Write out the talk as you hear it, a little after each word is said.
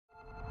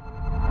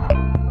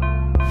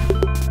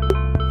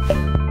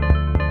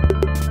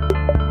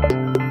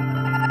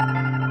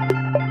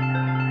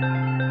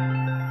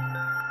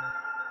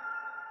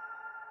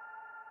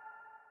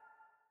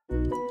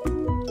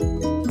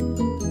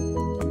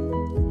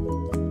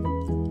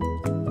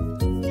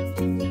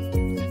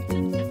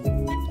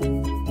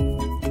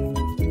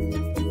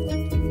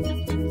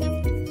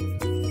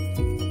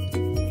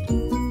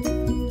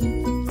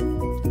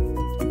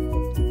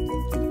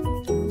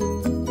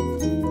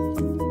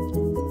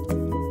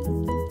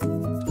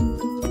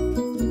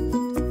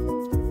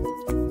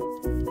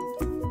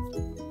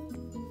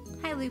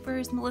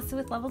Melissa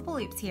with Lovable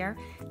Loops here.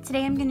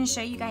 Today I'm going to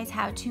show you guys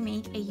how to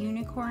make a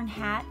unicorn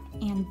hat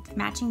and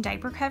matching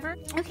diaper cover.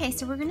 Okay,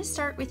 so we're going to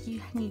start with,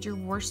 you need your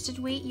worsted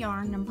weight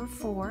yarn number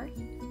 4.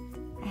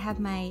 I have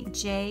my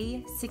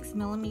J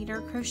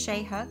 6mm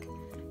crochet hook.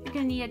 You're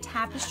going to need a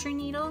tapestry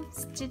needle,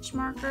 stitch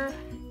marker,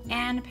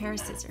 and a pair of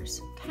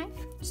scissors. Okay,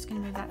 just going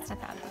to move that stuff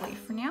out of the way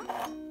for now.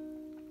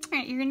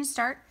 Alright, you're going to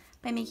start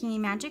by making a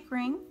magic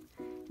ring.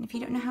 And if you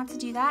don't know how to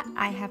do that,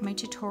 I have my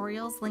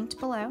tutorials linked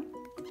below.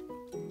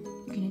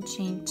 You're going to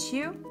chain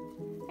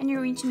 2, and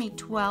you're going to make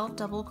 12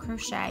 double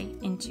crochet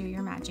into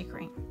your magic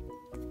ring.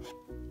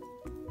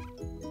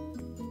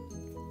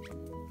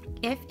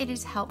 If it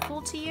is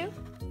helpful to you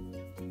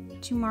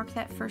to mark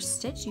that first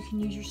stitch, you can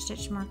use your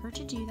stitch marker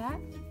to do that.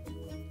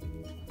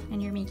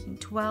 And you're making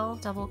 12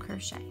 double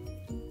crochet.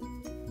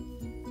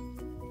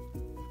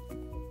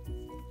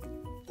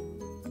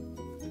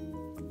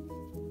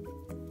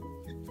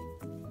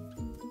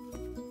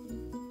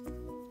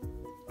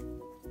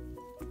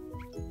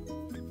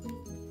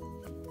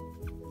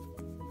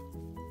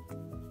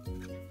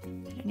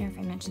 I don't know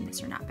if I mentioned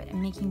this or not, but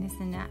I'm making this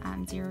in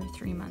a 0 to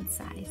 3 month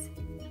size,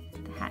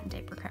 the hat and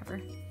diaper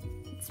cover.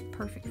 It's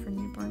perfect for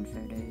newborn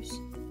photos.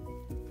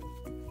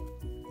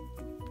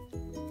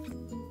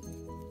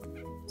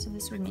 So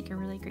this would make a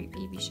really great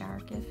baby shower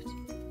gift.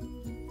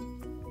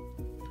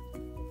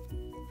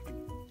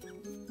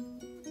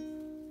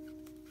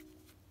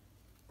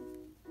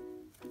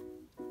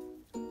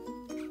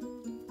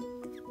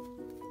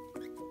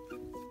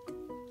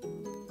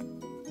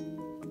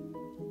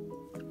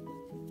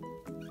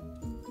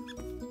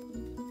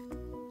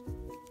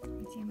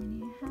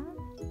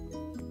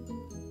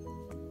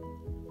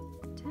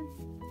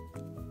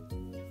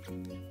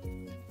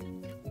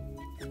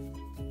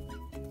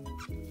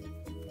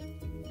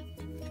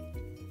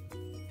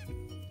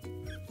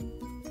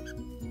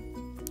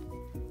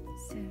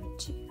 So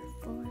 2,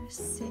 4,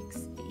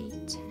 6,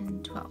 8,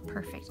 10, 12.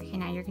 Perfect. Okay,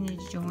 now you're going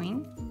to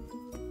join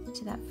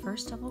to that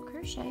first double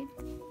crochet.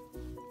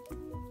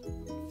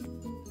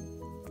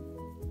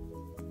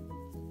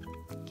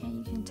 Okay,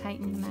 you can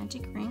tighten the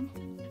magic ring.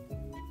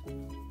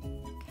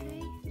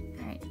 Okay,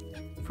 all right.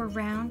 For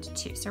round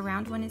 2, so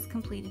round 1 is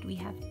completed. We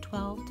have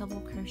 12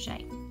 double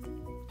crochet.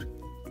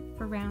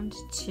 For round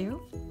 2,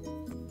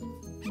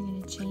 I'm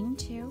going to chain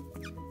 2.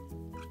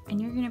 And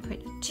you're going to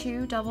put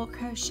 2 double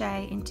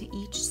crochet into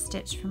each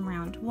stitch from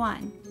round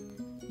 1.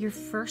 Your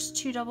first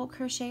 2 double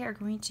crochet are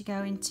going to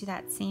go into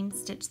that same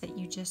stitch that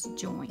you just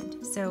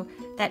joined. So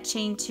that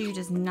chain 2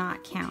 does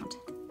not count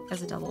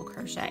as a double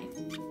crochet.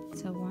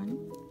 So 1,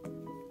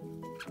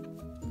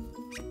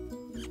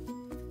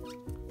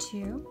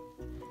 2,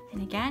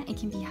 and again, it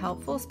can be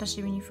helpful,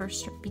 especially when you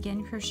first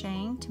begin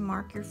crocheting, to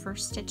mark your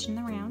first stitch in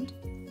the round.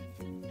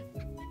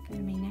 Go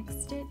to my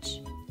next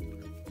stitch.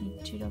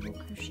 Make 2 double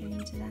crochet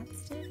into that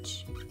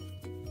stitch.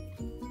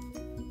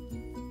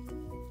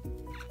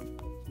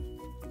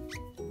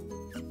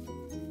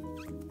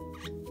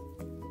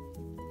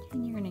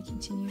 And you're going to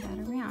continue that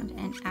around,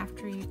 and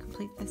after you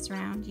complete this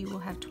round, you will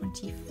have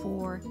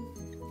 24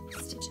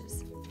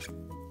 stitches.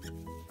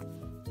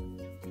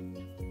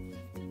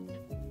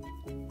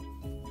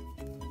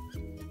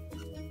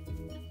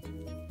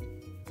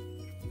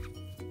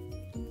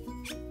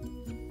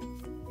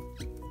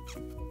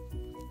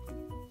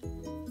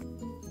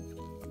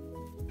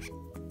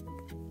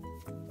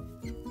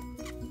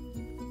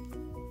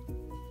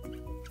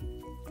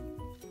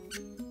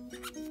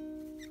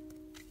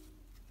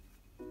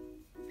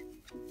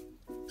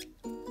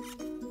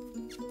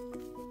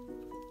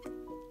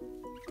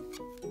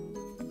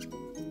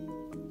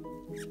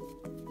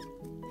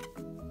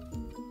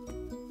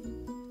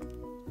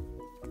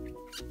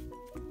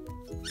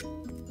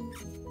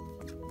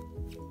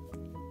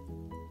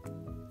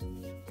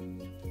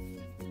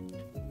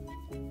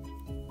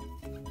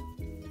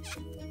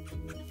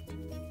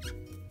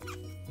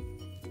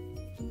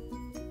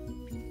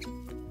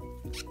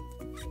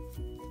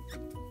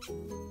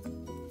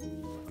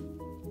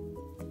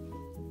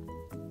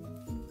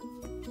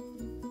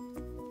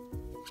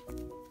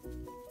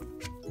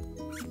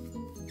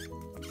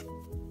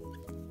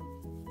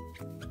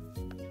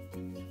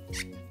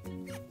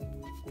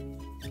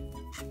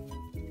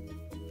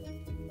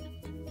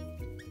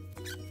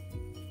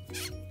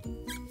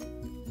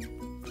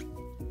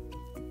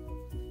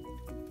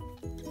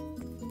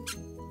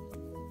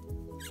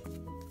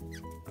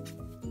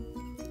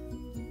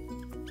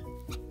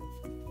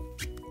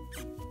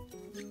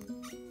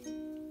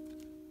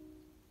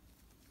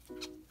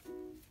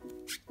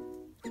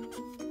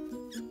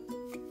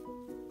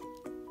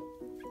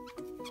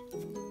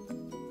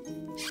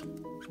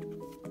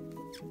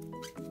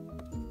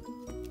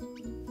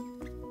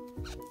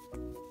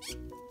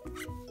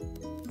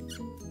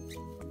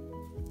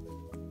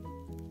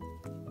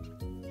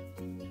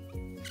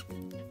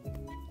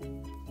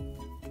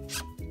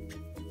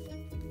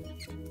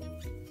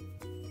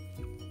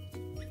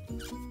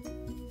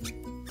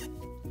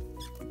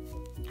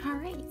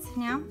 Alright, so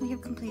now we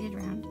have completed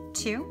round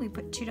 2. We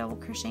put 2 double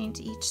crochet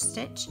into each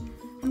stitch.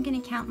 I'm going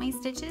to count my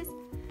stitches.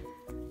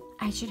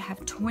 I should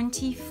have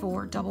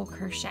 24 double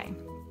crochet.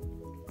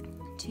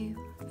 2,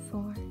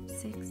 4,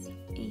 6,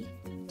 8,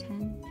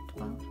 10,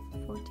 12,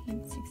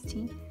 14,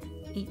 16,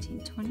 18,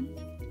 20,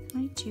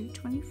 22,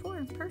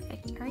 24.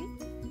 Perfect. All right. I'm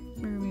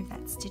going to remove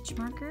that stitch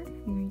marker.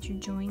 I'm going to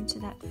join to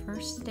that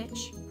first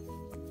stitch.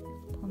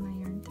 Pull my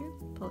yarn through,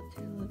 pull it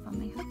through the loop on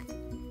my hook.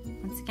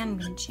 Once again, I'm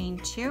going to chain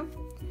 2.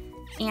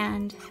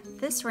 And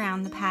this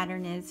round, the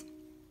pattern is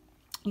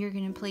you're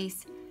going to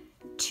place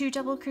 2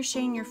 double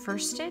crochet in your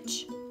first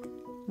stitch,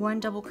 1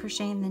 double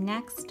crochet in the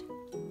next,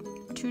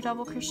 2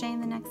 double crochet in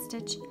the next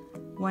stitch,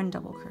 1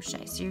 double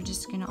crochet. So you're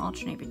just going to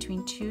alternate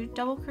between 2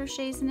 double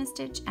crochets in a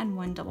stitch and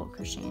 1 double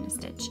crochet in a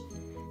stitch.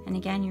 And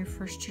again, your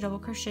first 2 double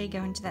crochet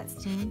go into that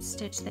same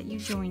stitch that you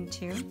joined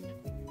to.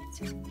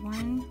 So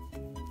 1,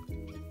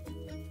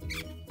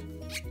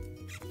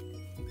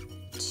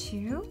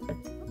 2.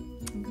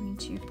 I'm going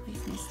to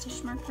place my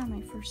stitch marker on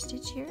my first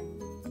stitch here.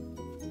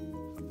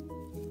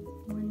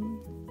 1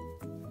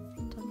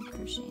 double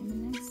crochet in the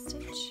next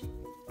stitch.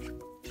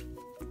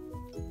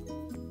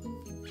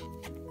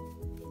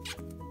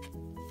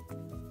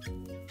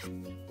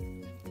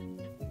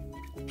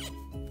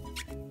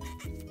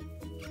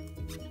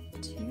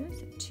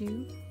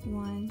 2,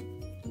 1,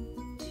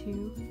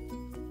 2,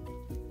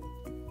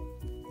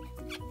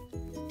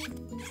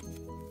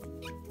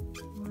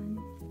 1,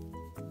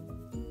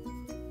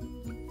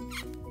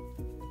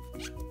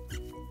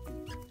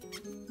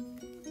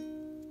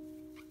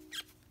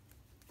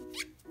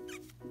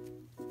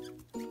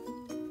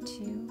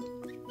 2,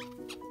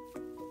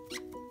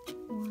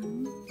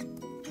 1.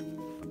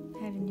 I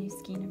have a new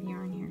skein of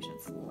yarn here, so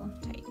it's a little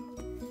tight.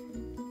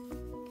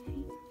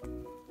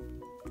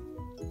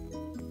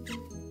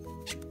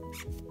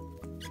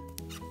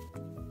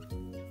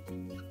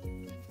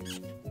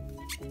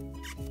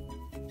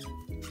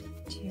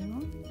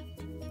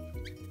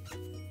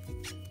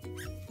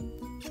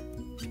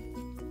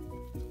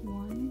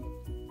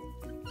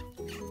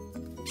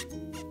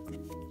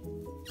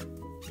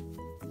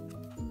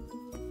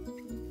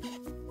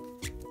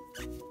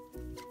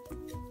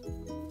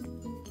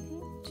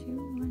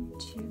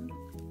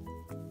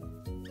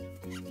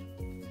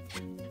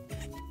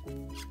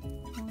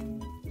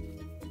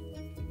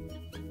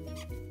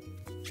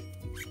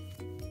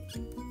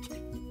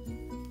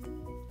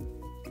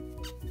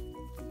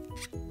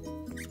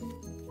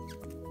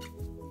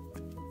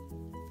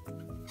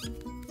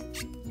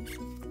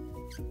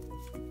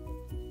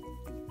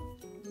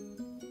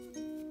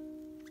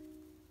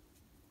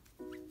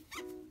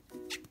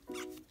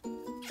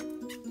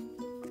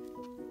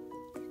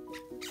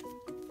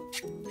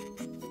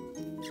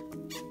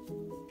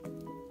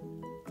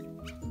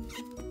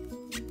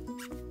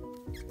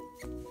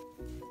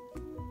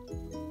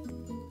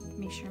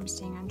 Make sure I'm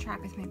staying on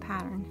track with my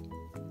pattern.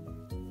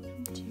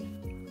 2,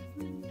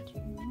 1, 2,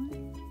 1.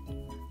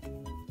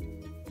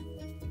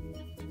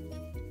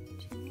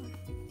 2, 1.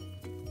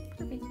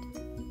 Perfect.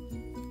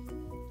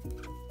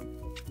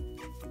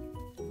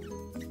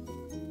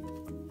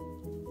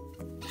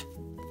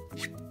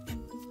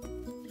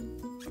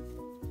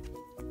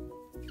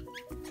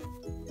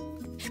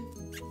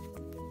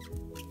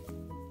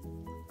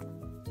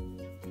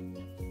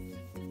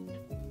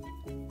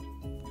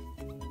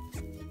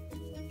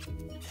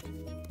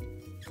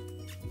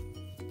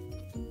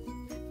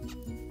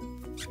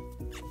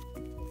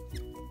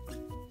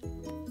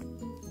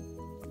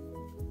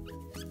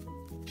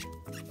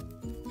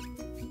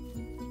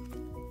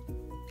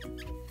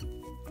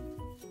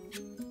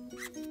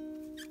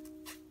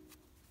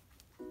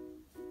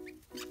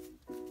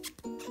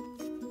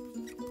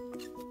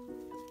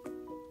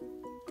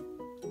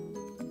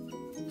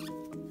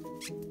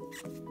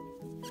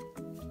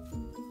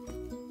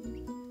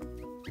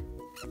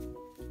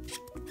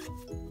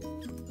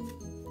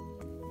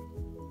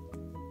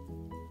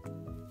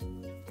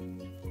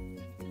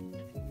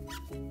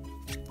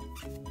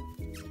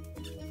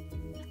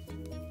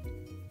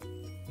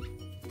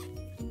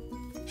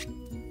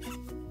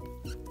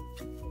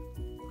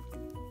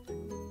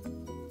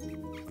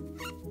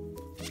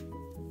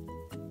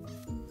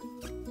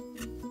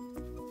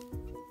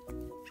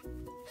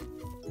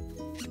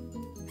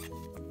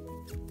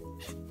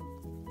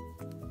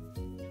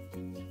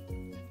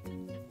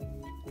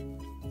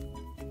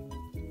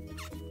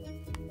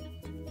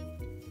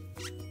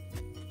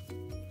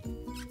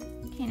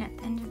 And at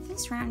the end of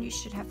this round, you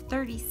should have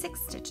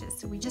 36 stitches.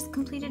 So we just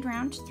completed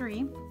round 3.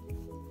 I'm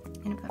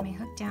going to put my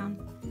hook down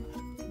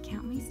and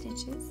count my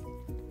stitches.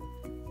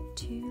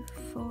 2,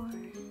 4,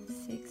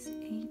 6,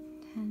 8,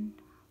 10,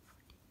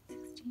 12, 14,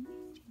 16,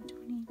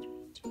 18, 20,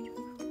 22,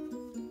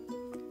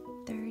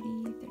 30,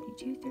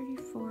 32,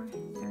 34,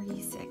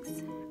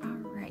 36. All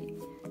right.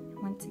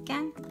 Once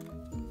again,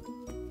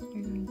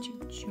 you're going to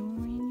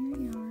join your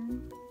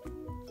yarn.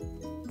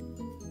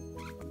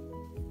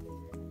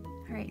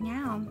 All right,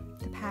 now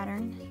the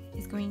pattern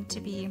is going to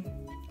be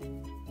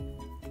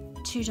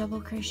 2 double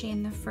crochet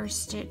in the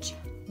first stitch,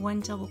 1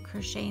 double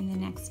crochet in the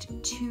next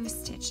 2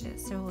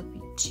 stitches. So it will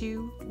be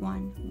 2,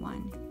 1,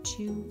 1,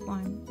 2,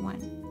 1,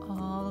 1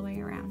 all the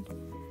way around.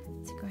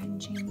 So go ahead and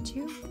chain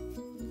 2.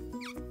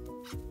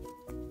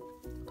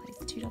 Place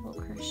 2 double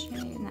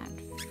crochet in that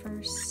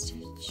first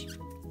stitch.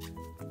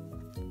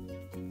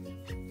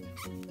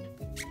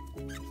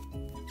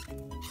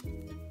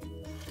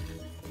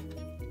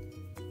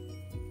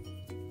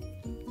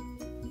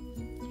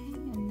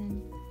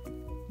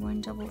 One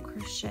double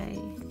crochet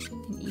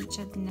in each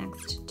of the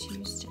next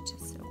 2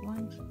 stitches. So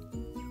 1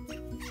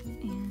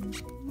 and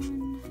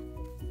 1,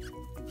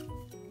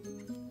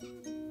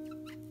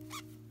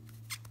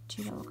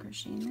 2 double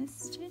crochet in this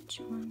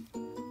stitch, 1,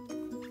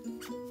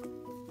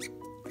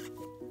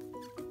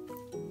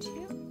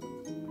 2,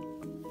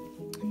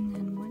 and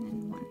then 1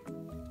 and 1.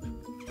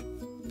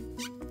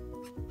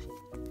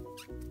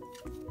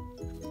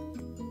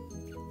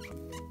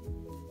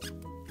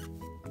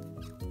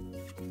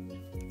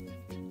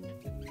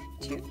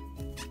 Two.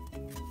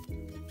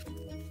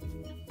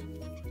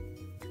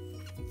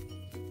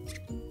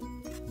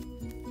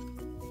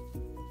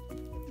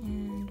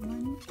 And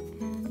 1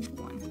 and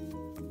 1.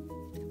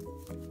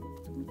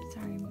 Oops,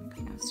 sorry, I'm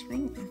going off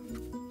screen there.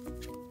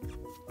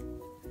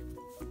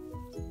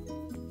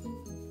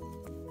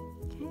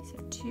 Okay, so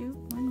 2,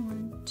 1,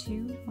 1, 2,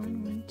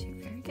 1, 1, 2.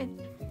 Very good.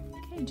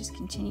 Okay, just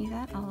continue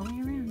that all the way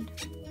around.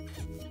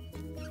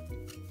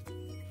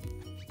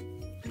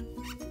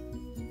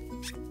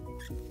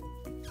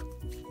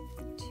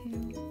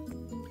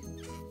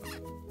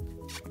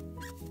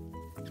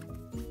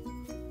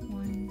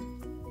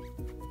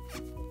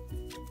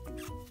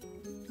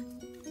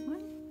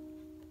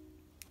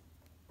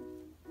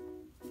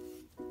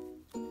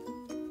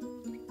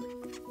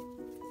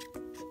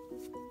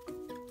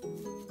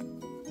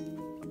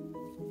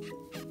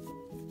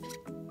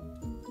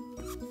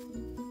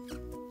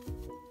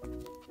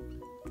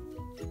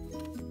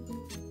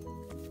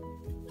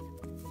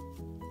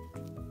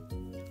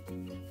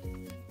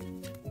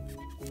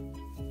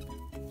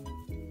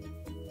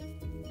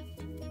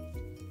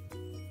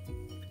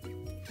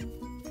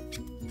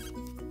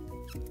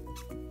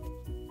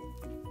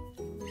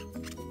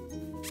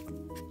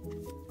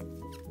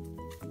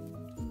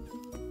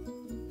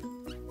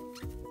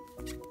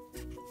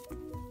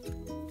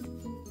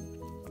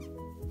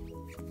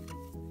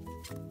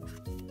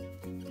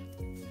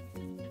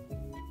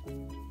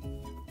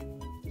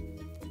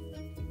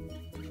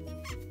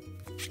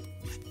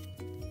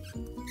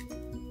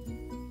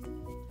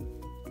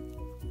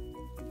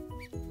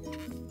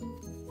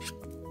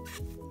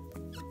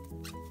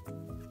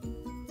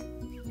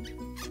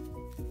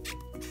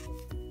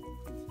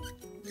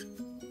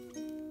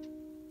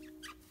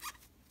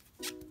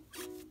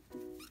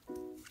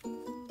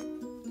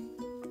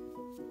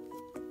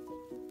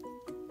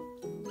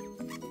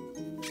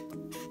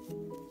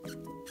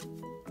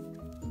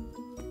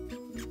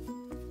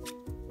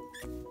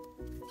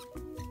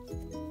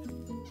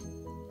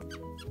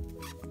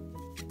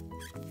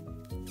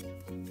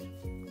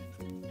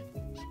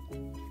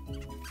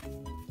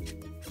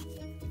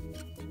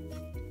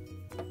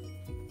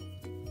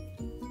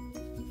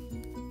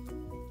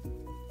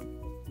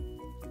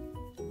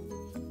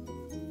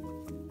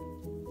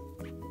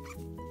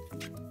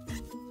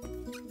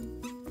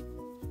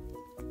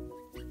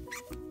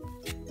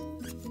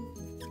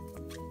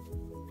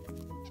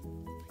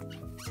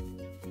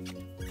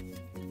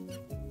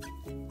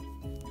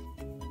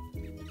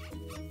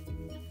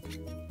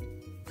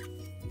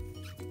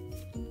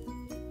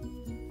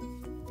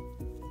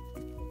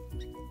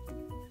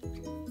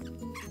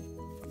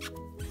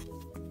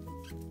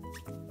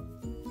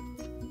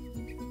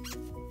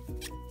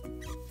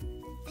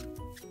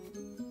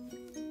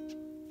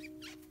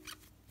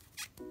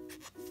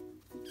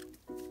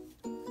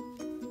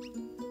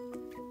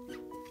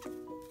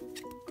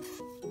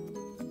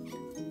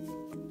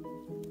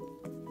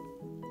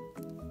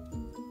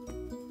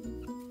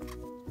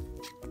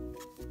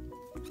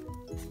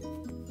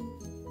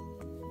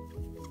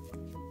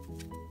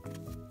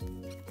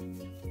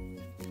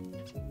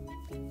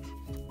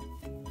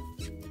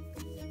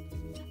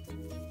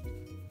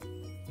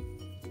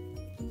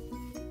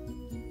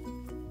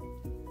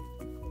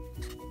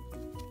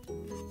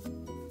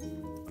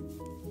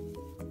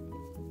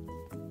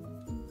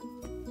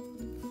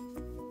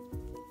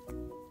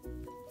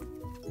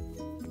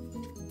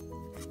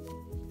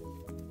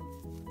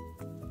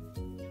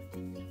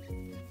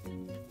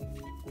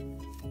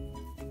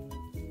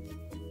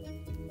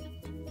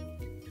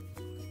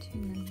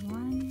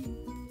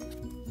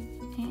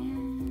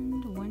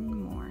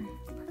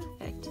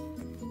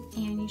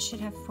 should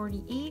have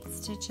 48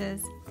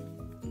 stitches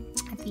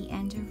at the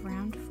end of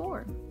round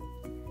 4.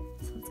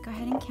 So let's go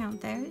ahead and count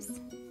those.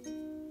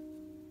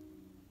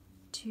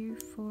 2,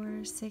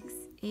 4, 6,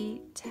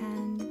 8,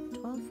 10,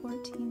 12,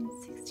 14,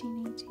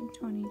 16, 18,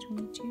 20,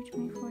 22,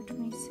 24,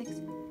 26,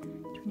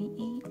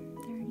 28,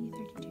 30,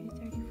 32,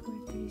 34,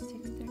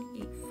 36,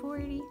 38,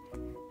 40,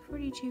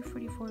 42,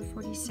 44,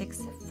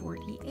 46,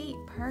 48.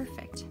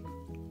 Perfect.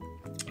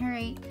 All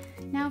right,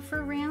 now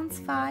for rounds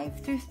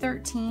 5 through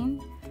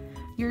 13,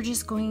 you're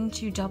just going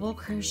to double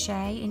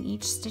crochet in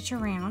each stitch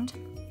around.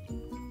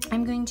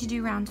 I'm going to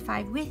do round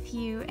 5 with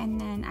you, and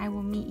then I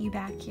will meet you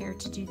back here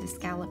to do the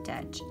scalloped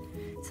edge.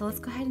 So let's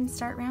go ahead and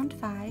start round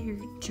 5. You're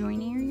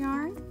joining your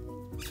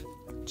yarn,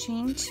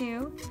 chain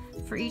 2.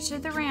 For each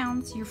of the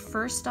rounds, your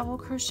first double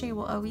crochet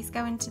will always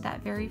go into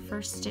that very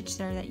first stitch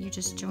there that you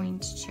just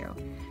joined to.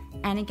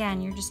 And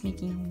again, you're just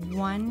making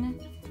 1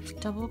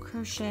 double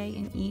crochet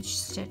in each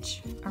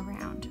stitch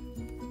around.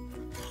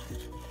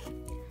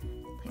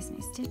 Place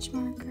my stitch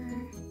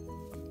marker.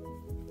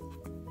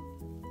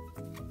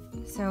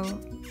 So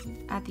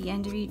at the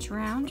end of each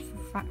round,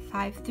 for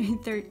 5 through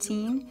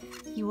 13,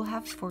 you will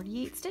have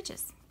 48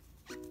 stitches.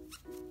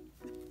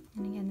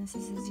 And again, this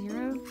is a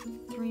 0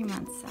 3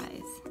 month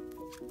size.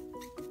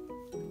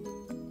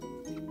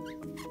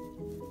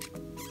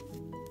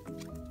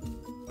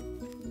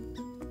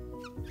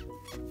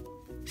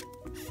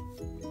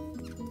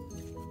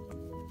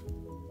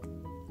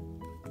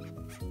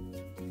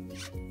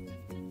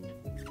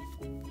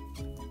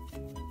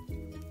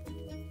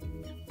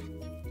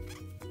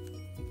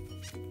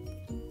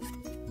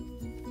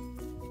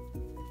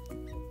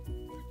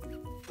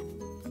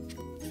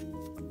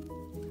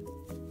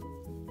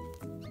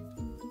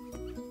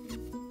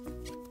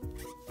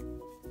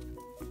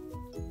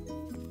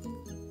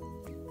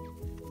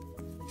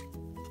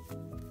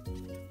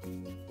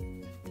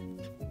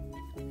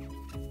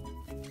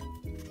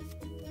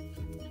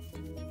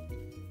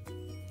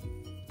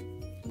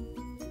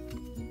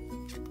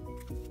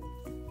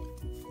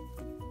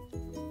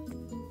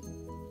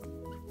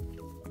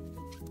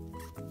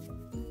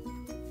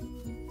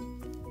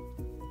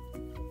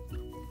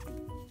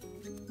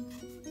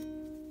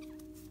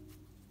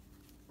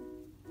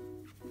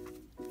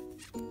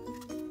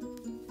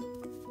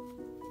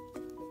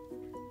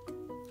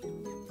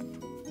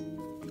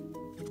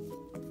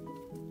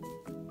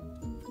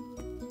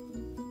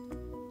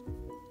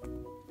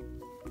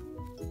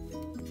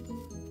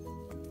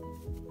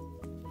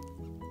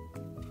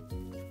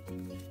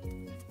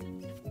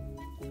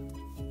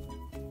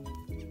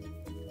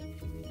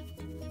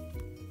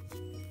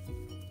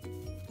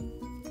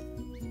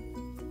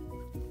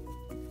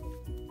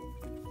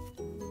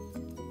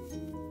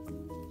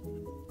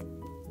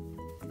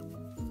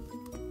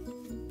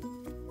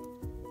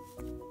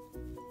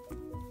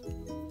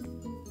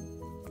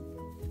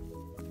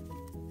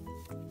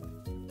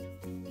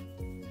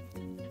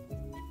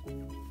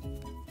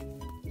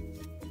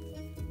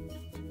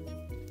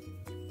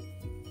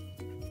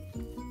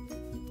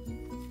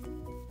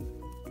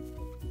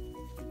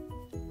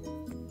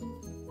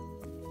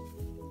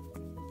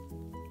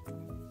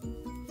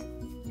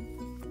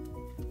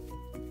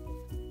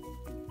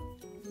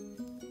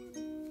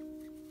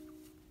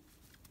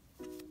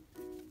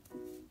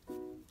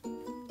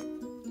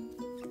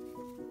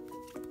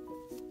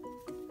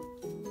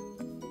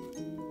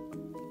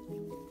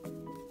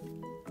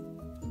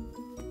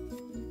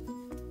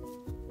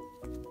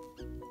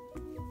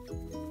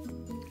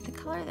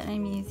 Color that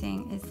I'm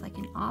using is like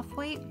an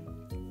off-white,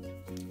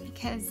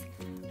 because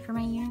for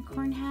my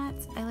unicorn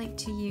hats I like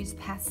to use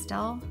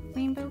pastel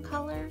rainbow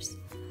colors.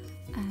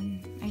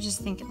 I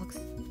just think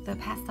the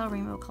pastel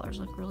rainbow colors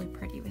look really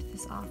pretty with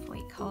this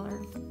off-white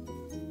color.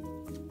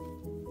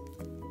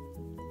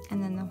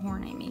 And then the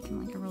horn I make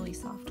in like a really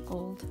soft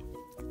gold.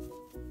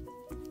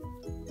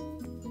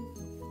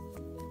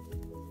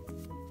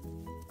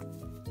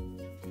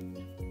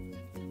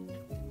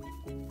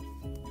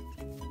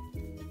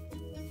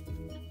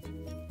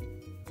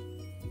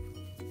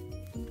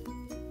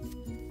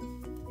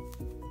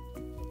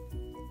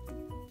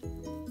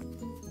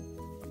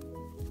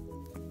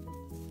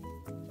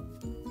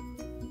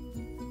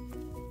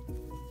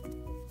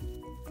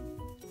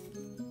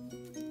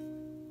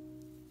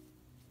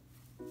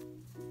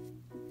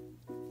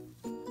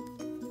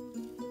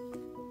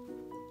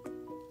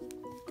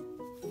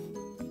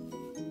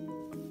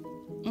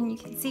 And you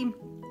can see,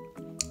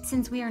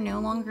 since we are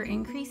no longer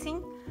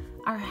increasing,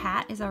 our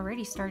hat is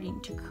already starting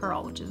to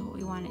curl, which is what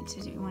we want it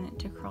to do. We want it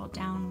to curl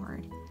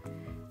downward.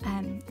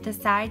 The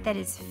side that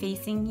is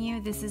facing you,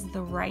 this is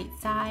the right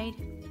side.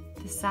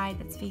 The side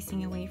that's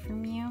facing away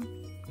from you,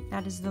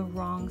 that is the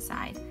wrong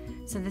side.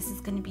 So this is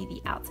going to be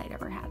the outside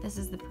of our hat. This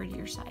is the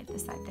prettier side, the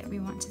side that we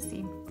want to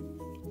see.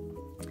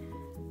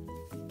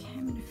 Okay,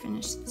 I'm going to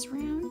finish this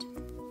round.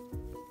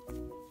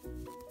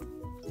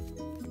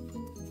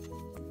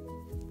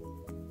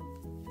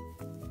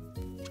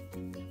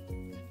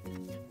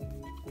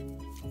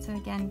 So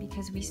again,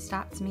 because we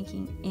stopped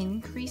making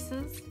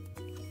increases,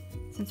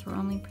 since we're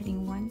only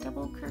putting 1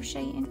 double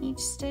crochet in each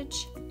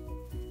stitch,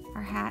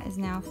 our hat is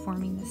now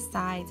forming the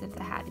sides of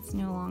the hat. It's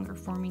no longer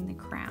forming the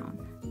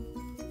crown.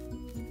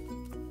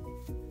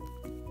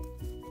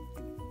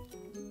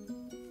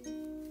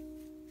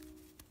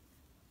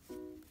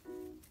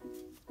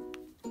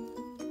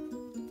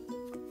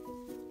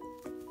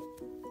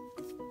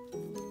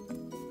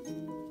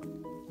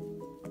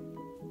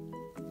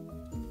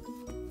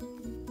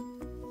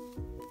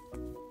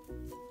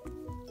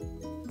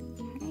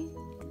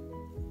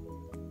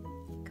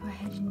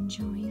 And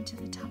join to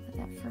the top of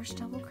that first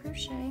double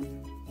crochet.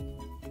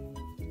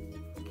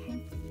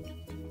 Okay,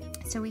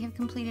 So we have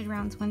completed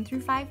rounds 1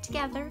 through 5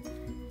 together.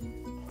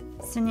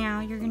 So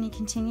now you're going to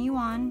continue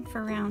on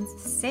for rounds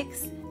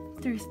 6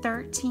 through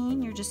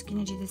 13. You're just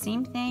going to do the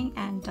same thing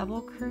and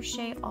double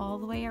crochet all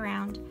the way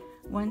around,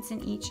 once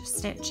in each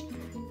stitch.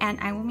 And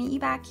I will meet you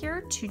back here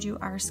to do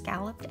our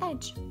scalloped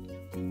edge.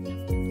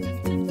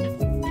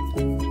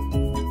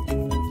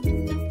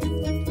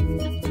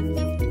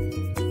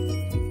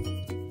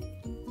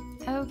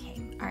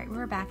 Okay, all right,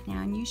 we're back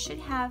now, and you should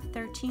have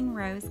 13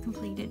 rows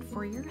completed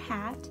for your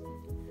hat.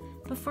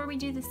 Before we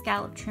do the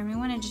scallop trim, I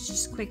wanted to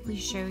just quickly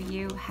show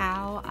you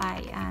how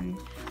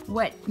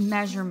what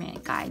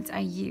measurement guides I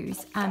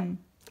use.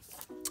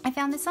 I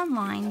found this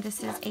online.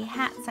 This is a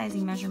hat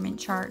sizing measurement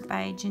chart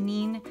by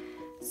Janine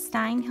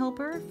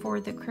Steinhilber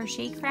for the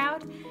Crochet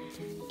Crowd.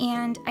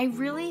 And I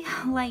really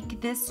like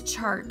this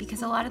chart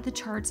because a lot of the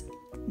charts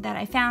that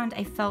I found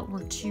I felt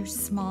were too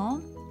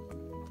small.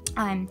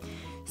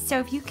 So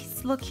if you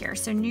look here,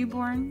 so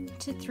newborn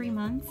to 3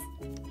 months,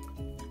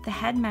 the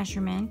head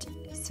measurement,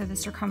 so the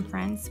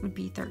circumference would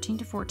be 13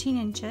 to 14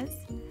 inches.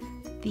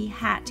 The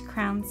hat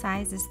crown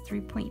size is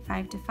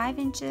 3.5 to 5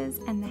 inches,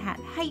 and the hat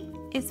height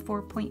is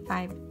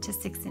 4.5 to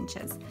 6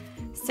 inches.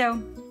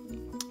 So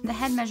the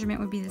head measurement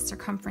would be the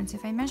circumference.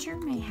 If I measure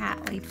my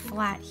hat laid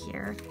flat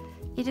here,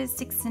 it is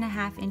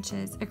 6.5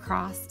 inches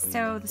across,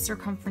 so the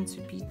circumference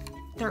would be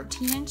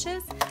 13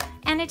 inches,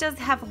 and it does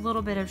have a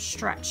little bit of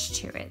stretch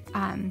to it.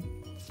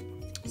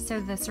 So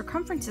the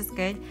circumference is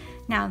good.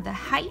 Now the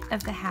height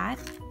of the hat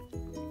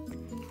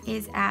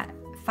is at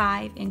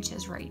 5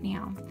 inches right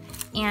now.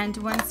 And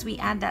once we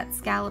add that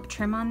scallop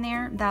trim on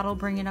there, that'll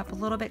bring it up a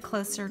little bit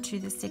closer to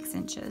the 6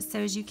 inches. So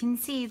as you can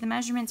see, the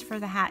measurements for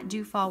the hat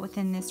do fall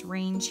within this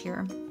range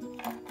here.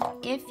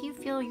 If you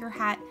feel your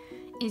hat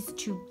is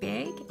too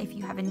big, if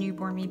you have a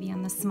newborn maybe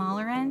on the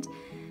smaller end,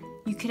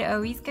 you could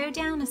always go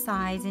down a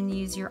size and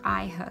use your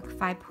eye hook,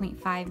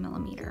 5.5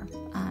 millimeter.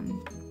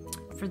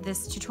 For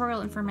this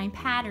tutorial and for my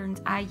patterns,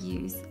 I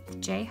use the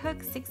J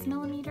hook 6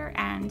 millimeter,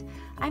 and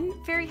I'm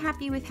very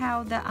happy with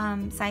how the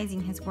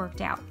sizing has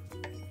worked out.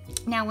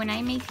 Now, when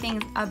I make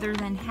things other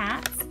than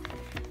hats,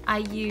 I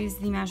use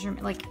the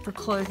measurement, like for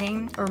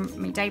clothing or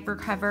my diaper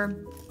cover,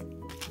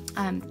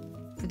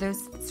 for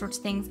those sorts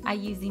of things, I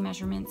use the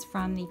measurements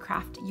from the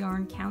Craft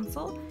Yarn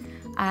Council.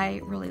 I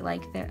really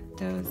like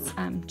those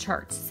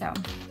charts, so.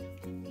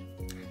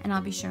 And I'll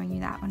be showing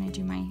you that when I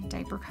do my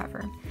diaper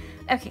cover.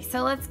 Okay,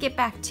 so let's get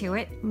back to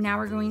it. Now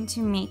we're going to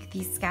make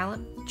the scallop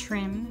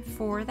trim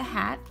for the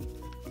hat.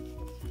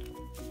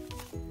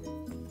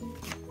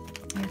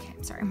 Okay,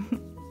 I'm sorry.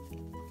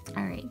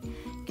 All right,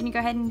 gonna go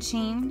ahead and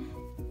chain.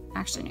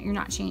 Actually, no, you're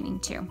not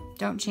chaining two.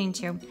 Don't chain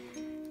two.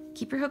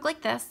 Keep your hook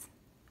like this.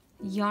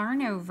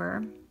 Yarn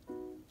over.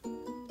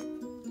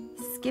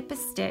 Skip a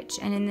stitch,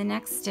 and in the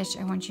next stitch,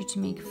 I want you to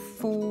make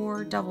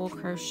 4 double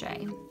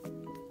crochet.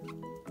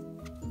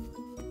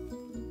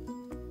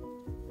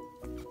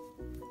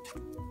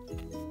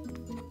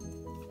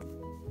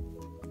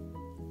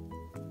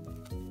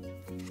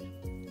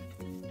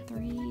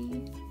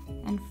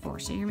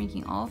 So you're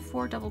making all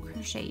 4 double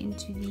crochet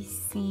into the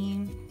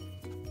same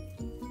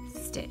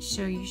stitch.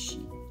 So you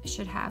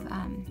should have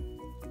a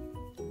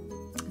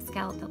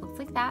scallop that looks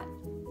like that.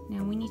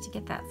 Now we need to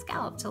get that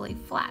scallop to lay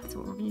flat. So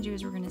what we're going to do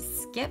is we're going to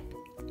skip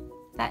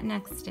that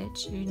next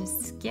stitch. You're going to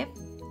skip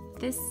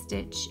this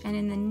stitch, and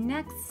in the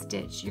next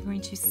stitch you're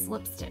going to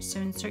slip stitch. So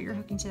insert your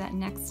hook into that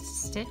next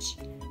stitch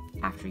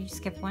after you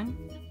skip one.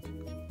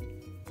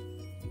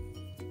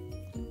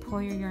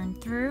 Pull your yarn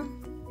through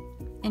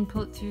and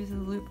pull it through the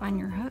loop on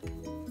your hook.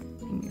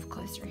 Let me move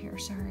closer here,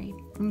 sorry.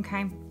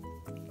 Okay.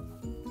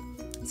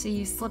 So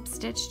you slip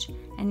stitched,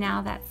 and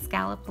now that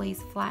scallop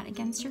lays flat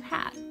against your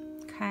hat.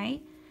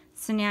 Okay.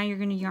 So now you're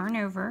going to yarn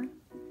over,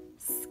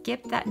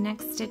 skip that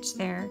next stitch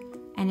there,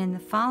 and in the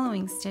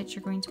following stitch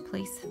you're going to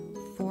place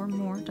 4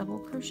 more double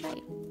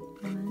crochet.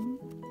 1,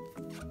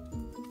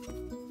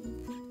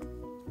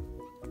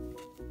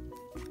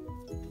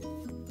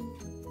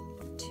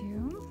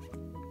 2,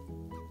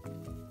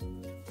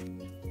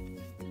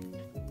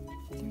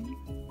 3,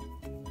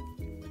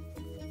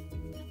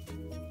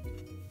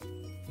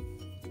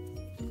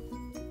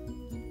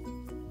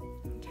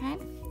 'kay,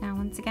 now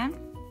once again,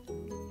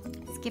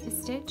 skip a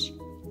stitch.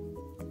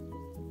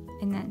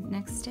 In that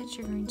next stitch,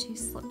 you're going to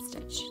slip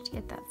stitch to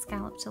get that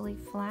scallop to lay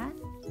flat.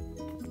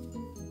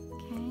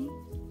 Okay,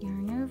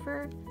 yarn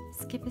over,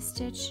 skip a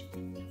stitch,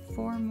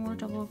 4 more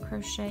double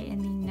crochet in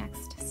the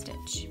next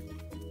stitch.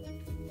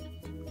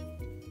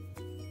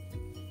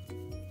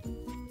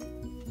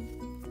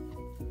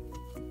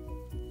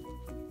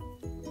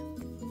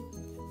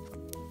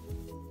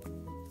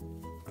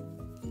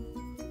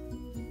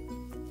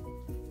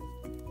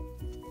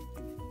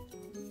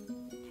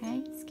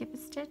 Okay, skip a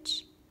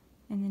stitch.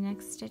 In the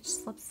next stitch,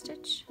 slip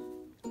stitch,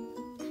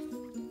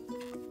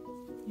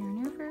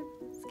 yarn over,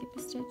 skip a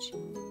stitch,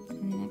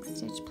 in the next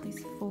stitch,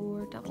 place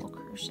 4 double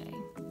crochet.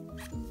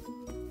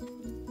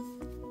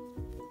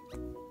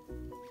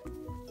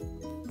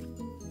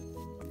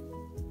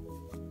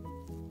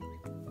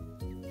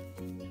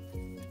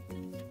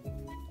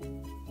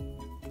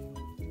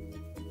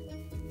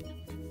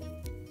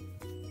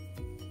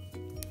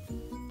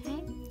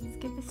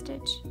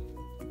 stitch.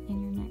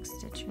 In your next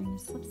stitch, you're going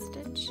to slip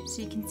stitch.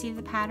 So you can see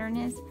the pattern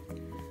is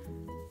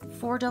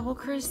 4 double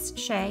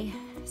crochet,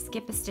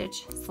 skip a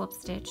stitch, slip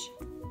stitch,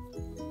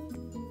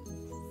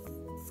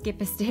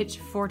 skip a stitch,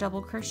 4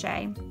 double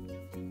crochet,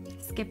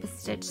 skip a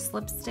stitch,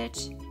 slip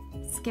stitch,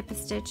 skip a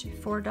stitch,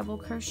 4 double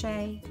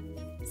crochet,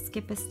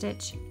 skip a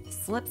stitch,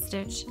 slip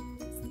stitch,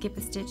 skip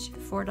a stitch,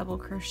 4 double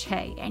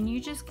crochet, and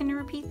you're just going to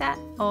repeat that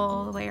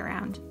all the way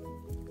around.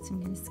 So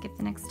I'm going to skip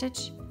the next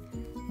stitch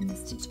and the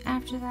stitch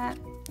after that,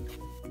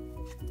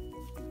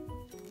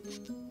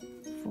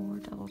 4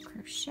 double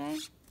crochet,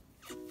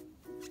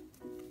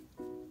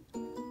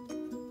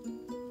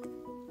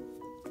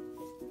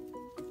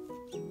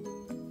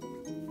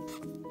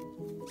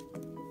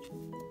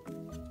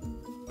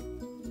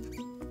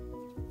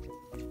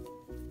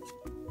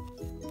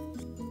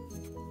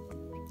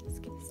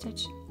 skip a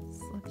stitch,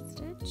 slip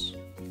stitch,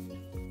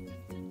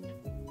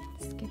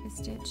 skip a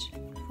stitch,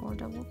 4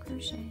 double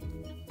crochet.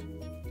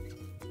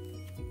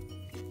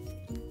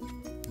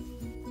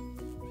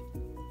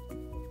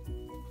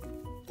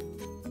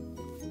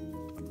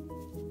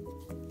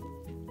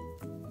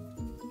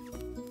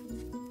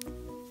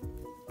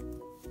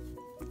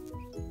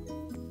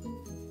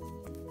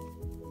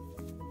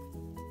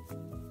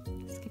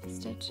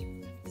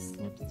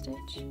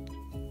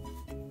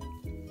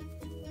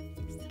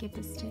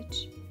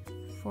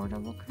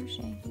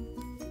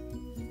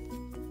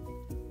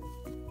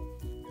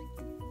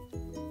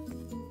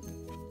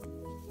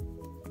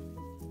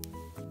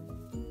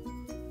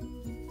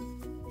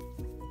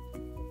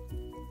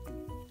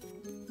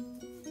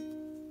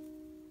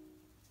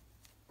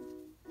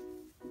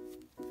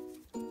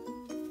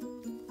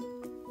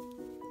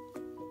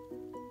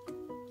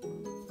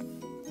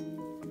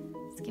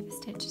 Skip a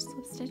stitch,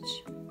 slip stitch,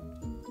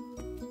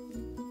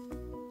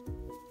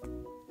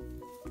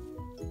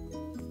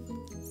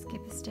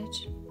 skip a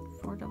stitch,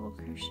 4 double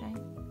crochet.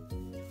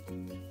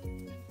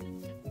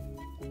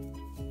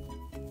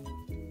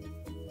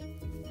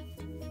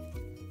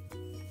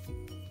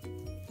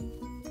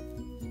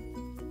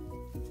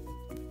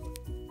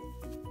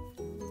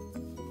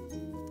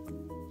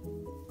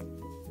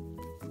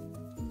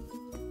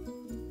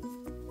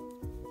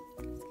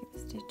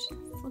 Skip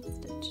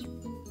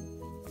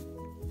a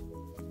stitch,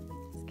 slip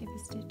stitch, skip a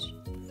stitch,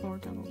 4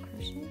 double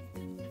crochet,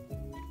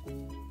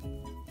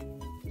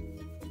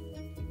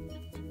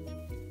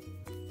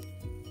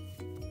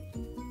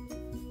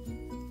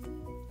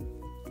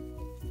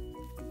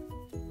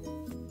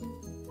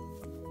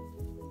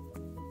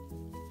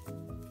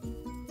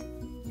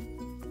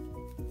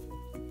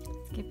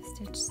 skip a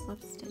stitch,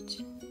 slip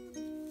stitch,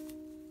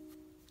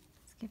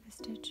 skip a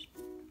stitch,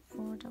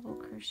 4 double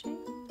crochet,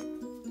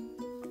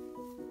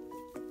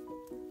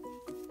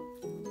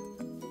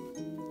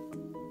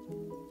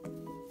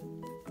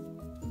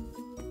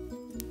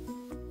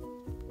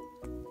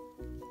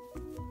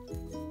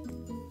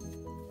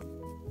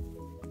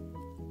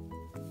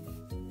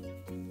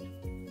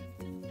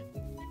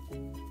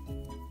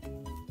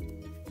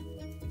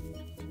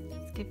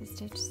 skip a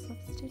stitch, slip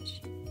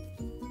stitch,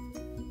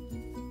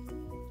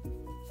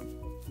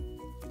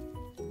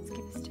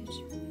 skip a stitch,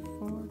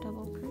 4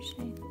 double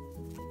crochet, skip a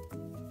stitch,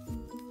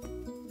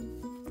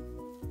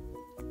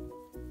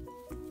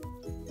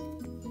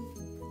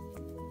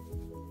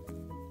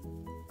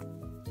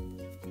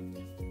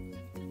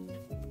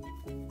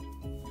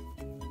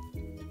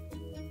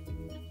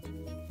 stitch,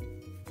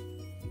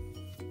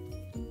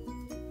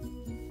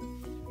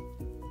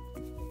 skip a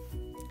stitch,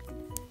 4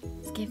 double crochet,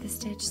 skip a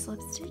stitch,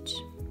 slip stitch,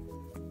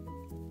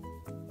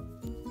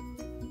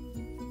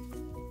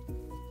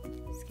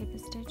 skip a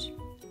stitch,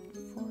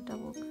 4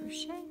 double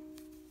crochet,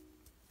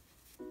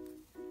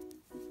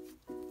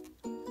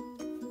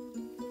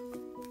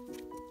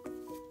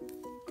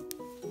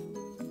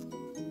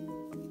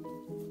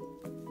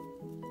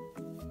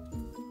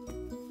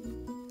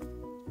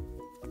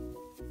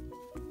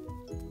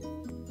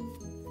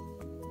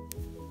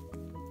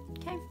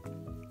 okay,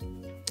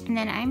 and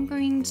then I'm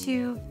going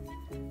to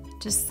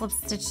just slip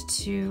stitch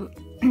to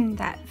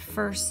that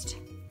first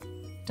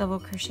double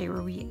crochet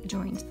where we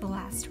joined the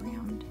last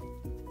round.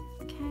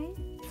 Okay,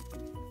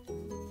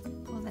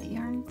 pull that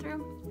yarn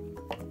through,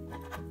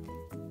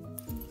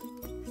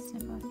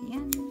 snip off the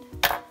end,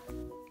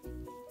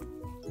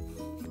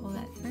 pull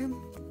that through.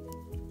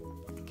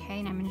 Okay,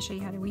 and I'm going to show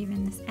you how to weave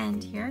in this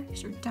end here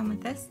because you're done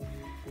with this.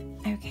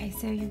 Okay,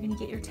 so you're going to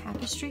get your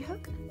tapestry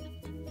hook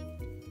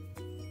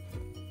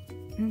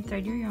and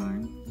thread your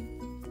yarn.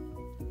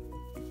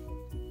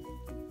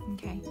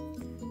 Okay,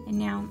 and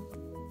now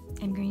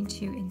I'm going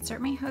to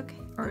insert my hook,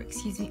 or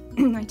excuse me,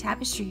 my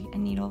tapestry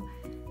and needle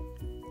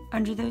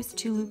under those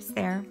 2 loops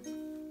there.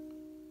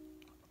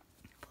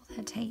 Pull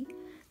that tight.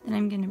 Then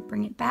I'm going to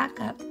bring it back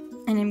up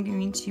and I'm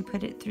going to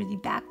put it through the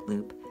back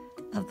loop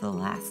of the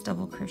last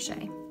double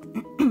crochet.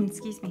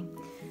 Excuse me.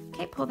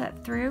 Okay, pull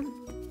that through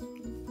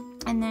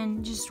and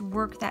then just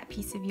work that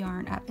piece of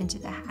yarn up into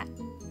the hat.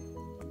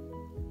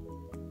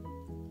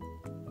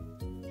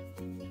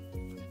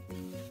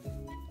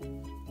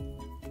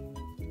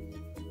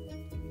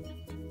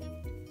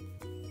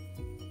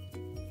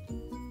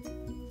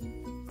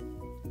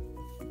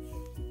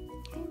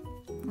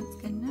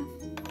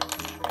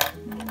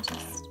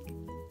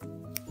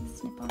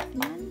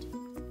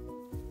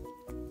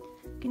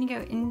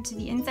 go into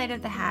the inside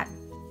of the hat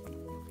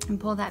and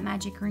pull that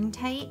magic ring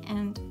tight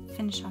and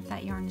finish off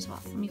that yarn as well.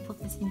 So let me flip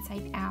this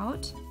inside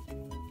out.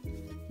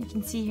 You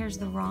can see here's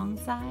the wrong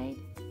side.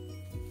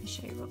 I'll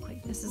show you real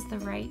quick. This is the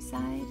right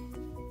side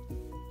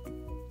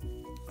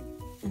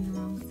and the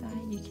wrong side.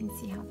 You can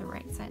see how the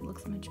right side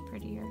looks much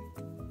prettier.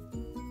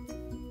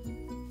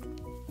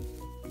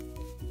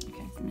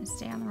 Okay, so I'm gonna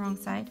stay on the wrong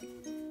side.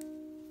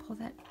 Pull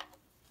that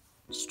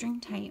string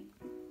tight.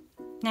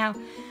 Now,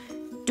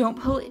 don't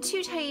pull it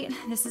too tight.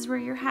 This is where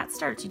your hat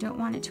starts. You don't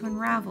want it to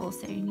unravel,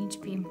 so you need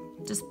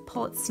to just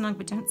pull it snug,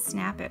 but don't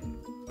snap it.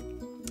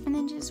 And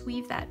then just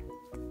weave that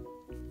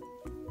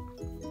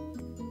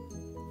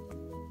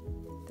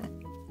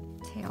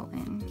tail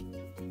in.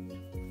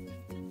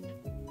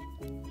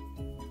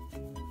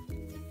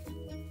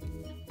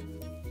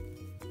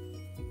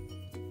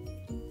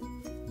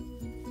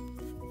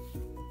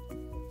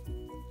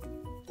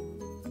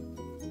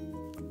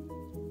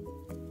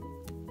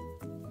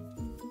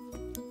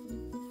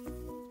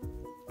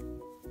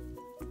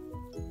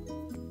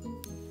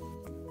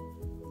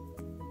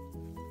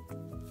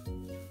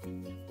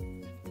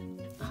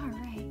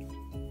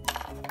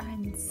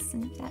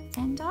 Snip that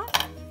end off.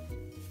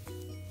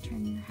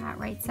 Turn your hat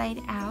right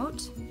side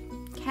out.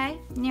 Okay,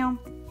 now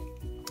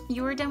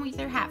you're done with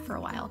your hat for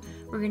a while.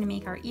 We're going to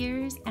make our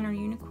ears and our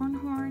unicorn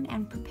horn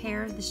and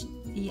prepare the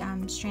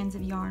strands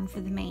of yarn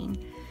for the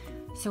mane.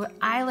 So what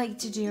I like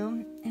to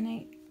do, and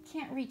I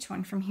can't reach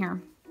one from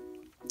here,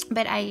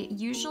 but I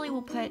usually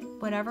will put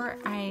whatever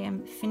I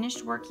am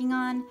finished working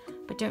on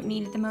but don't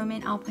need at the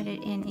moment, I'll put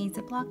it in a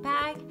Ziploc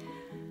bag.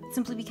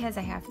 Simply because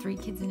I have 3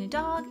 kids and a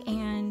dog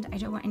and I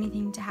don't want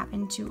anything to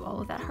happen to all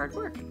of that hard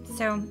work.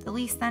 So at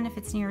least then if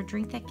it's near a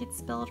drink that gets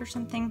spilled or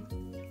something,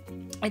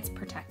 it's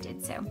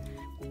protected. So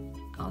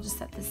I'll just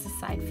set this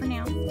aside for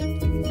now.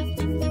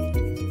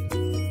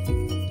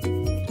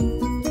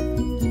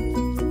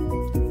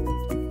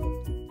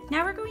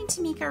 Now we're going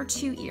to make our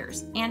 2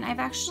 ears, and I've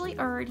actually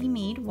already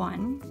made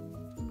one.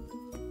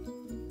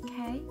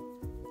 Okay,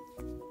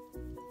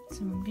 so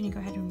I'm going to go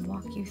ahead and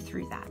walk you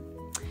through that.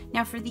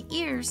 Now for the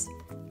ears,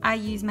 I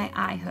use my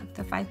eye hook,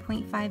 the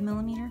 5.5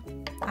 millimeter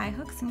eye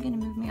hook. So I'm going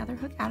to move my other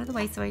hook out of the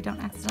way so I don't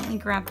accidentally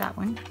grab that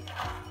one.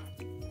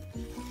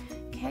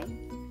 Okay,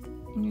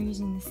 and you're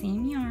using the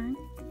same yarn.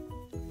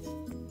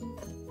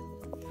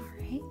 All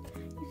right,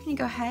 you're going to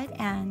go ahead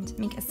and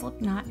make a slip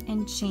knot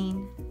and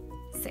chain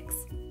 6.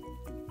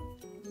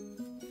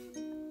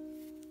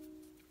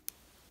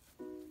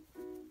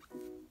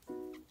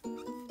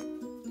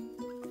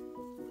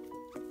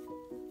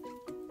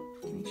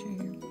 Make sure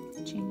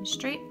your chain is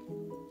straight.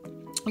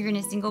 You're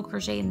going to single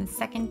crochet in the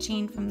second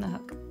chain from the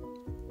hook.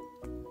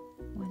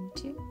 1,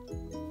 2.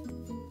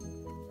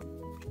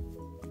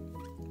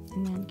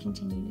 And then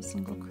continue to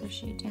single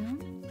crochet down.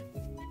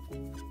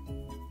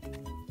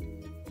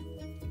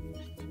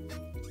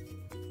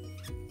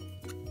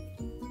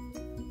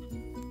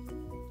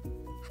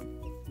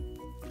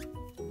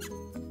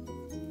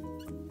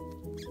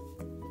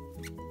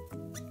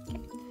 Okay.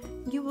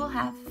 You will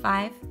have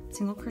 5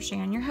 single crochet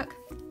on your hook.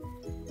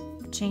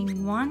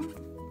 Chain 1.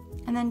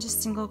 And then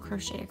just single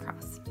crochet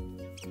across.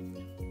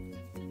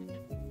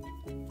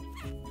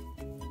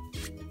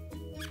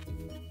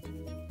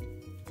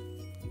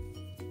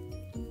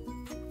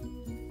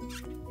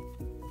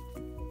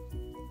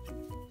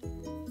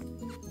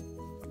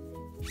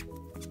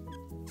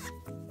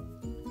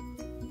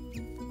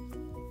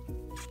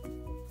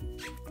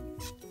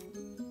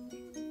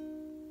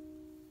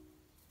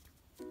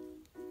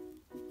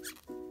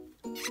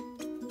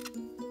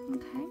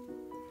 Okay.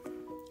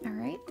 All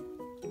right.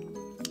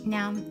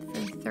 Now for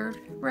the 3rd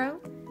row,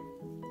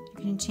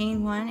 you're going to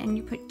chain 1 and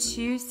you put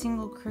 2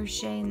 single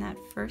crochet in that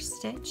first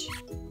stitch.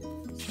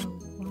 So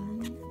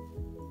 1,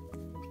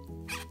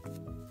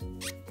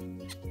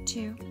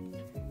 2.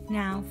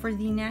 Now for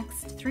the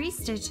next 3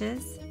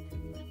 stitches,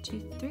 2,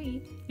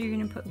 3, you're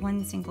going to put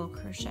 1 single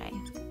crochet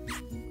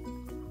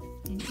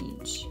in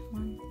each.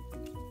 1,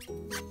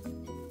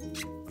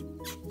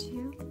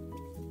 2,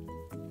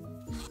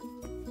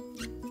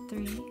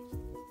 3.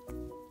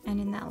 And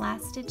in that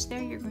last stitch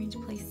there, you're going to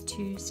place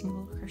 2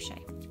 single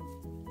crochet.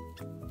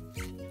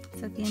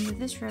 So at the end of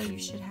this row, you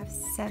should have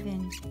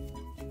 7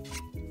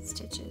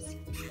 stitches.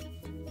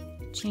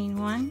 Chain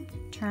 1,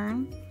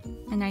 turn,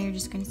 and now you're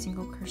just going to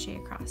single crochet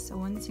across. So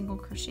 1 single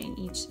crochet in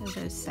each of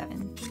those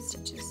 7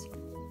 stitches.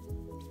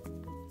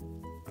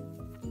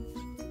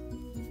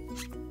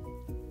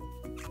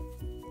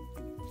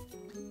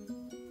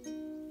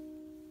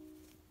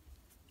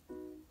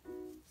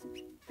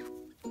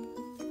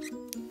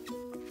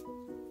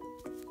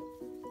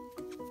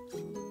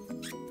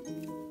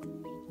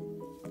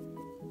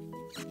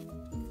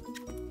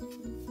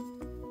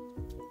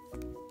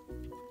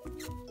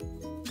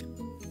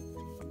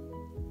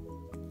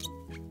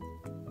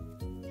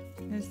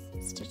 Those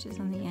stitches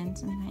on the end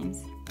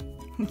sometimes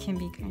can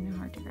be kind of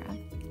hard to grab.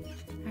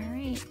 All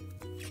right.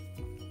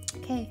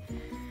 Okay,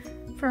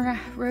 for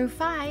row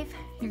 5,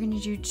 you're going to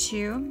do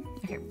 2.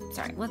 Okay,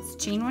 sorry, let's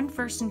chain 1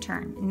 first and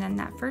turn. And then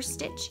that first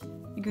stitch,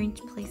 you're you're going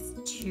to place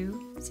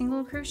 2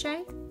 single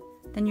crochet,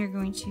 then you're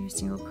going to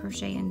single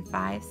crochet in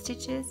 5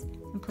 stitches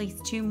and place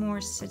 2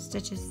 more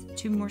stitches,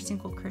 2 more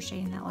single crochet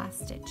in that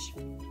last stitch.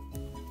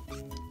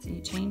 So you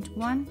chained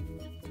 1,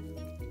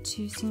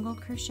 2 single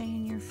crochet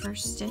in your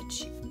first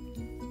stitch.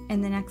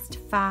 In the next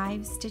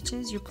 5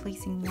 stitches, you're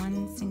placing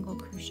 1 single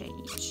crochet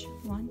each.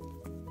 1,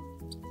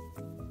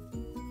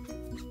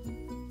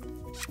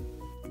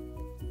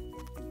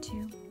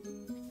 2,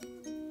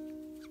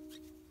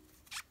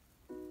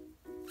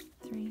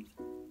 3,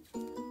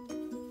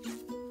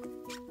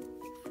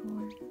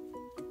 4,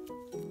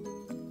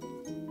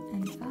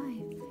 and 5.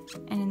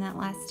 And in that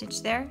last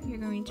stitch there, you're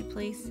going to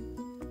place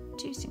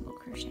 2 single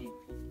crochet.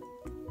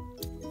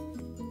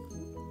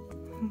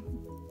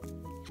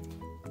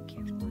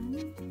 Okay,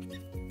 1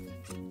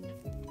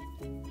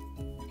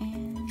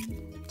 and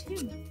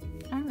 2.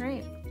 All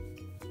right.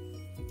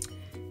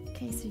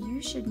 Okay, so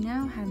you should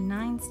now have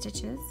 9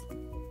 stitches.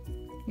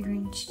 You're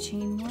going to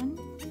chain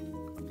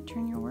 1,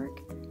 turn your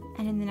work,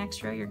 and in the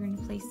next row you're going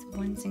to place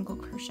 1 single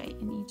crochet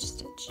in each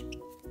stitch.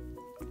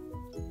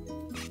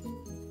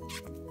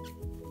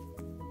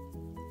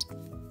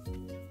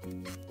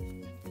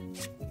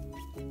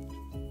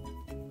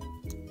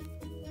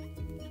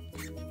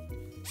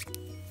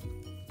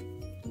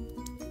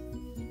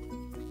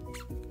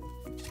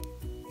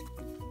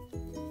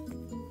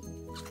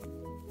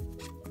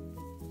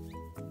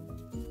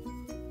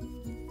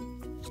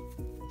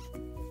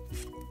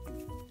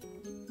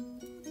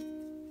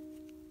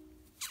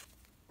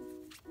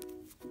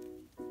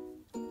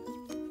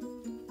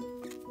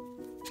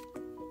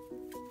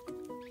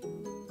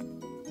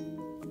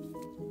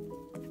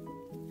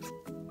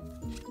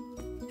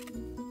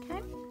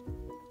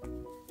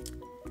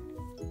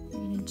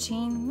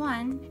 Chain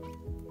 1,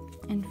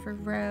 and for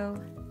row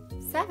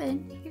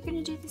 7 you're going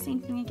to do the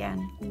same thing again,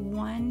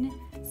 1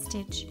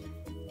 stitch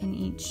in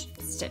each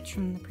stitch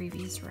from the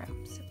previous row.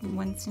 So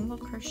 1 single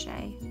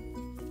crochet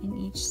in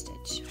each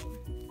stitch.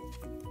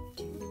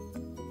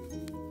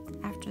 2.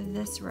 After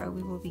this row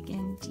we will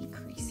begin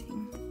decreasing.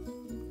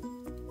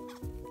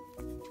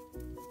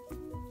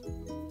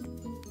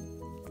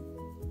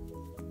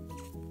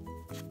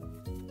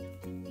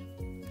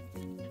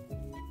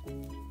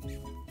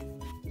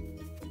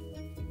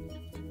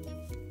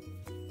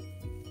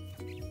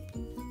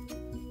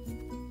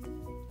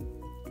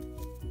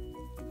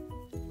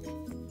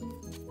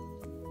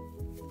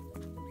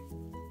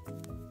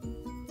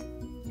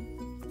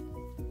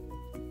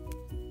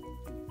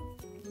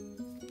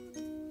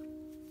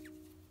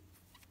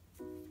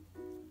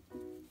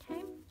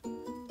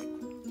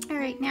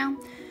 Alright, now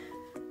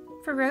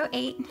for row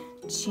 8,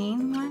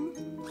 chain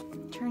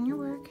 1, turn your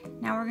work.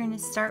 Now we're going to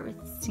start with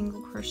single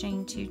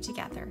crocheting 2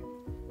 together.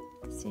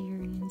 So you're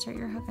going to insert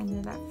your hook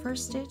into that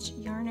first stitch,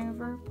 yarn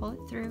over, pull it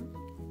through,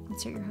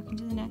 insert your hook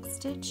into the next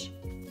stitch,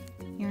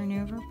 yarn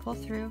over, pull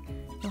through.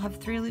 You'll have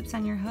 3 loops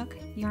on your hook,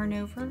 yarn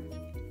over,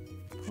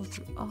 pull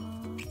through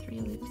all 3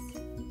 loops.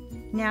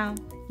 Now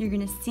you're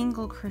going to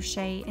single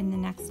crochet in the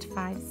next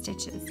 5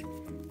 stitches.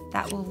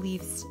 That will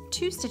leave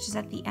 2 stitches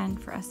at the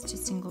end for us to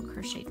single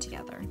crochet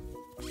together.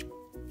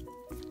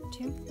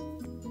 2,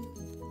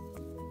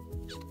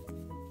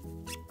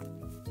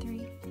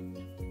 3,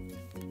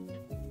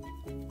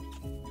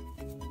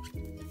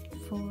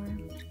 4,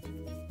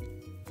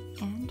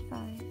 and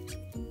 5.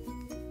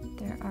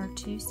 There are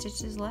 2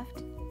 stitches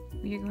left.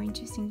 We are going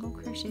to single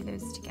crochet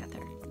those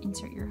together.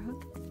 Insert your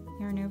hook,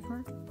 yarn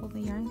over, pull the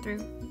yarn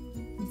through,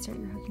 insert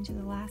your hook into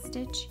the last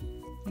stitch,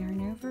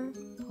 yarn over,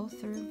 pull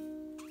through.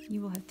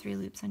 You will have 3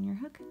 loops on your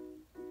hook,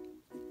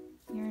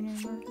 yarn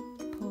over,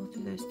 pull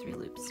through those 3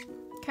 loops.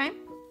 Okay?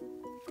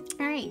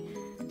 Alright,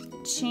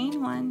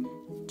 chain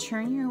 1,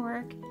 turn your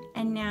work,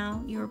 and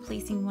now you are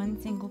placing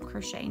 1 single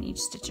crochet in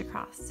each stitch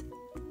across.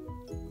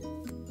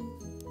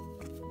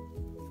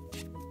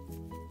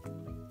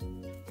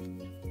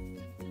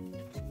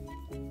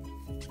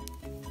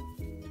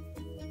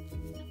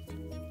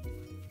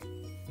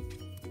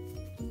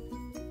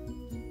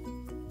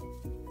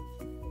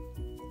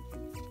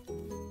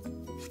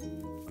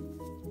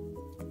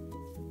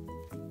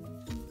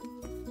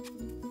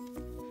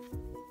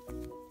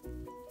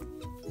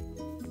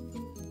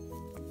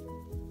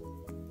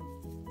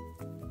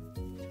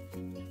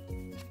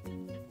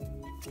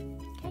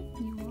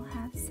 You will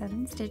have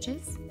 7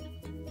 stitches.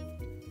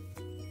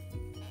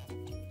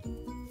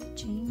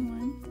 Chain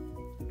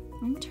 1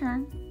 and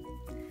turn.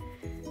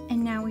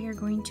 And now we are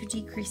going to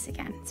decrease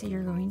again. So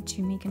you're going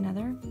to make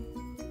another,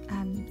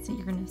 so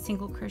you're going to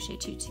single crochet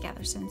 2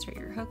 together. So insert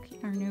your hook,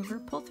 yarn over,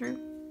 pull through.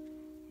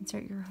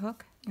 Insert your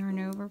hook, yarn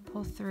over,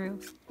 pull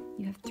through.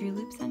 You have 3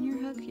 loops on your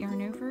hook,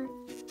 yarn over,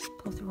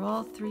 pull through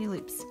all 3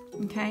 loops,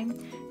 okay?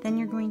 Then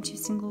you're going to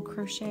single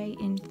crochet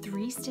in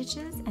 3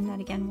 stitches, and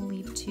that again will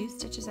leave 2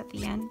 stitches at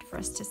the end for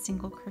us to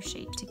single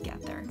crochet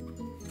together.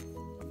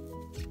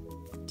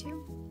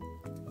 2,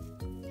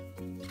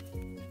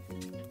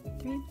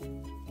 3,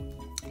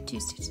 2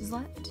 stitches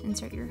left.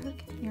 Insert your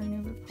hook, yarn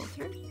over, pull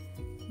through.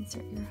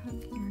 Insert your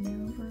hook, yarn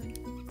over,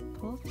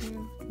 pull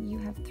through. You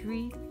have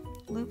 3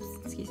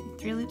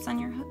 loops on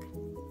your hook,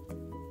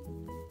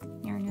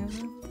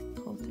 over,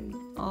 pull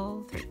through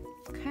all 3.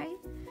 Okay,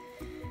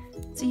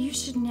 so you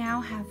should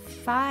now have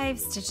 5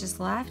 stitches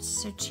left.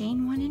 So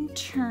chain 1 and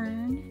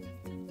turn.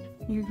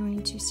 You're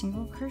going to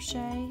single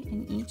crochet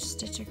in each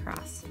stitch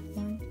across.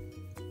 1,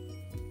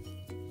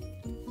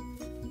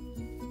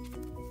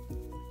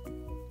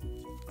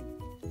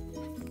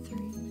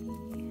 3,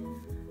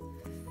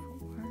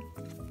 4,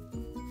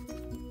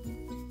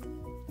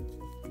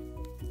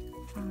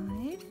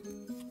 5.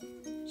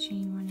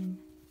 Chain 1 and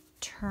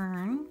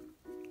turn.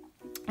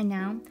 And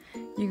now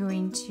you're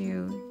going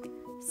to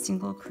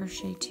single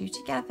crochet 2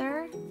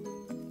 together.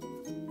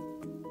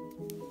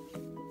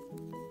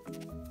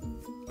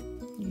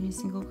 You're going to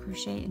single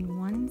crochet in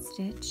 1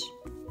 stitch,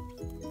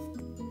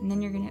 and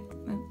then you're going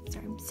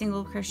to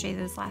single crochet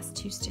those last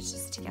 2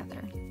 stitches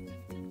together.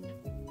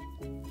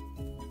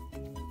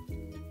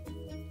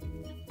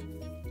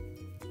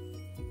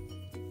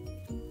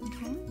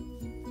 Okay.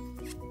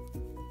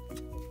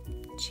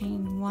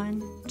 Chain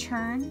 1,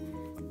 turn,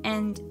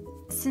 and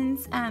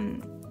since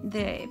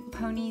the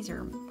ponies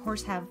or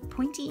horse have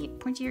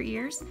pointier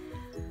ears,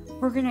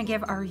 we're gonna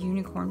give our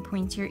unicorn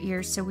pointier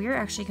ears, so we're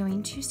actually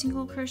going to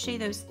single crochet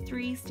those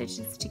 3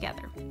 stitches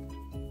together.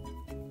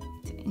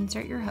 So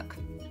insert your hook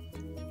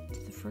to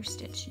the first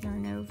stitch,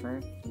 yarn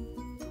over,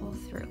 pull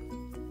through.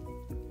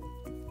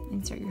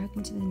 Insert your hook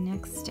into the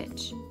next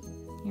stitch,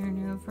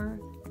 yarn over,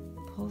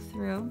 pull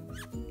through.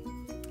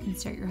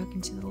 Insert your hook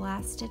into the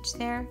last stitch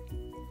there,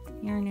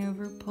 yarn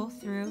over, pull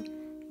through.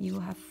 You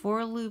will have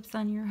 4 loops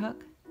on your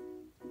hook,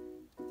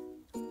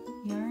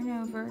 yarn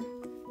over,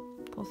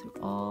 pull through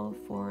all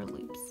 4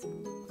 loops.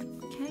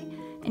 Okay,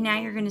 and now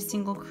you're going to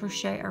single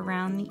crochet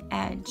around the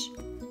edge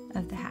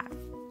of the hat.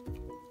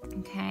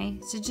 Okay,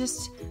 so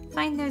just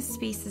find those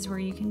spaces where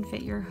you can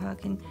fit your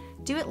hook and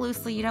do it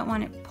loosely. You don't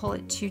want to pull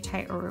it too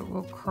tight or it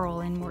will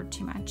curl inward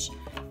too much.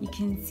 You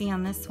can see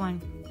on this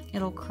one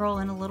it'll curl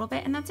in a little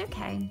bit, and that's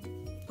okay.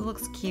 It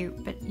looks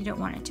cute, but you don't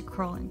want it to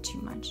curl in too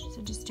much,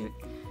 so just don't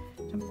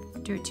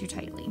do it too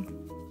tightly.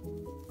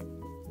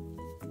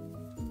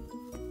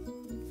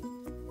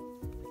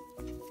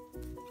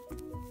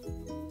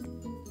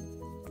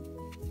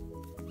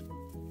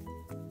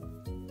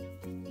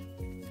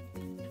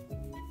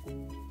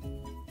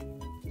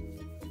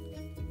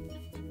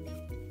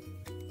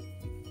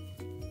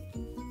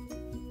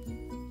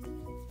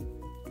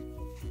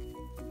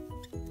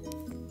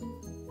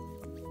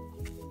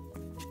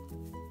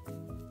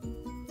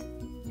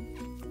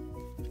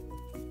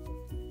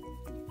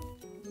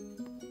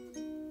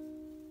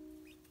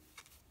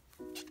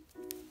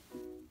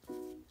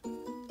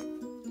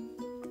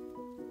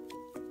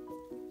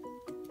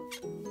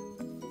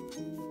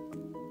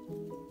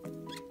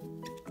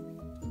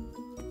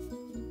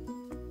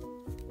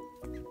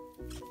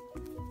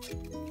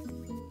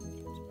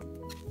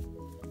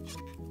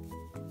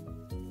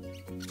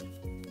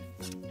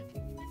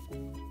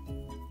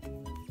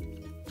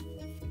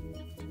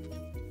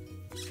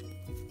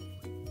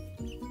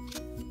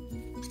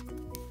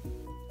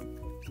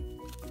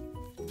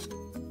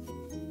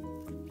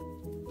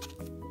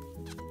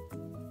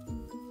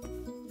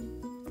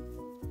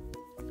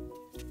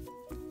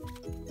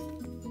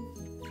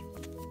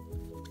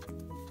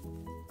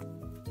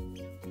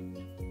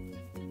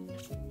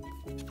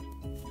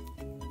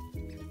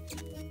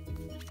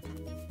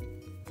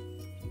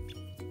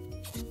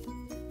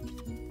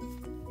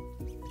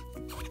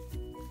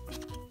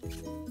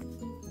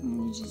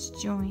 And you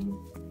just join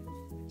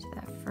to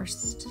that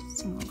first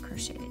single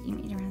crochet that you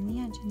made around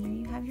the edge, and there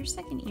you have your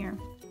second ear.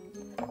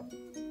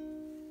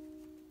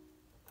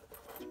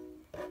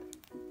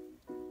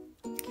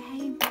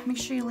 Okay, make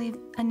sure you leave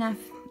enough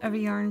of a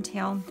yarn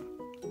tail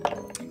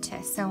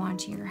to sew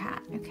onto your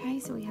hat. Okay,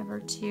 so we have our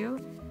 2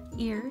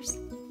 ears.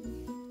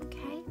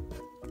 Okay,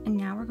 and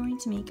now we're going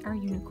to make our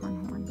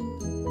unicorn horn.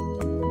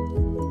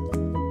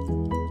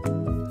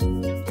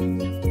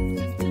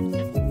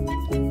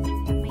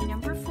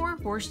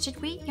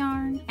 Worsted weight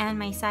yarn and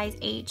my size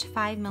H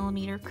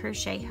 5mm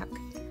crochet hook.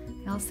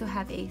 I also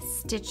have a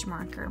stitch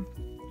marker.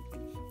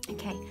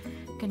 Okay,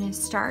 I'm gonna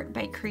start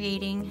by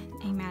creating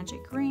a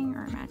magic ring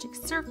or a magic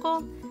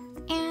circle,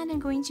 and I'm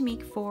going to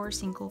make 4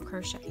 single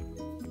crochet.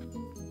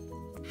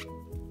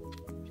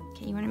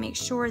 Okay, you want to make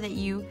sure that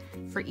you,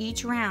 for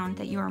each round,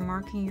 that you are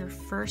marking your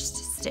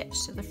first stitch.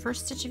 So the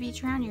first stitch of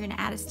each round, you're going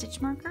to add a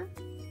stitch marker.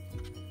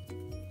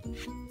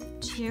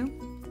 2,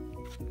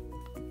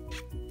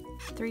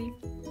 3,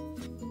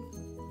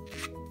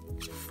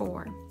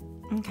 4.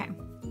 Okay,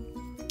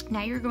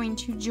 now you're going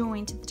to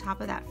join to the top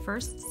of that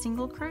first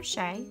single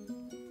crochet.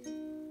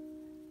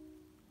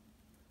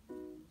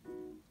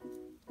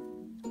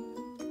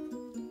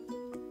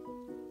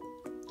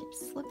 Keep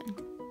slipping.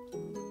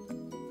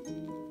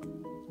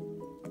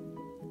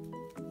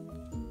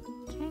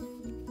 Okay,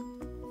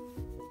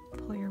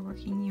 pull your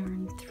working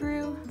yarn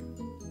through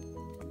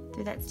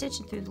that stitch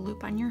and through the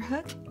loop on your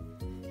hook.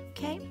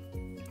 Okay,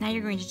 now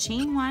you're going to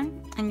chain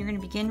 1 and you're going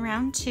to begin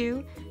round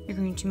 2. You're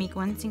going to make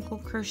 1 single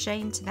crochet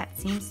into that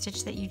same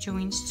stitch that you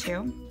joined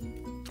to.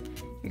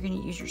 You're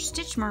going to use your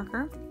stitch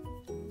marker,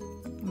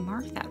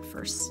 mark that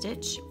first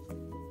stitch,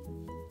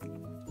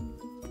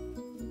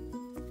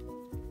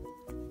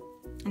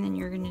 and then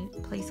you're going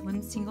to place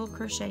 1 single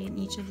crochet in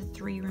each of the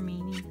 3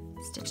 remaining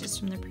stitches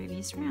from the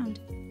previous round.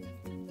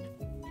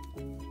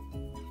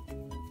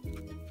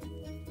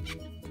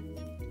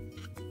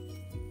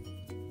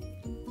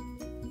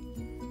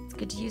 It's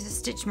good to use a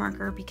stitch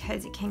marker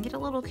because it can get a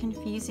little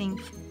confusing,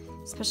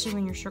 especially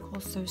when your circle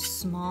is so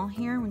small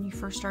here when you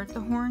first start the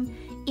horn.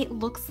 It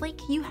looks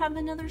like you have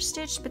another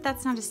stitch, but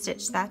that's not a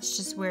stitch. That's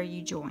just where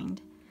you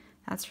joined.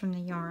 That's from the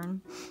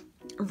yarn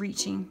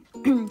reaching.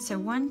 So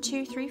 1,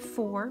 2, 3,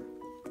 4.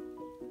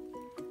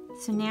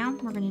 So now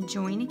we're going to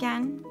join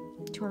again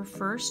to our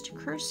first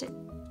crochet,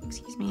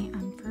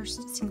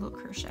 first single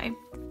crochet.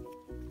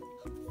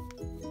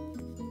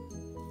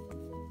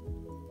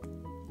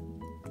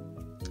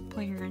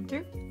 Pull your yarn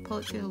through, pull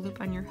it through the loop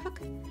on your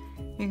hook.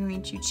 You're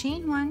going to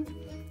chain 1,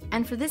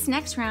 and for this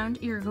next round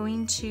you're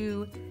going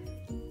to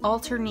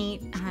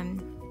alternate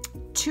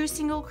 2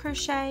 single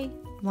crochet,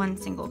 1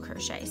 single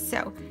crochet.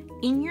 So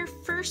in your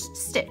first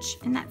stitch,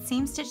 in that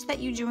same stitch that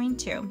you joined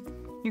to,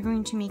 you're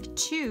going to make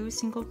 2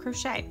 single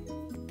crochet.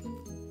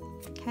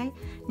 Okay,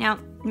 now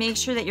make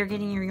sure that you're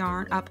getting your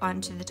yarn up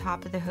onto the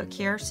top of the hook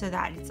here so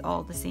that it's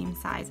all the same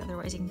size,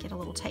 otherwise it can get a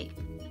little tight.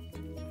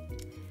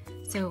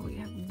 So we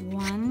have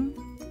 1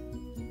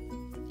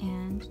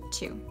 and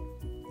 2.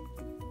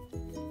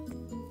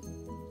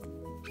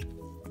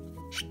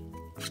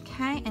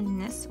 Okay,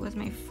 and this was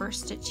my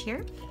first stitch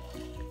here.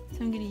 So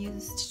I'm going to use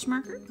a stitch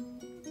marker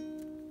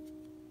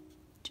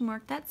to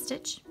mark that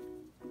stitch.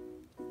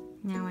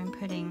 Now I'm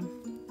putting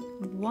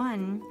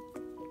 1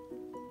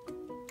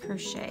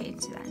 crochet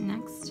into that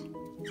next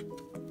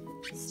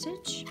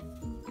stitch,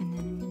 and then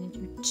I'm going to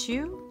do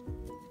 2,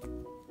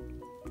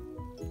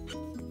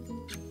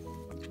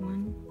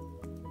 1,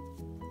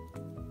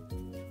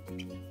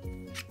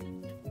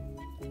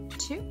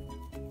 2,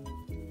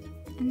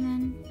 and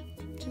then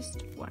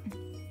just 1.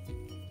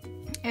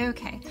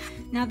 Okay,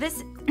 now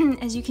this,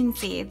 as you can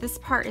see, this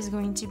part is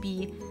going to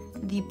be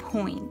the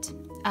point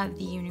of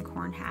the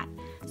unicorn hat.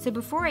 So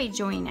before I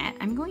join it,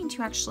 I'm going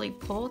to actually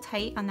pull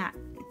tight on that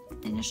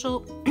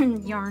initial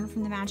yarn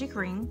from the magic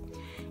ring,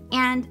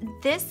 and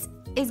this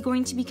is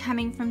going to be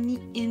coming from the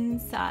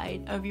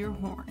inside of your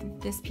horn,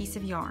 this piece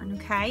of yarn,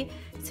 okay?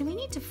 So we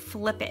need to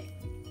flip it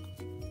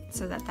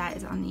so that that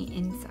is on the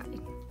inside.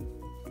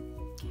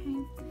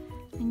 Okay,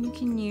 and you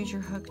can use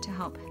your hook to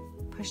help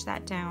push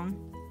that down.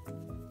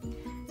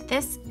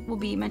 This will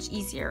be much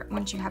easier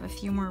once you have a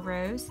few more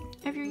rows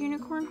of your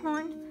unicorn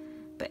horn,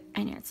 but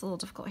I know it's a little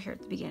difficult here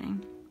at the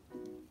beginning.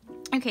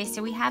 Okay,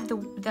 so we have the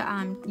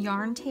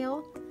yarn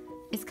tail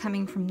is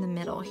coming from the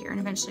middle here, and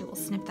eventually we'll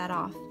snip that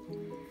off.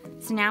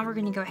 So now we're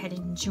going to go ahead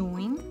and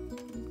join.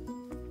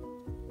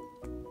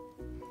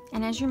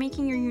 And as you're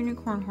making your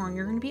unicorn horn,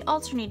 you're going to be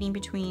alternating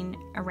between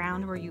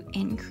around where you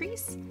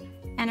increase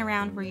and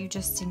around where you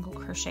just single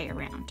crochet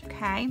around,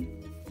 okay?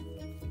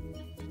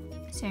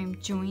 So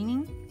I'm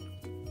joining,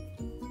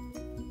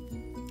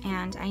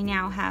 and I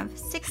now have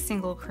 6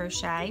 single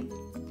crochet.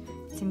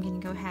 So I'm going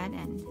to go ahead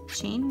and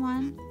chain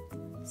 1,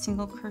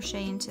 single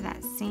crochet into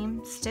that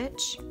same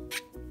stitch.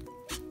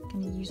 I'm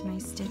going to use my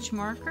stitch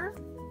marker,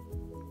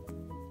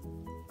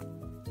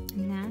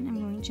 and then I'm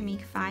going to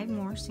make 5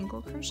 more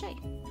single crochet.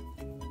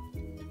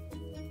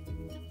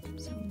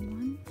 So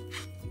 1,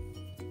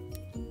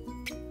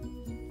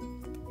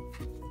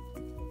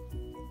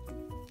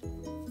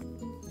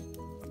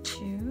 2,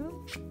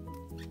 2.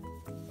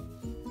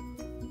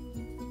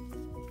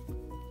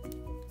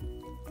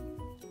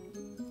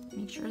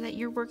 Make sure that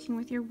you're working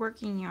with your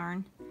working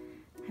yarn.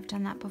 I've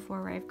done that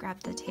before where I've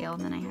grabbed the tail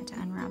and then I had to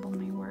unravel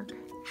my work.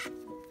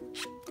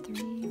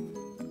 3,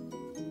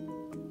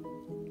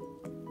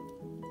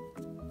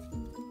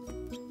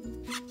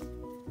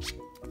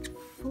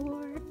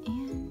 4,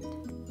 and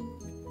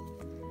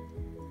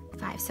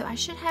 5. So I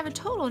should have a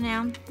total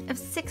now of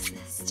 6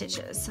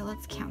 stitches. So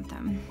let's count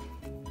them.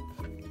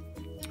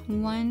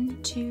 1,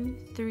 2,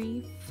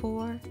 3,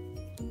 4,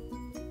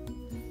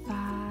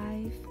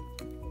 5,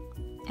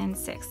 and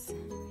 6.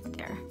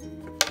 There.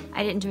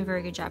 I didn't do a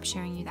very good job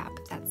showing you that,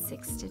 but that's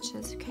 6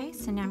 stitches. Okay,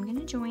 so now I'm going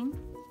to join.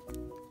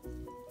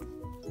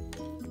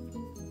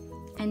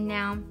 And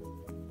now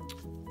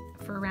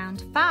for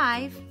round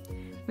 5,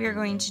 we are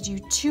going to do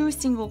 2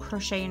 single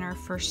crochet in our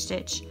first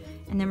stitch,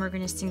 and then we're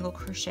going to single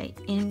crochet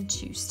in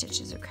 2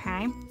 stitches,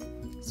 okay?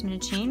 So I'm going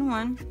to chain 1.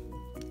 I'm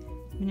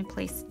going to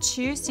place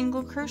 2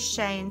 single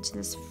crochet into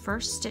this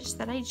first stitch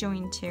that I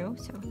joined to.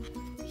 So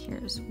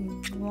here's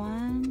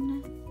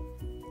 1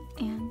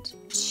 and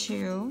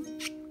 2. I'm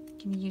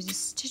going to use a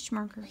stitch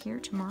marker here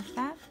to mark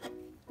that.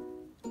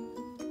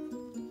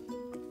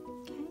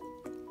 Okay,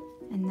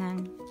 and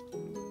then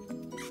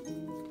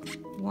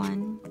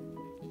 1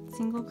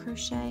 single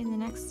crochet in the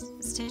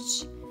next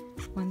stitch,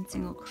 1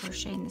 single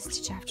crochet in the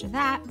stitch after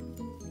that,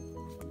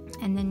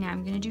 and then now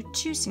I'm going to do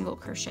 2 single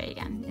crochet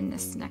again in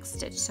this next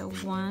stitch. So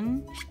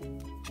 1,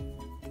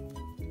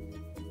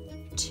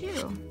 2.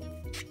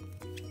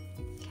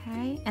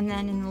 Okay, and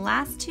then in the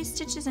last 2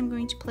 stitches I'm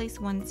going to place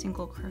 1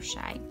 single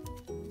crochet.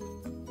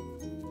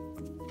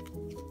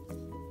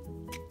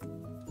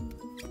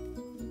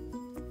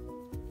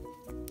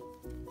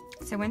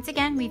 So once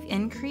again, we've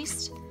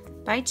increased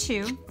by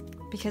 2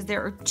 because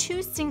there are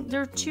two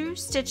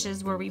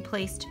stitches where we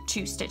placed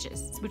 2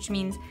 stitches, which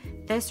means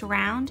this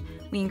round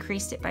we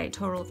increased it by a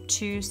total of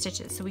 2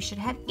 stitches. So we should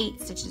have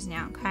 8 stitches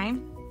now, okay?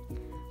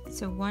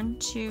 So 1,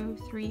 2,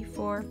 3,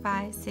 4,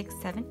 5, 6,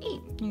 7, 8.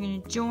 You're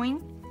going to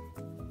join.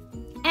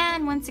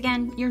 And once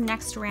again, your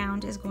next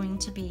round is going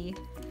to be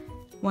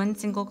 1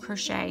 single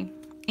crochet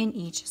in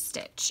each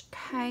stitch.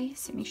 Okay,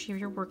 so make sure you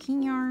have your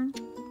working yarn.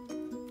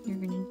 You're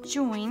going to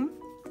join,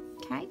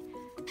 okay,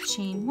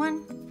 chain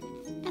 1,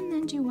 and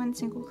then do 1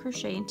 single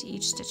crochet into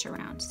each stitch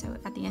around. So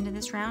at the end of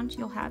this round,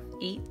 you'll have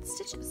 8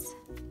 stitches.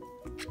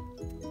 Okay,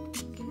 I'm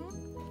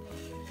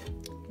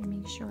going to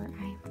make sure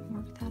I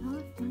mark that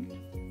off. 1,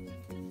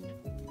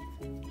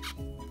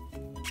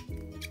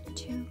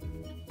 2,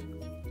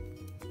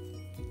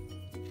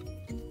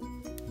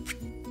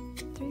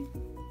 3, 4,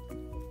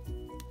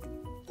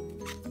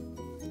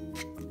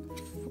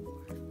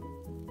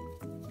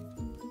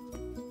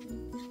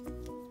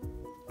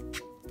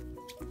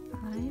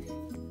 5,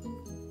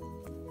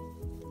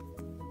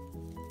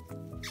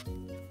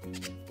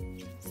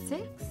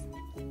 6,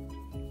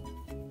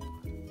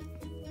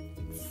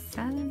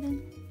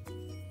 7,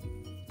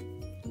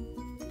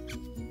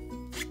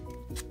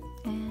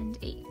 and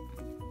 8.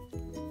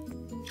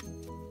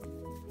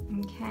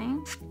 Okay,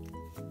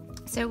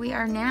 so we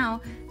are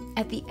now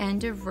at the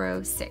end of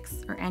row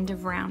 6, or end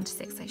of round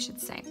 6, I should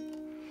say.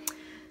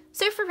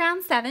 So for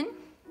round 7,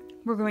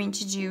 we're going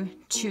to do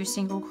 2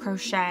 single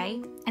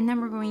crochet, and then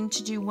we're going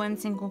to do 1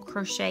 single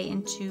crochet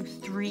into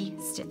 3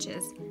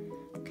 stitches.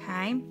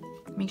 Okay,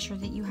 make sure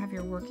that you have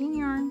your working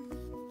yarn.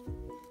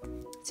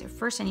 So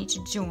first I need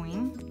to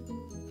join.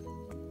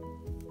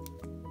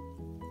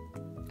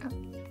 Oh,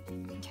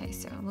 okay,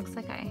 so it looks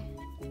like I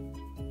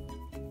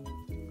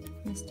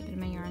missed a bit of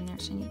my yarn there,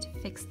 so I need to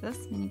fix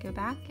this. I'm going to go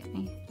back, get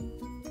my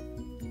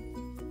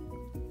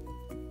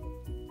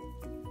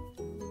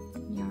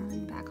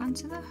yarn back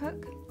onto the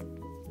hook.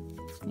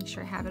 Make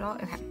sure I have it all.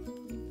 Okay.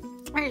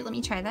 All right, let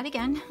me try that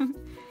again.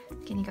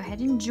 Can you go ahead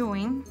and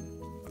join?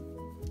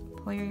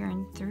 Pull your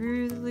yarn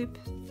through the loop,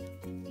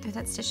 through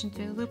that stitch and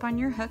through the loop on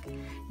your hook.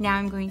 Now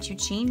I'm going to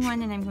chain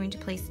 1 and I'm going to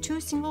place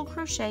 2 single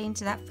crochet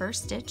into that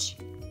first stitch.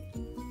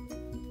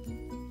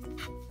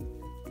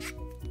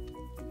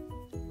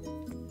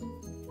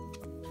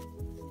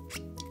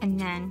 And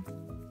then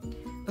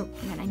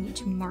I need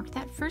to mark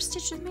that first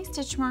stitch with my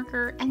stitch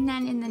marker, and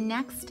then in the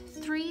next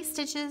 3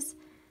 stitches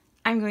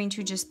I'm going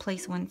to just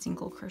place 1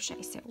 single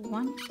crochet. So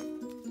 1,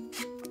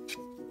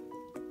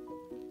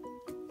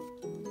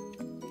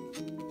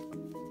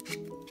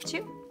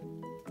 2,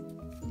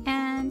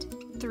 and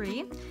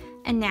 3.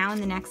 And now in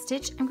the next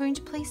stitch I'm going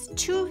to place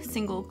 2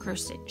 single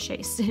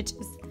crochet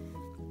stitches.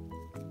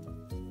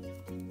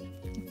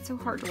 It's so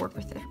hard to work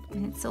with it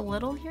when it's so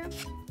little here.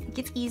 It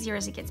gets easier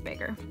as it gets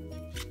bigger.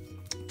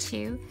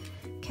 2,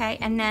 okay,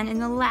 and then in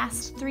the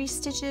last 3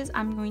 stitches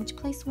I'm going to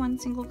place 1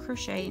 single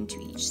crochet into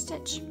each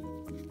stitch. 1,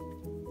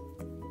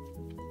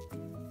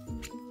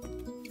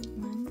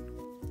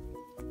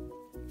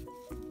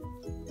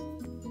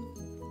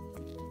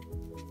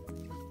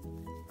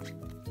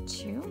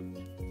 2,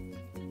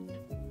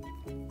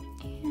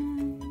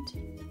 and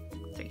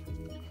 3.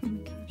 Oh my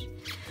gosh.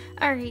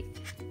 All right.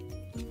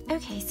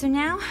 Okay, so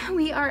now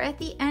we are at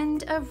the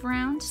end of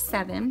round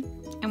 7,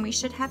 and we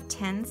should have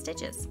 10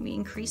 stitches. We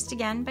increased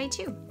again by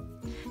 2.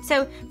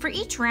 So for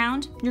each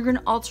round, you're going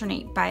to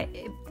alternate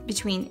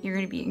you're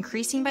going to be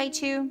increasing by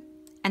 2,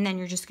 and then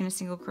you're just going to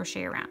single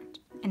crochet around,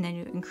 and then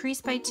you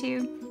increase by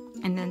 2,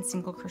 and then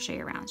single crochet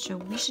around. So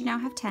we should now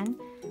have 10.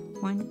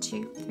 1,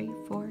 2, 3,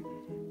 4,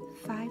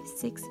 5,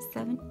 6,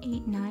 7,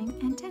 8, 9,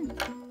 and 10.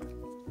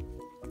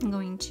 I'm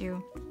going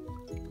to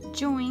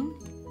join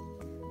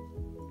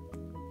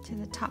to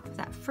the top of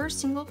that first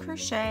single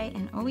crochet,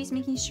 and always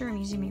making sure I'm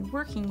using my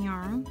working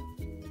yarn.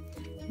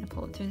 I'm going to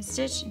pull it through the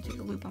stitch and through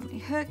the loop on my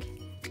hook,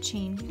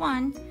 chain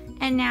 1,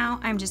 and now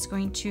I'm just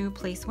going to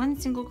place 1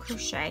 single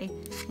crochet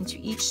into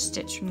each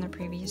stitch from the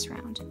previous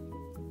round.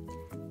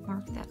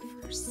 Mark that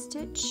first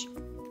stitch.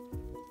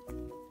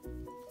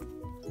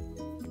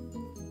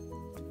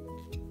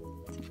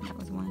 I think that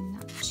was 1,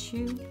 not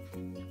 2,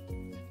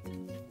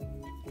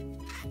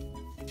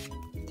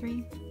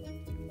 3,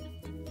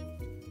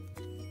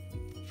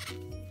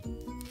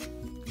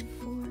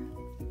 4,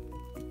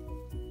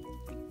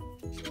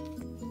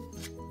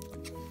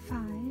 5,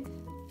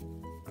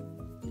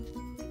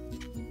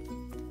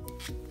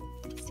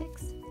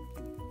 6,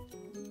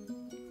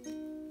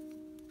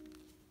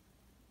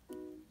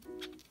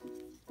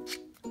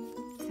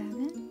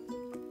 7,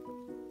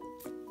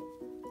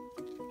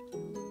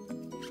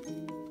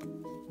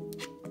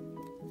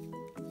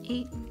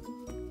 8,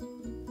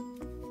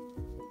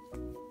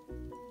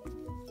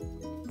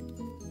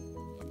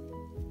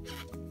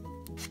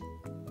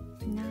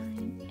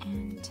 9,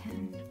 and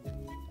 10.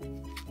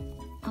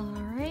 All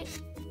right,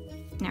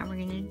 now we're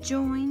going to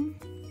join.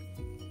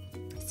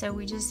 So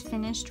we just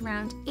finished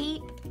round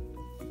 8.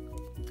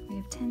 We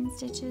have 10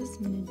 stitches.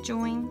 I'm going to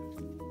join.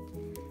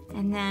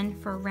 And then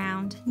for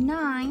round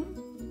 9,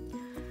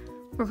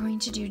 we're going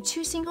to do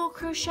 2 single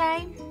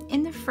crochet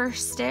in the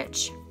first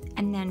stitch,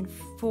 and then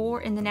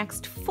 4 in the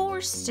next 4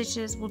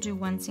 stitches we'll do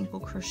 1 single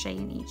crochet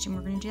in each, and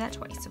we're going to do that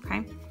twice,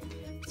 okay?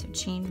 So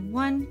chain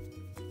 1,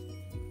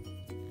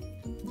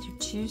 do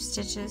 2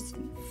 stitches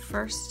in the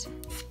first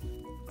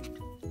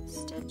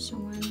stitch,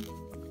 1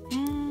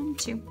 and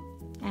 2,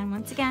 and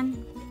once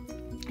again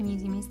I'm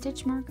using my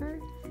stitch marker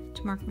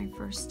to mark my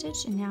first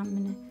stitch, and now I'm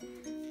going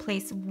to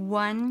place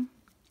 1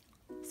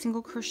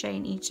 single crochet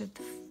in each of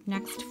the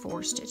next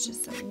 4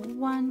 stitches. So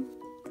 1,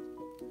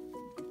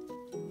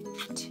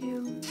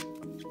 2,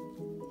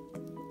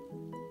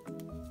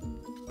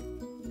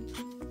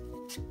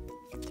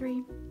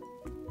 3,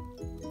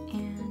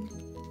 and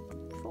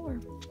 4.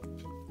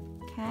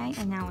 Okay,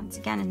 and now once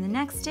again in the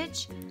next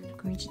stitch, I'm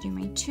going to do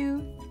my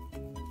 2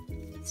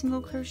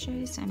 single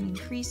crochets. So I'm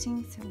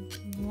increasing, so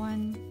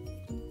 1,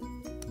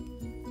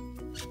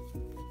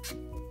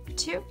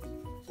 2.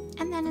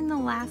 And then in the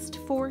last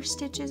 4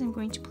 stitches, I'm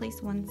going to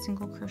place 1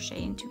 single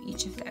crochet into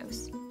each of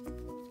those.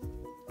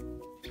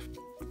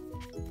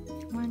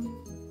 1,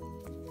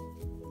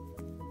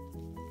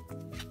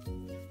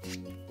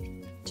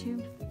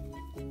 2,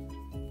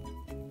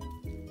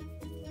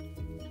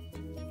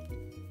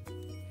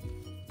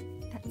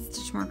 that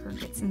stitch marker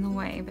gets in the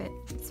way, but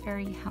it's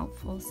very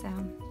helpful, so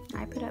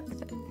I put up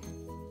with it.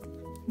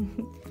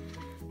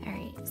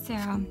 Alright, so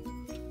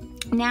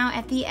now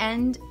at the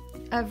end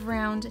of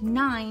round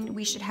 9,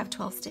 we should have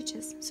 12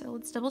 stitches. So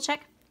let's double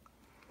check.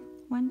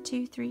 1,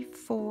 2, 3,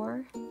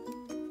 4,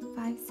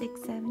 5,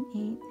 6, 7,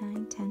 8,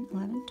 9, 10,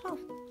 11, 12.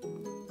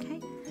 Okay,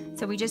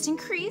 so we just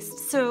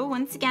increased. So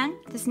once again,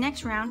 this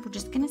next round, we're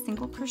just gonna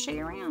single crochet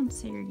around.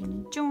 So you're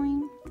gonna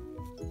join,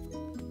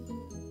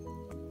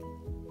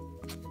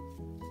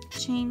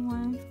 chain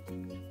 1,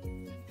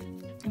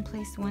 and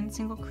place 1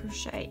 single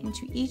crochet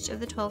into each of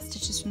the 12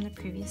 stitches from the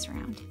previous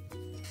round.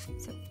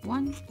 So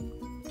 1,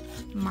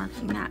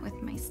 marking that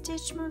with my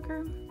stitch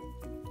marker.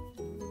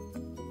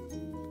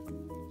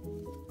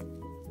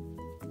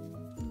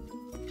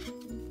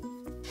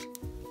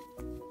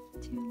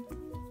 2, 3,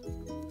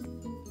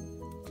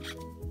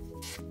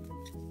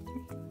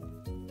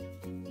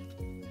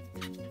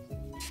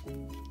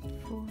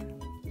 4,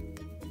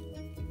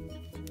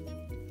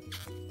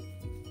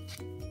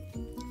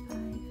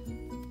 5,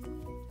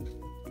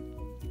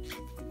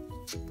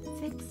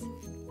 6,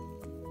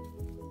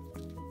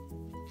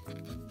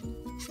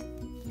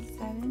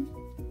 7,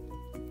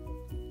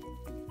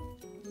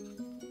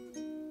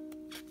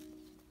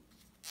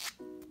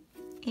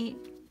 8,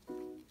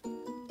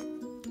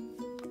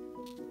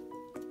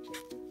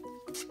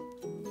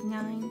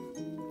 9,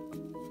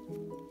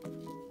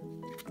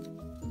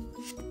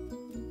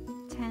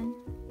 10,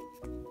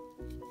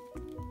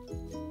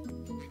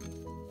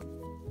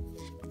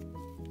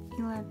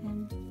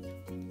 11,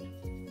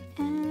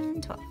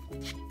 and 12.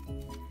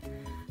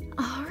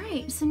 All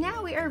right, so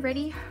now we are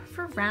ready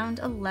for round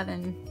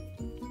 11.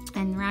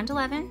 And round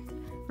 11,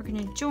 we're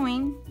going to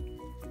join,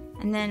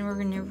 and then we're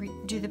going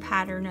to do the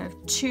pattern of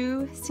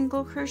 2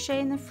 single crochet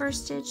in the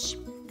first stitch,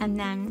 and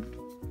then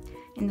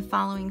in the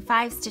following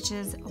 5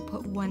 stitches, I'll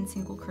put 1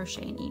 single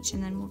crochet in each,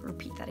 and then we'll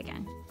repeat that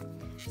again.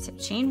 So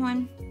chain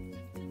 1,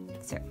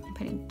 so I'm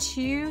putting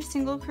 2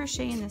 single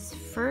crochet in this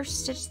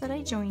first stitch that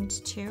I joined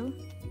to.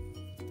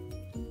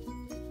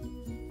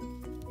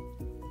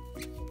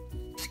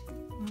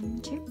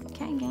 1, 2,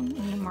 okay, again, I'm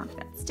going to mark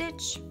that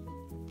stitch.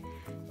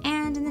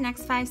 And in the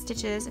next 5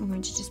 stitches, I'm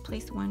going to just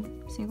place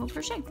 1 single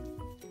crochet.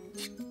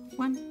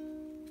 1,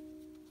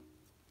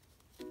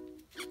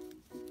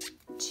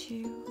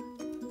 2,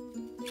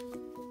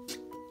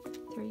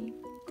 3,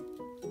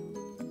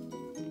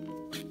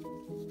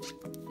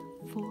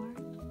 4,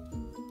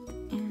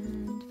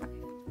 and 5.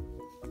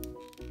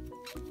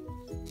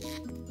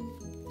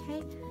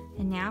 Okay,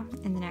 and now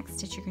in the next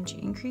stitch, you're going to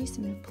increase.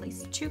 I'm going to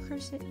place 2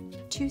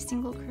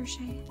 single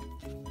crochet.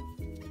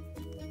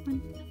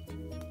 1,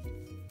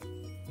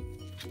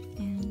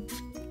 and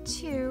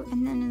 2,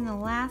 and then in the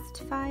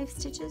last 5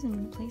 stitches, I'm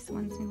going to place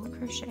 1 single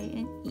crochet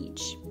in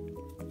each.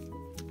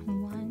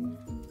 1,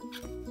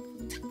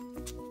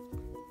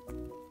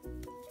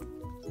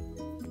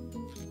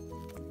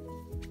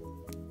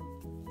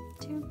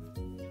 2,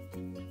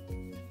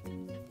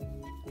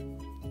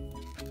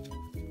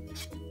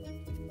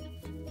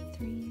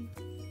 3,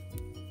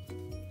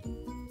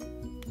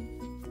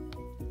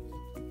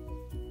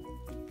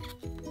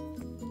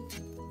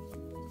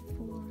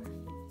 4,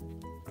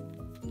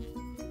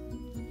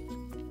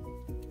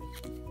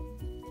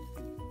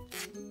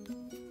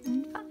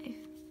 and 5.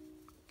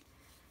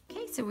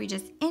 Okay, so we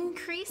just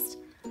increased,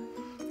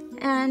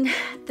 and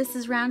this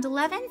is round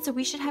 11, so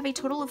we should have a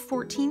total of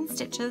 14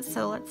 stitches.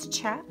 So let's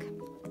check.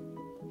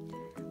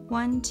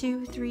 1,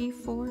 2, 3,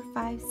 4,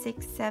 5,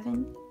 6,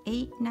 7,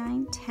 8,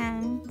 9,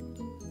 10,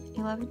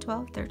 11,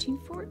 12, 13,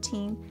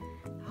 14.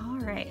 All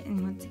right,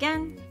 and once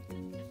again,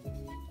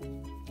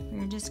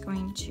 we're just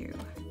going to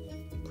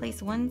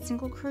place 1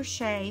 single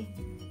crochet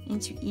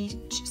into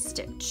each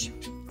stitch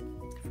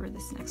for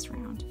this next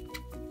round.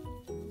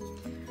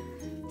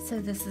 So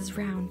this is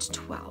round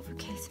 12.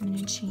 Okay, so I'm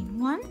going to chain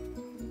 1,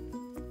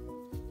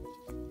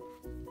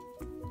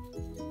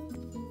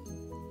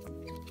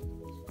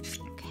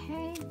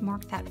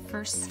 mark that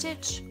first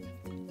stitch.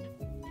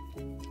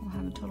 We'll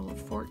have a total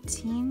of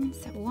 14.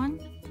 So 1,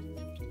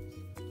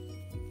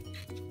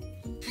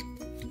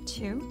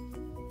 2,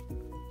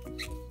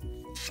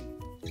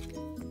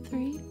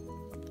 3,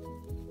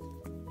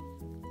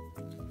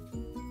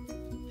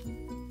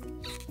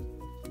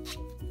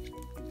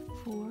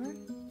 4,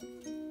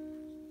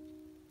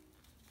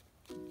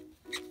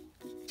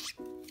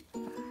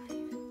 5,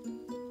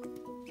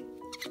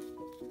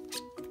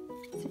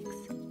 6,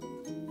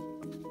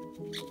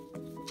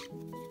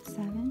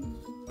 7,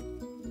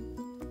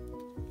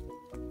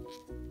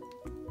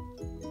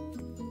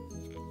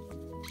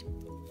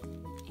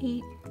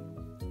 8,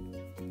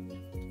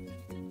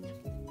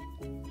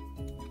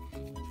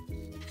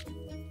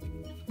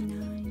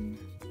 9,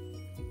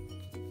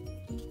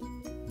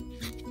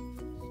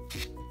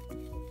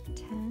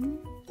 10,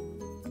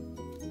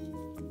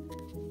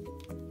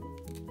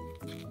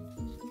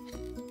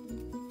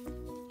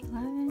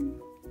 11,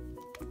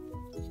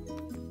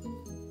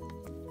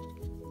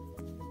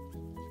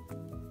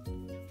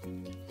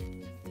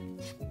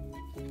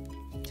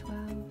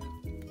 12,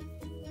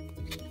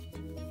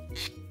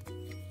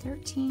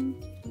 13,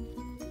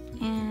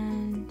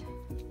 and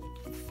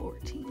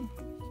 14.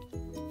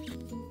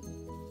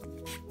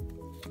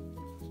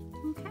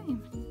 Okay.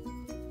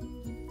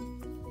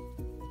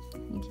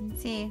 You can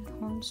see the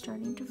horn's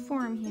starting to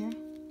form here.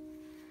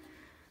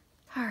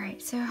 All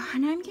right, so now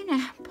I'm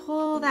gonna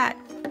pull that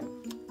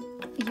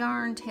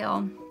yarn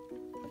tail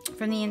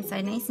from the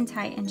inside nice and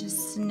tight and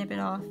just snip it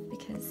off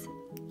because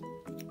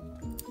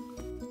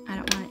I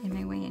don't want it in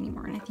my way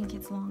anymore, and I think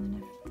it's long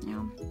enough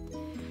now.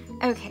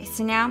 Okay,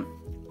 so now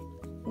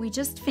we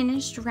just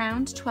finished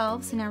round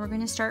 12, so now we're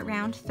going to start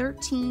round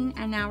 13,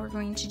 and now we're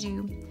going to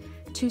do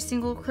 2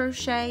 single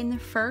crochet in the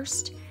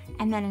first,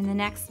 and then in the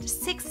next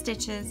 6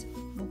 stitches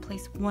we'll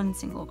place 1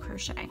 single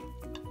crochet.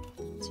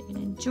 So you're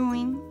going to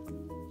join,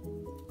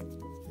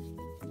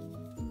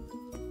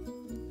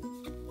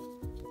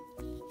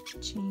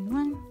 chain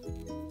 1,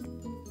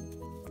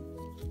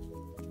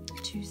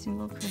 2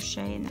 single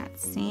crochet in that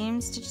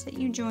same stitch that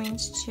you joined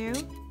to,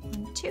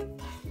 1, 2.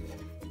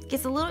 It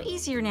gets a little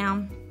easier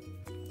now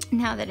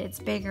that it's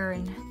bigger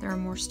and there are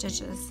more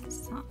stitches.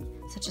 It's not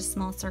such a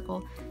small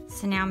circle.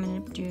 So now I'm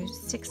going to do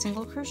 6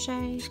 single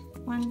crochet,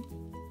 1,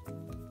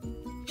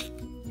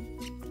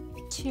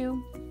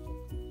 2,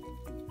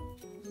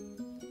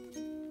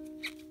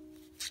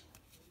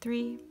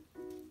 3,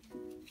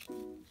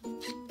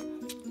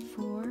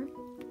 4,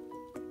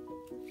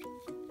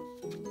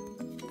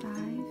 5,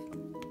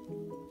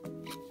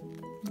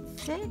 and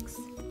 6.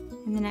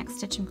 In the next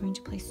stitch I'm going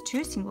to place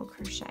 2 single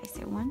crochet.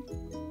 So 1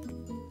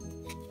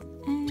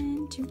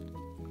 and 2.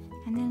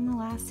 And then in the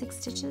last 6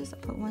 stitches I'll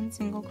put 1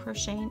 single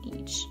crochet in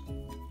each.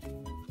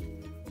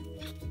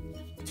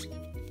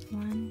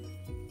 1,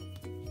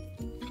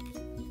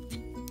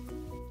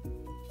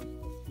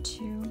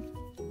 2,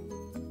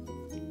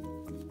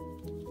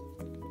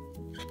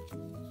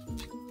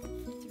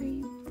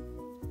 3,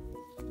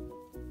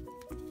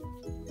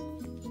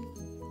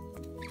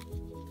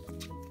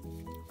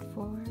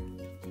 4,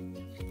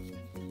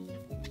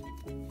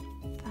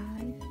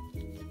 5,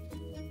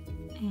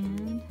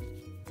 and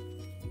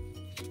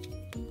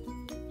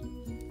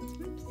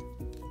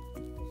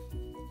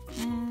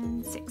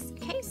and 6.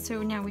 Okay,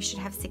 so now we should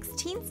have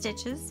 16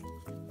 stitches.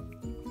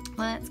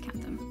 Let's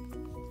count them.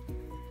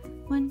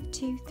 1,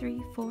 2,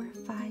 3, 4,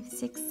 5,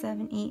 6,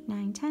 7, 8,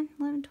 9, 10,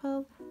 11,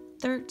 12,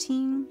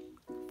 13,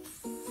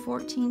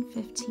 14,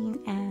 15,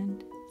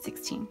 and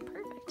 16.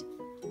 Perfect.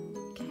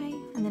 Okay,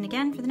 and then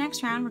again for the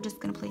next round, we're just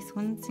going to place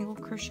 1 single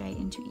crochet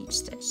into each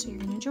stitch. So you're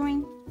going to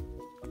join,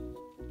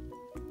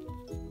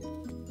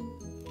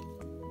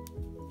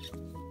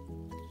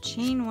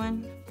 chain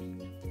 1,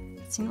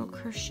 single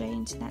crochet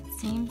into that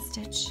same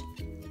stitch,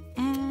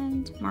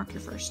 and mark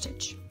your first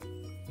stitch.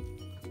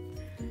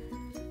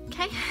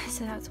 Okay,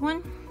 so that's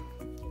 1,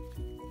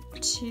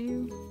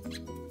 2,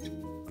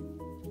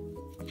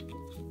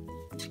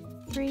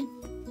 3,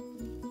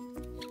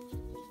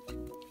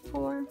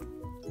 4,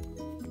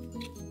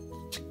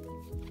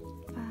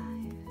 5,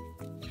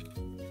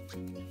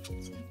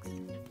 6,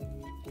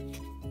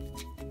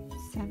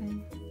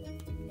 7,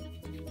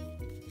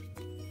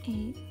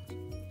 8,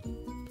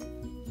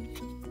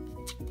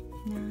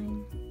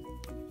 9,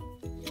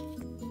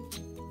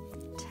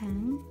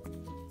 10,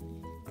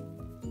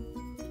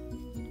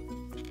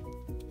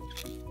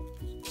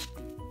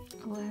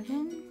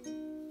 11,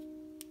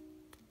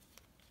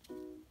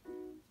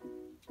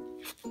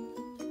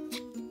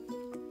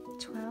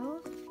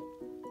 12,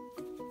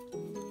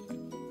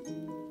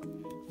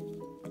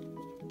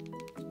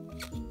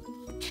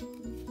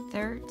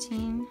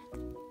 13,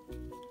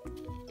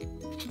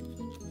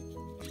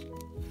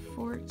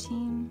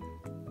 14,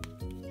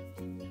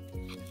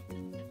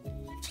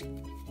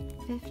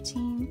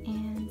 15,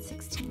 and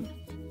 16.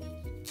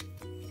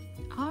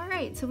 All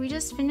right, so we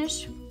just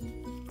finished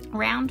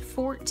round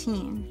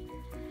 14.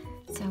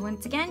 So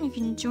once again, you're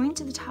going to join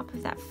to the top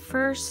of that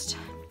first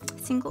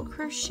single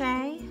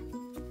crochet,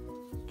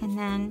 and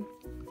then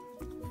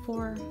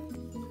for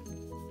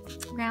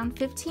round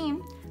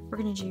 15, we're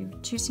going to do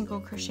 2 single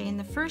crochet in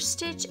the first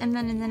stitch, and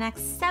then in the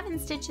next 7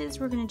 stitches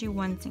we're going to do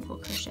 1 single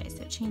crochet.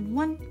 So chain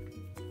 1,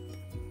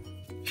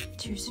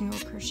 2 single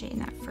crochet in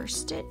that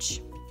first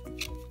stitch,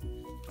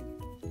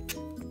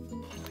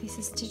 place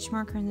a stitch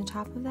marker in the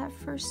top of that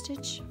first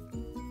stitch,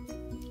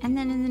 and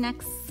then in the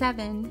next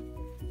 7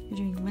 you're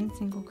doing 1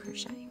 single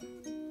crochet.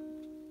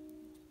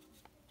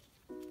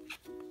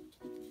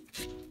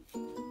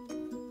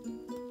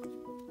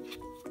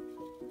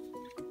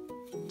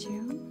 2,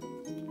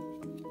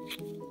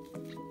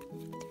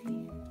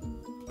 3,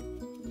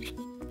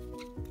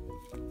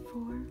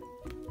 4,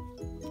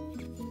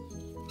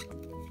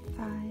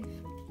 5,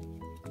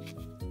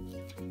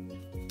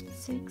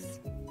 6,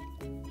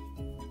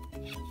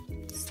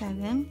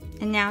 7,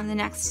 and now in the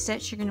next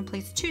stitch you're going to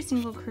place 2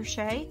 single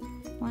crochet,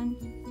 1,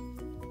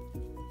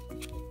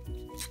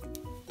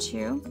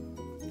 2,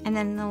 and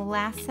then in the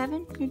last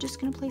 7 you're just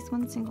going to place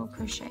 1 single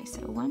crochet.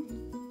 So 1,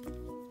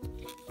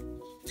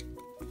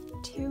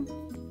 2,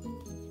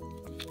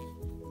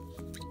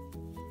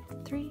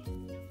 3,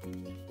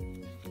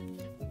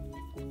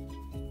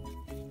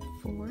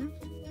 4,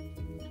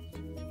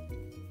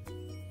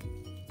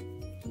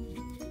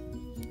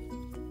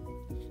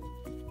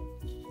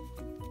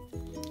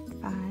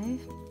 5,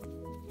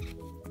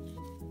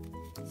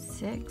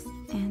 6,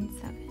 and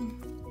 7.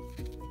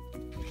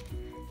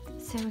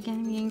 So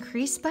again, we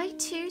increased by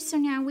 2, so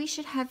now we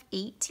should have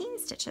 18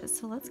 stitches.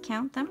 So let's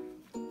count them.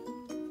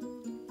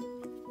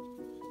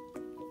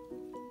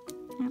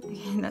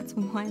 Okay, that's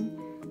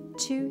 1,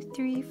 2,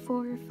 3,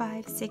 4,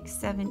 5, 6,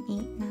 7,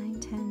 8, 9,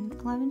 10,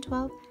 11,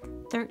 12,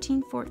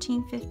 13,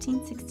 14,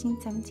 15,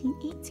 16, 17,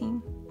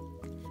 18.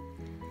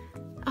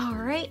 All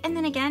right, and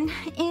then again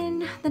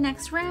in the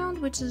next round,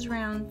 which is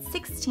round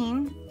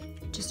 16,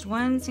 just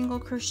 1 single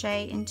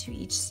crochet into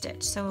each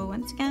stitch. So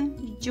once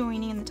again,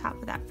 joining in the top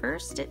of that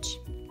first stitch,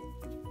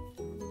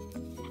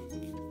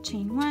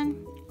 chain 1,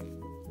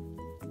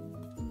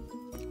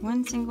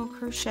 1 single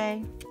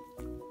crochet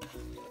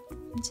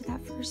into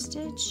that first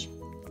stitch,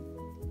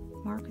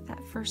 mark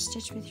that first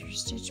stitch with your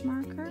stitch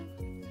marker,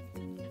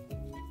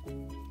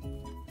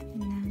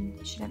 and then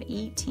you should have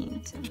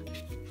 18. So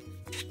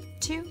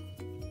 2,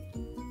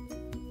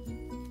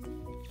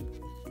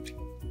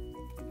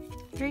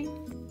 3,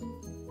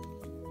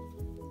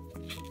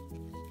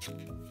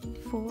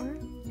 4,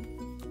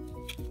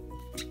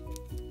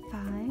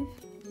 5,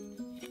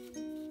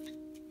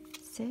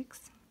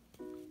 6,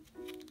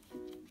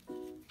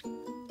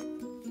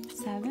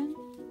 7,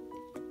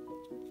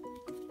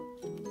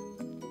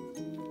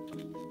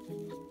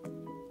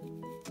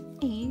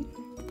 8,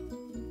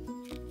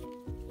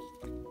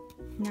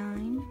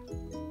 9,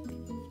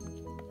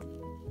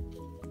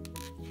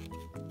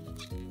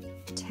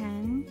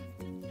 10,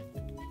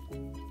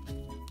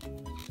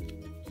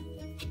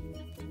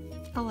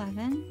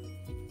 11,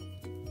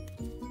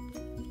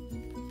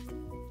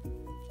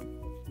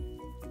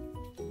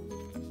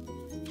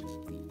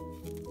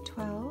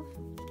 12,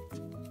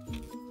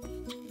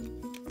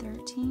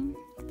 13,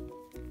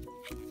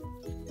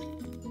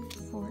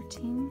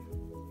 14,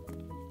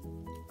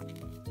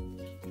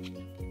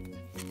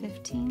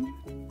 15,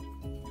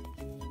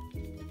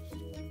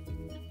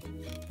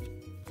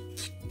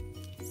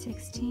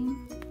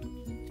 16,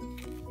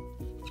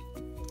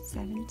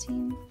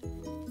 17,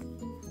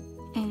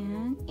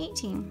 and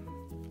 18.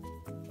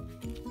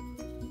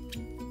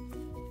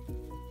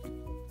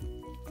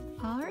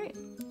 All right,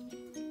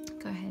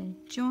 go ahead and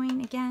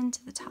join again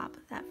to the top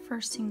of that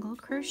first single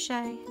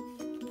crochet.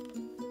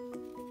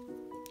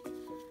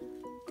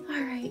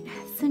 All right,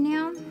 so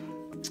now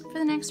for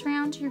the next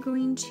round, you're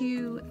going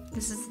to,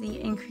 this is the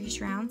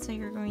increase round, so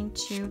you're going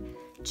to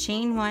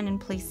chain 1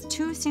 and place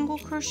 2 single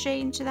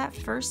crochet into that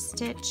first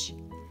stitch,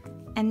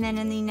 and then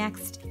in the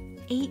next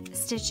 8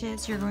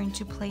 stitches you're going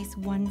to place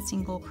 1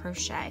 single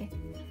crochet,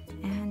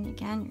 and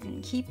again you're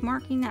going to keep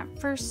marking that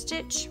first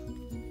stitch.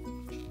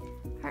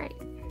 All right,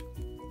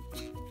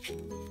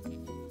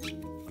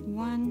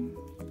 1,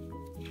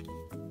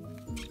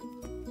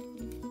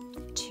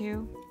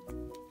 2,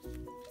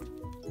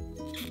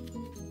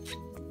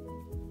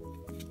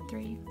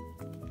 3,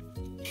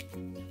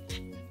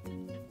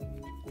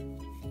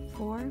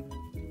 4,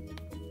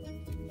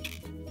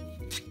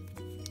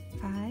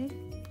 5,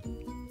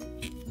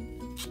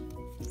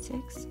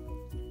 6,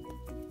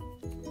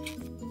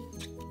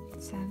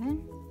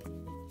 7,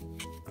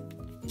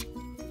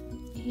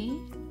 8,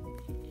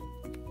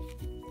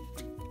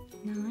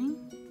 9.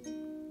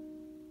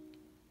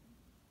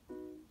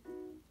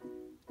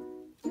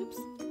 Oops.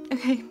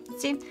 Okay,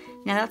 see?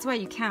 Now that's why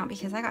you count,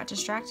 because I got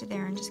distracted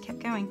there and just kept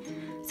going.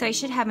 So I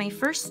should have my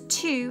first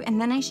 2, and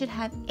then I should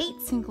have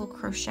 8 single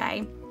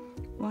crochet.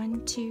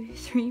 1, 2,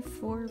 3,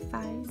 4,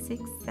 5,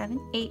 6, 7,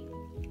 8.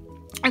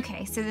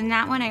 Okay, so then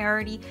that one I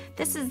already,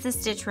 this is the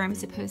stitch where I'm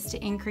supposed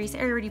to increase.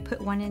 I already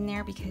put 1 in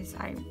there because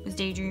I was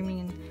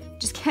daydreaming and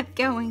just kept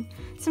going.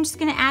 So I'm just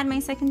going to add my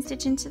second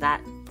stitch into that,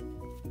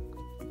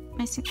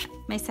 my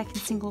second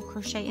single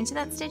crochet into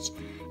that stitch.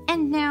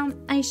 And now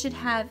I should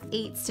have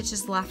 8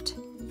 stitches left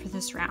for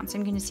this round. So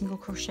I'm going to single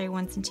crochet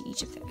once into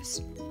each of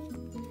those.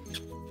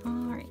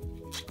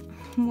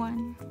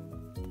 1,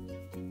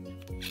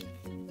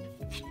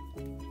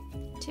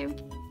 2,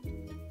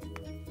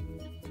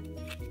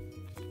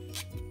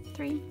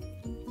 3,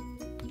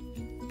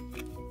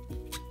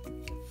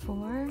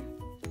 4,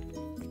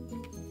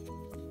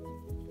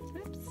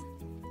 oops,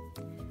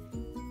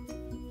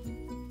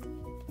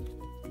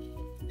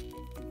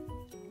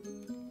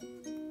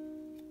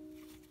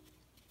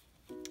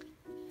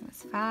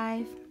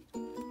 5,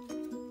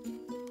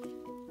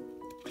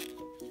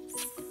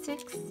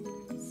 6,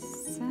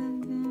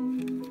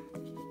 7,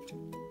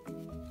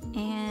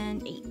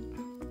 and 8.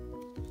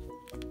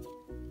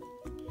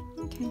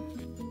 Okay.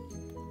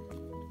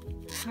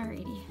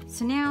 Alrighty.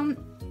 So now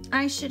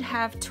I should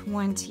have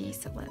 20.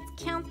 So let's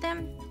count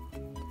them.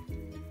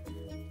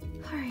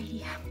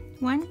 Alrighty.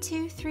 1,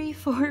 2, 3,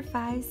 4,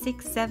 5,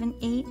 6, 7,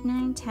 8,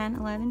 9, 10,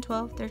 11,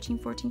 12, 13,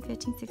 14,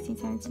 15, 16,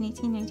 17,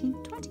 18, 19,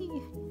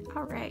 20.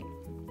 Alright.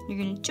 You're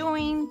going to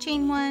join,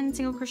 chain 1,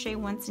 single crochet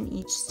once in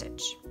each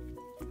stitch.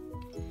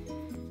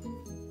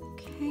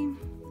 Okay,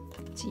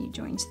 so you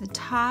join to the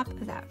top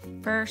of that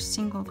first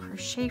single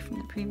crochet from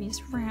the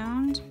previous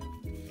round,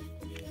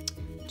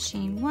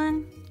 chain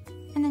 1,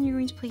 and then you're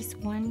going to place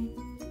 1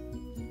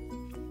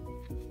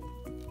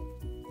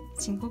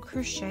 single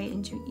crochet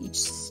into each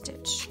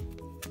stitch.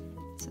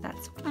 So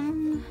that's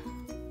 1,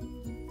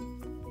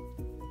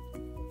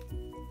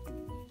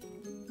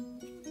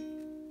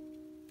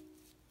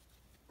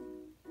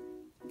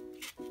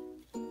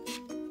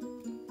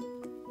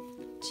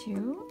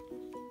 2,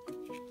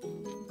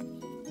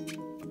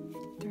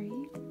 3,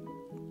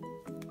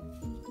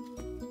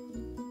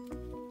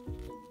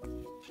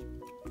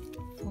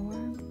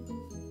 4,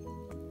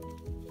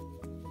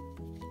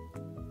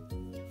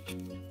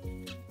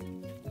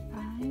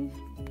 5,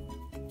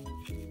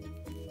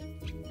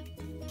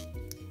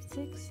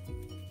 6,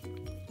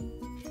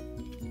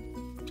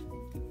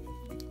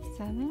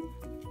 7,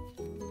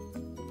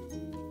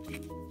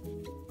 8,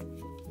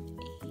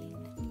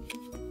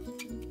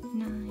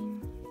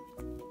 9,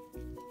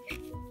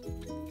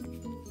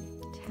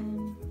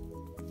 10,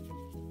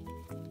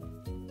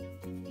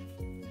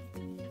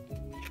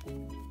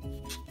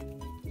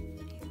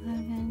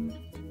 11,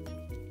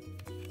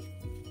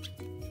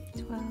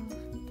 12,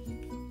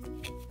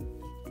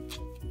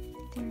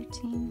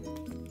 13,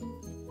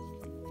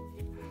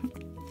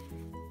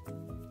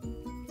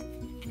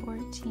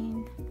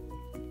 14,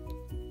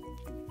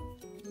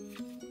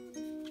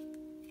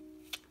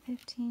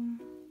 15,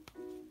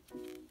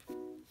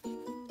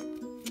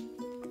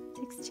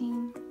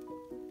 16,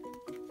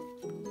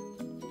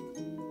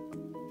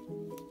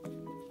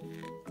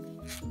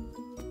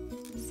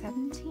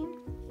 17,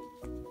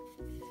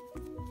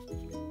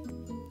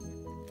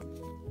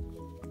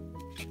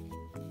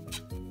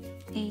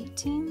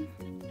 18,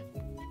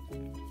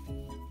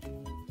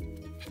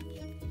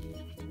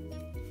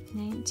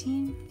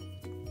 19,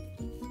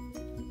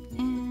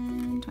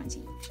 and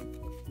 20.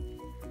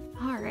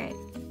 All right.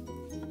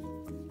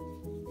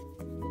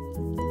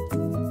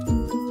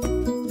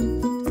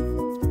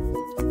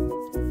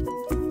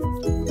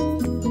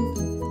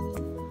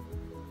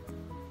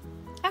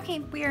 Okay,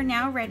 we are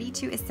now ready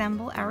to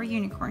assemble our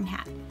unicorn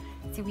hat.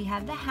 So we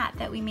have the hat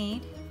that we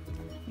made,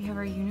 we have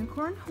our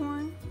unicorn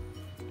horn,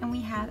 and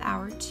we have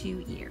our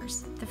 2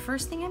 ears. The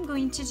first thing I'm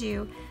going to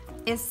do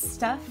is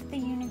stuff the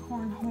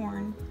unicorn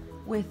horn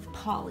with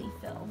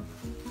polyfill.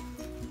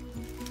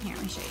 Here,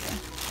 let me show you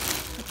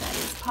what that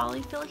is.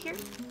 Polyfill here.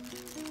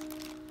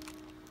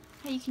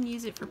 You can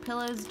use it for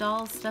pillows,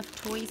 dolls,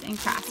 stuffed toys, and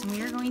crafts. And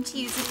we are going to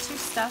use it to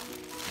stuff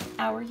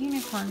our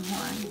unicorn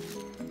horn.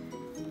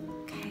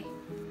 Okay,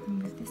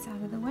 move this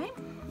out of the way.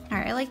 All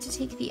right, I like to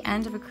take the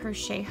end of a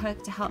crochet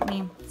hook to help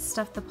me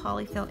stuff the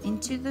polyfill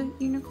into the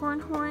unicorn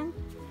horn.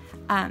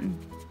 I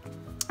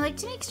like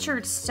to make sure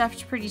it's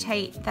stuffed pretty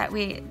tight, that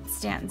way it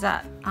stands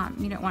up.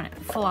 You don't want it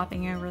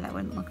flopping over, that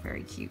wouldn't look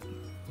very cute.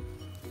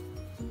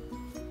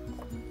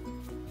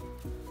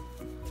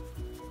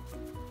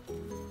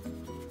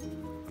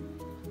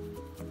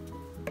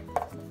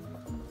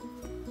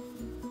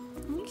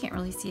 And you can't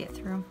really see it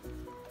through.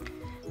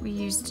 We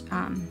used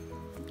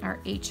our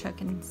H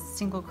hook and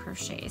single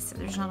crochet, so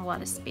there's not a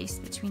lot of space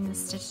between the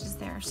stitches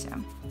there, so.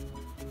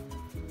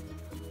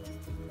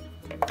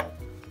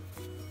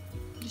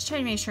 Just try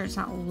to make sure it's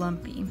not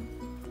lumpy.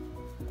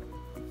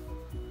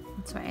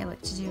 That's why I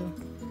like to do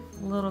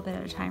a little bit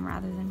at a time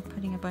rather than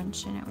putting a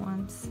bunch in at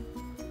once.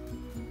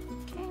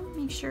 Okay,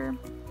 make sure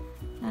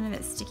none of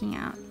it's sticking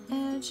out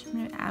edge. I'm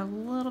going to add a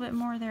little bit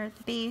more there at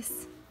the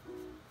base.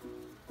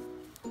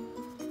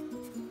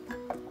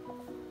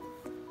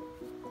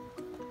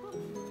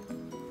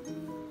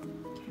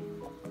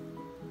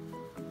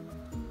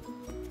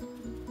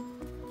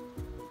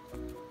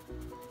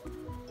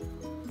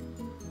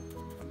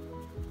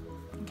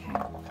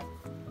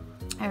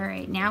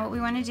 Alright, now what we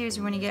want to do is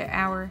we want to get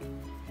our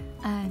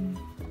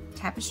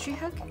tapestry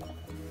hook,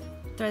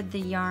 thread the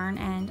yarn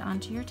end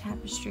onto your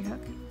tapestry hook,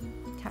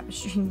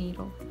 tapestry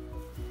needle.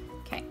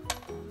 Okay,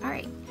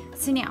 alright,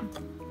 so now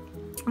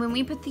when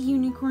we put the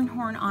unicorn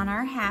horn on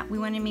our hat, we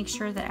want to make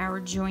sure that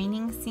our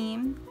joining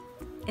seam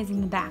is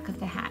in the back of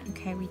the hat,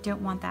 okay? We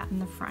don't want that in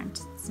the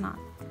front. It's not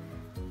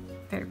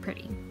very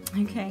pretty,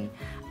 okay?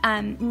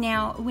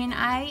 Now, when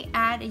I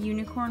add a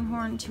unicorn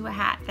horn to a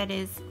hat that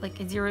is like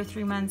a 0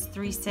 3 months,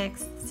 3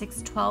 6,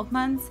 6 12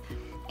 months,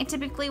 I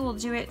typically will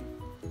do it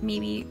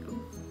maybe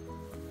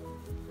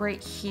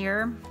right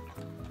here.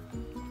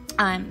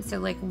 So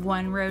like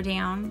one row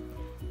down,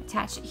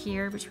 attach it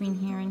here between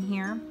here and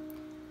here.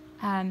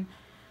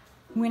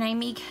 When I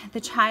make the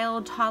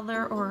child,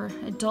 toddler, or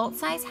adult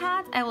size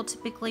hat, I will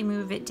typically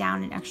move it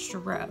down an extra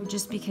row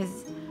just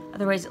because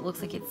otherwise it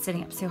looks like it's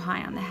sitting up so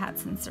high on the hat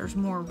since there's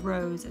more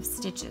rows of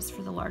stitches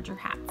for the larger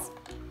hats.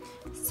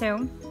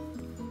 So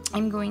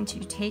I'm going to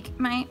take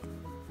my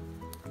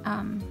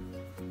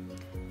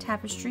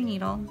tapestry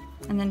needle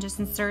and then just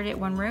insert it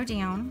one row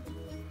down,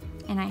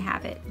 and I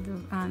have it.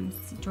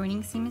 The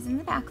joining seam is in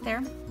the back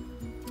there.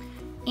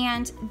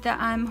 And the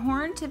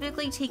horn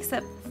typically takes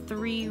up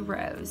 3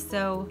 rows.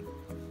 So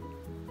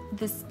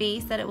the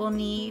space that it will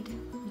need,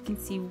 you can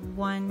see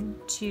 1,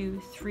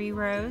 2, 3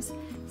 rows.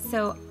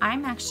 So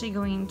I'm actually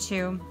going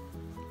to,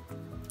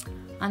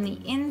 on the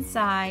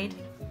inside,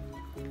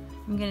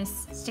 I'm going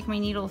to stick my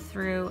needle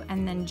through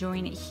and then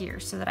join it here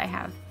so that I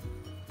have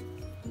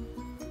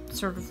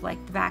sort of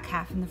like the back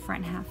half and the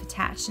front half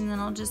attached, and then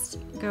I'll just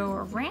go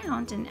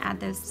around and add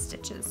those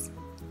stitches,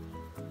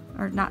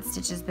 or not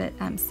stitches, but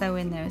sew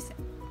in those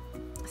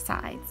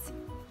sides.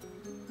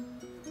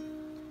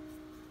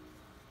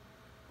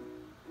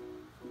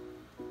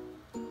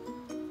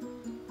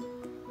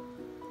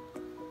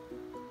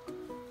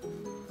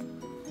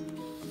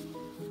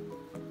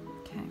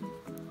 Okay.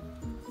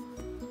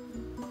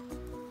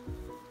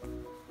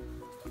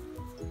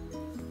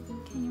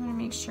 Okay, you want to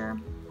make sure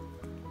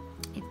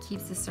it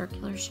keeps a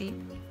circular shape,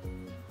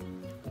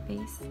 the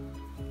base.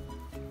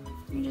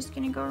 You're just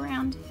going to go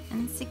around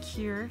and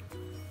secure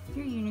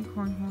your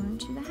unicorn horn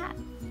to the hat.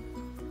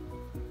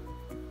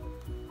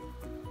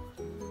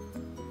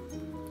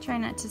 Try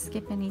not to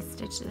skip any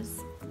stitches.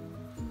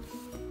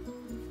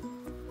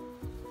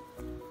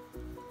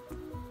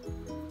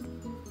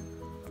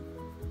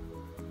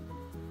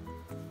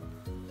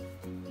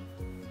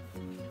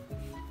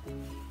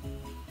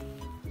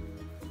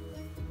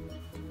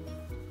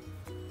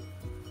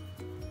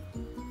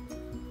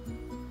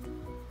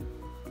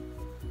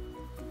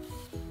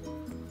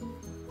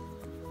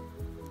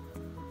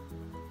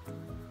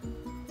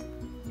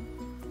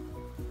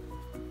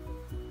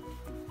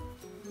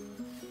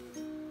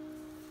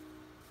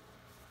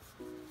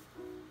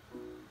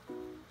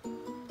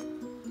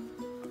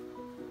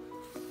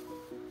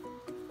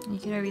 You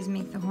could always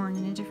make the horn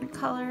in a different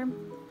color.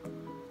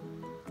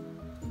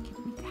 You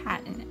could make the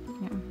hat in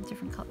a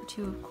different color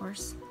too, of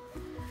course.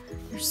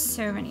 There's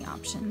so many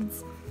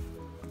options.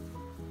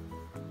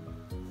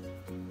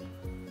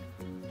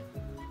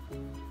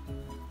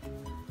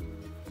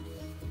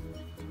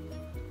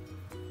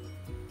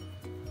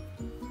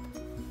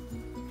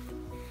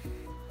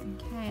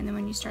 Okay, and then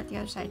when you start the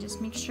other side, just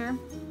make sure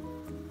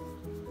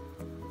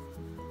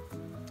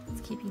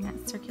it's keeping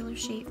that circular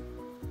shape.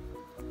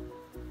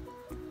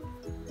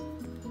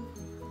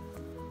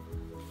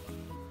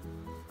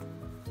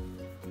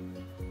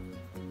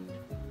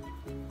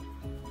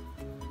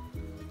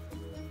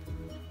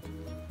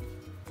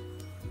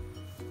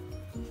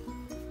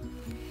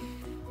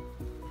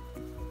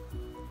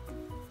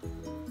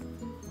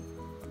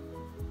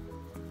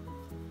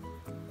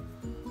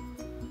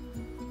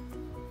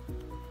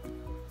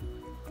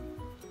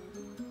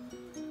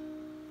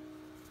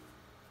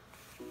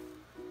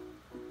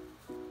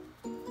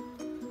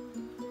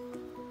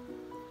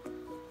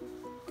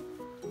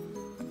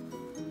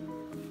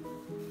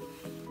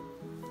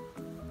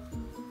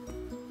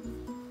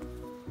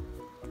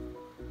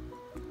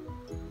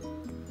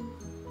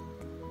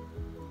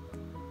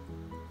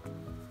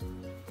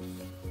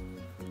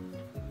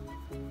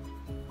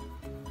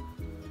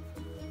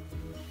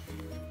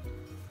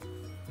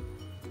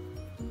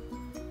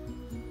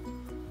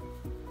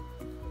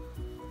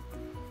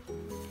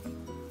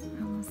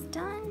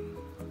 Done.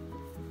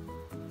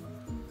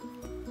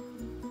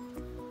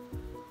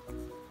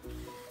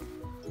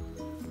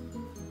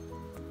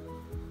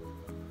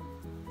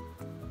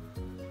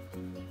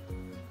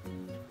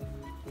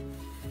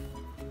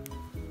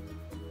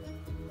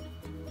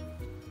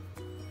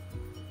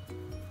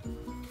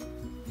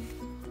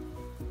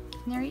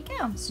 And there you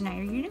go. So now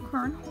your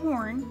unicorn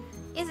horn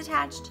is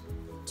attached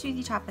to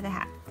the top of the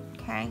hat.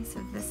 Okay, so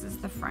this is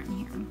the front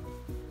here.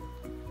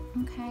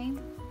 Okay.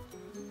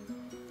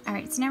 All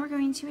right, so now we're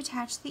going to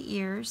attach the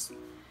ears.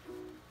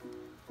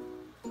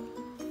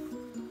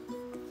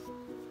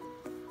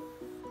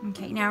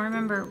 Okay, now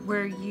remember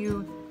where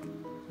you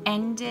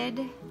ended,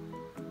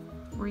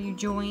 where you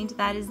joined,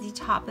 that is the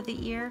top of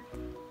the ear.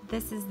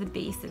 This is the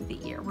base of the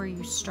ear where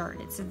you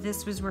started. So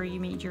this was where you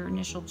made your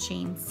initial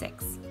chain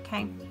 6,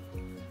 okay?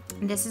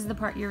 And this is the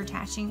part you're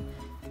attaching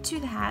to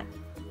the hat.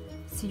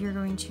 So you're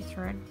going to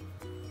thread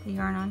the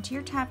yarn onto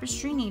your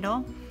tapestry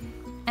needle,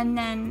 and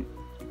then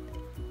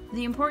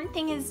the important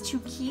thing is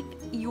to keep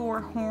your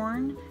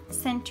horn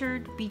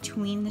centered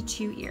between the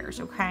 2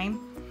 ears, okay?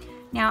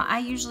 Now I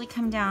usually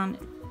come down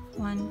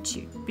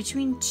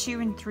between 2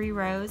 and 3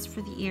 rows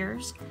for the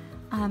ears.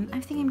 I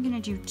think I'm gonna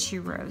do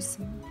 2 rows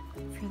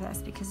for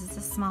this because it's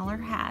a smaller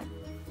hat.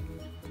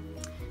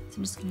 So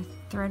I'm just gonna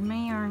thread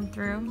my yarn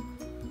through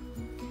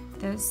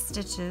those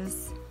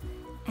stitches,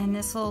 and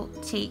this will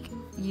take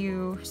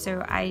you,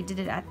 so I did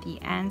it at the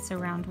end, so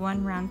round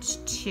 1, round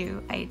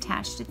 2, I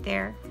attached it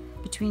there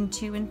between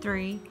 2 and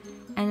 3,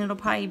 and it'll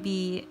probably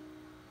be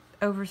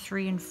over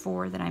 3 and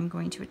 4 that I'm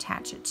going to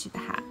attach it to the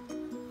hat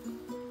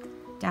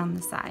down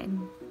the side.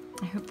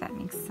 I hope that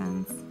makes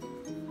sense.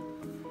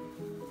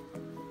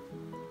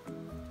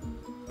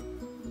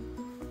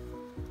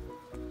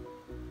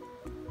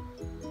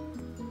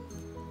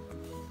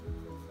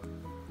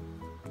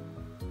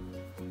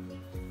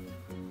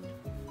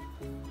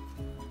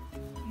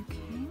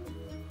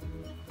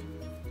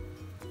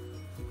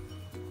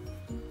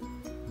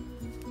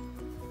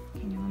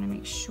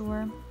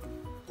 Sure.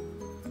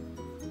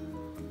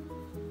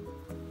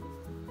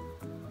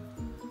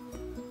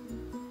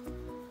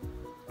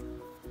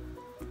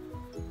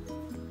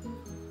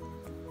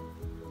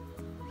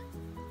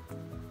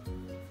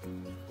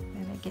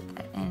 Gotta get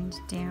that end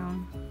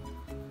down.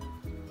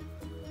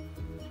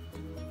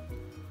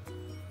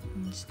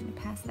 I'm just going to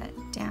pass that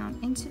down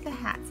into the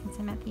hat since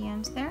I'm at the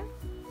end there.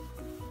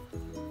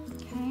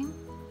 Okay.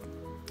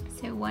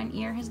 So one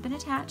ear has been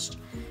attached.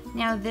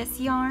 Now this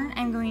yarn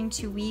I'm going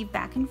to weave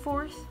back and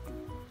forth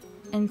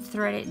and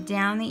thread it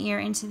down the ear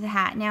into the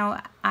hat.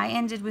 Now I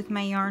ended with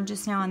my yarn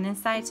just now on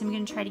this side, so I'm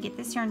going to try to get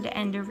this yarn to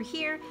end over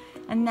here,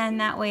 and then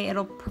that way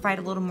it'll provide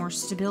a little more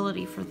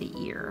stability for the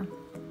ear,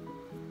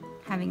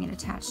 having it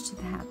attached to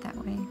the hat that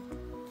way.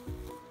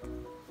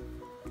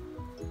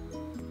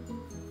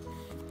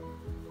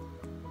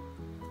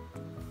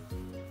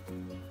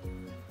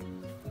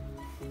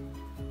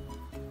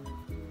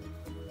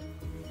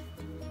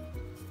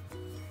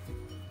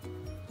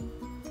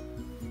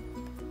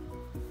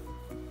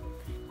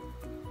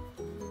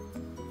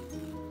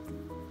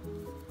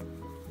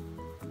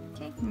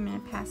 I'm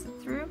going to pass it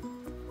through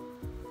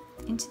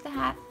into the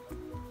hat.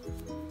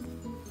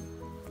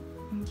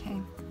 Okay.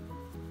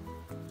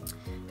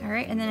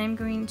 Alright, and then I'm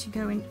going to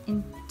go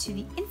into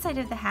the inside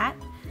of the hat.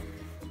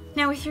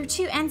 Now with your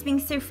two ends being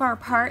so far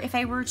apart, if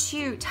I were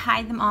to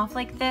tie them off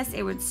like this,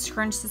 it would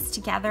scrunch this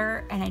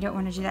together, and I don't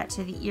want to do that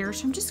to the ear.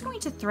 So I'm just going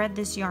to thread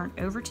this yarn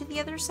over to the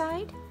other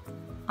side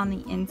on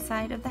the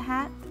inside of the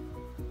hat.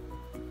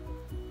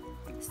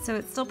 So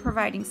it's still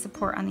providing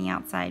support on the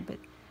outside, but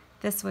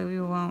this way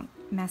we won't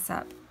mess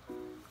up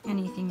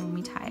anything when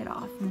we tie it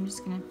off. And I'm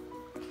just gonna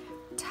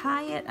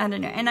tie it, I don't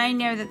know, and I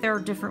know that there are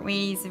different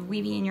ways of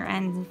weaving in your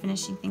ends and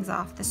finishing things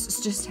off. This is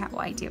just how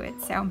I do it.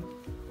 So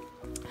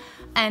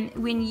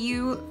when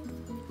you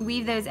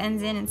weave those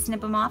ends in and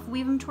snip them off,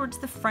 weave them towards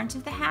the front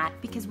of the hat,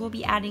 because we'll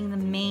be adding the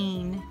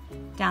mane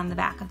down the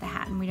back of the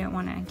hat and we don't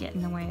want to get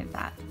in the way of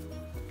that.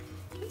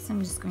 Okay, so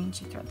I'm just going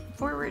to thread them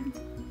forward,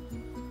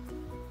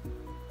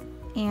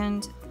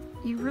 and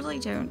you really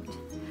don't,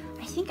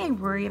 I think I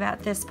worry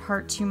about this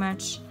part too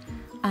much.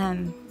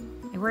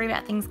 I worry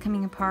about things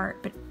coming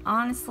apart, but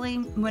honestly,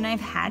 when I've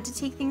had to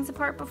take things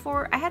apart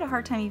before, I had a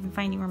hard time even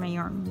finding where my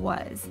yarn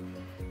was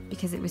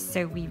because it was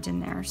so weaved in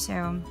there.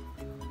 So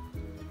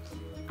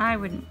I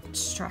wouldn't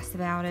stress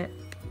about it.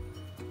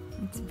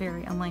 It's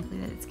very unlikely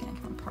that it's going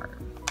to come apart.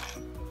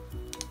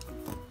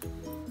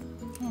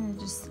 And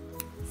just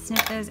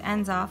snip those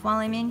ends off. While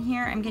I'm in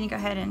here, I'm going to go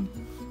ahead and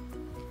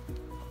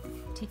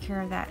take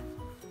care of that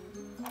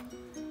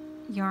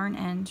yarn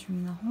end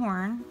from the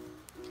horn.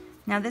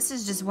 Now this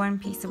is just one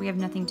piece, so we have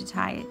nothing to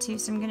tie it to,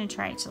 so I'm going to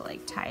try to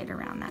like tie it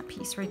around that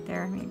piece right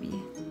there,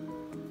 maybe.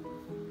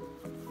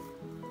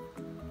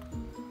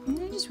 And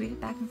then just weave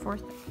it back and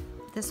forth.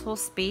 This whole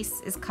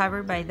space is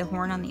covered by the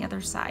horn on the other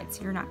side,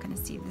 so you're not going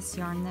to see this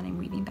yarn that I'm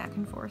weaving back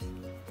and forth.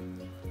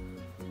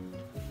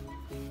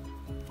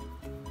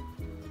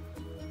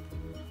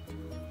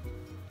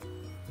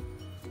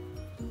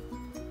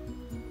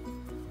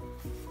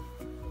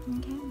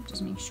 Okay,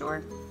 just make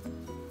sure.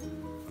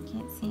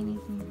 Can't see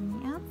anything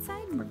from the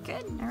outside. We're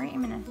good. All right,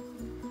 I'm gonna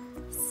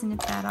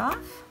snip that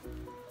off.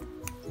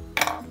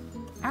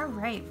 All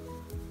right,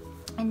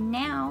 and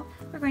now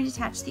we're going to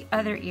attach the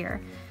other ear.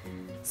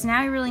 So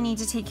now I really need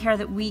to take care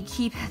that we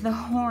keep the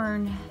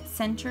horn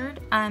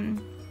centered.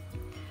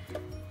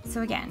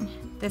 So again,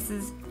 this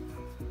is,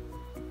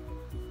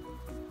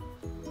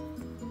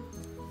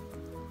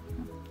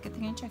 good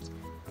thing I checked.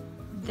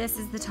 This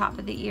is the top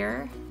of the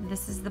ear,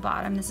 this is the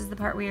bottom, this is the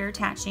part we are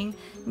attaching.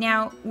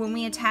 Now, when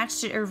we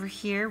attached it over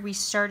here, we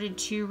started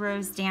 2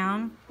 rows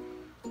down,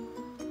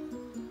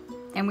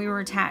 and we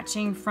were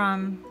attaching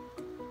from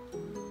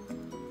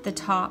the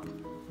top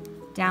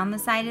down the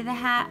side of the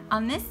hat.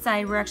 On this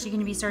side, we're actually going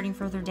to be starting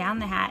further down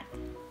the hat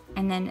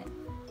and then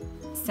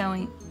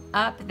sewing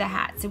up the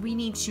hat. So we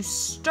need to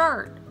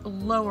start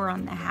lower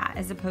on the hat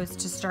as opposed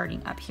to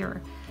starting up here.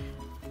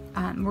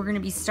 We're going to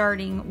be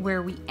starting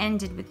where we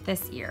ended with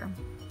this ear.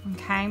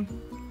 Okay,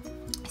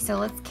 so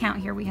let's count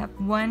here. We have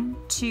 1,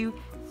 2,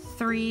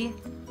 3,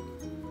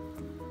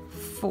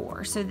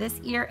 4. So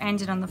this ear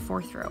ended on the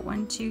 4th row.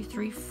 1, 2,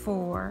 3,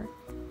 4.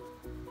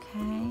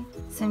 Okay,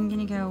 so I'm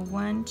gonna go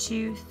 1,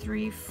 2,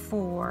 3,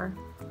 4.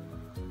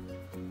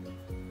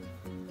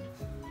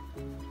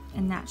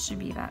 And that should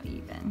be about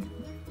even.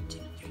 1, 2,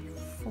 3,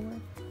 4.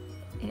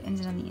 It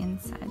ended on the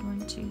inside.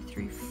 1, 2,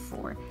 3,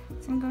 4.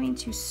 So I'm going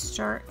to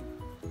start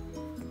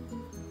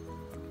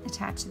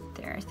attach it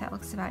there. That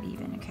looks about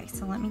even. Okay,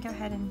 so let me go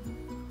ahead and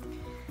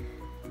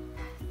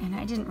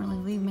I didn't really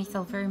leave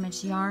myself very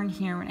much yarn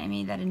here when I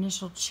made that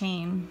initial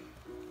chain.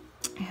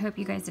 I hope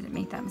you guys didn't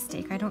make that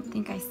mistake. I don't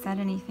think I said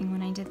anything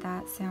when I did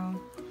that, so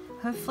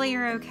hopefully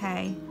you're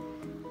okay.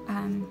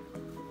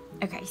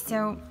 Okay,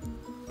 so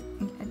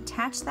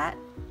attach that,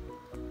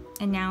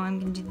 and now I'm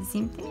going to do the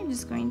same thing. I'm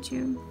just going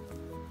to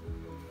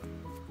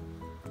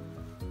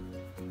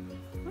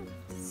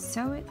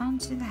sew it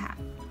onto the hat.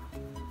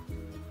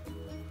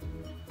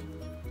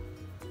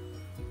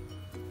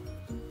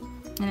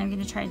 And I'm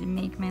going to try to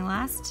make my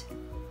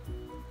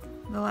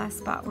the last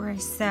spot where I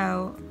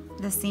sew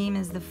the same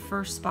as the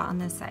first spot on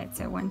this side.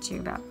 So 1, 2,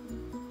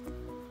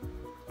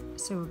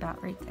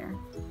 about right there.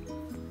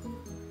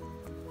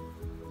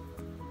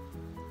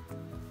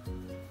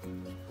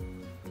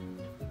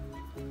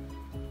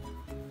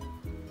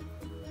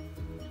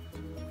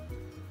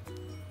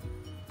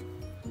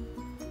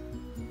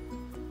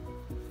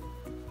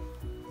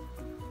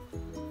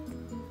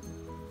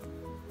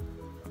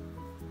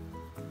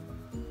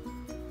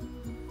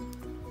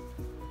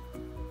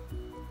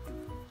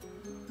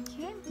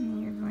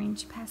 And you're going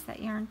to pass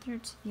that yarn through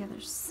to the other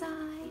side.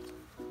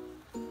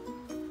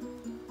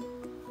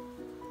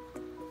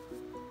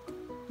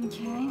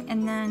 Okay,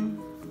 and then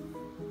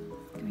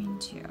going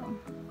to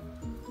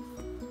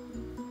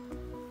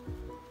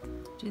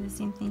do the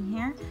same thing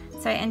here.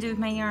 So I ended with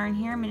my yarn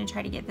here. I'm going to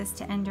try to get this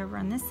to end over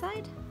on this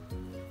side.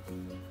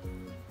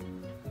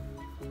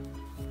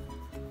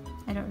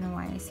 I don't know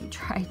why I say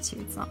try to.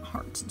 It's not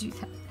hard to do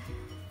that.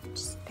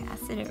 Just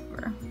pass it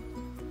over.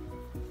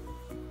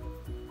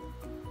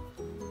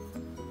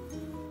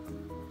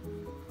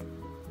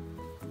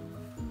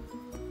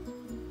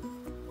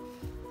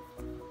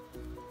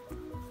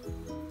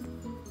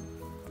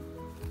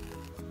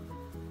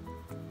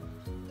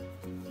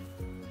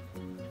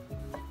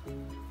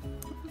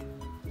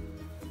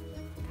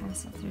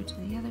 Pass it through to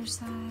the other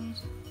side.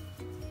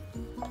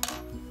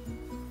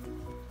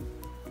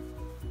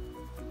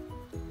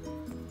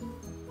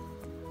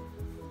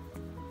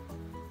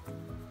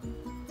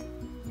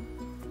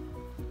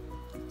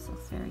 This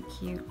looks very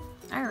cute.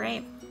 All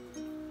right,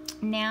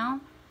 now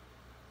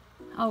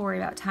I'll worry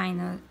about tying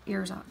the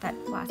ears off, that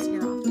last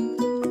ear off.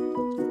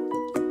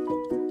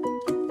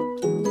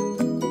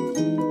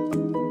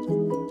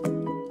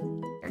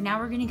 Now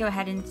we're going to go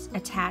ahead and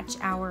attach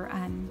our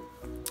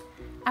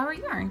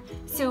yarn.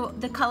 So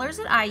the colors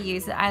that I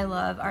use that I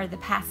love are the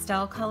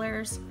pastel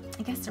colors.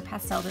 I guess they're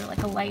pastel, they're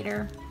like a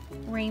lighter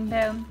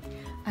rainbow.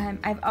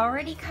 I've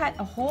already cut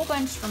a whole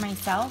bunch for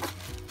myself.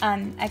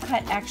 I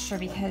cut extra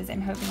because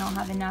I'm hoping I'll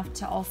have enough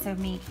to also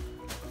make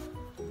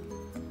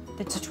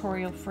the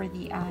tutorial for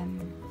the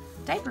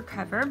diaper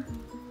cover.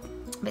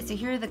 But so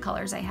here are the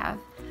colors I have.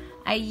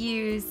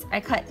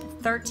 I cut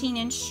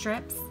 13-inch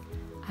strips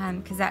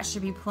because that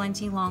should be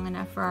plenty long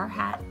enough for our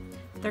hat.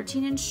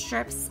 13-inch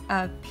strips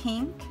of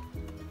pink.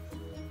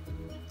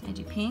 I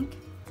do pink,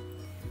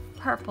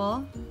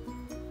 purple,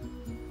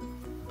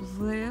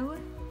 blue,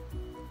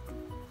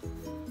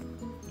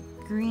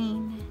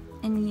 green,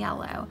 and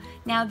yellow.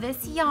 Now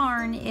this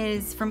yarn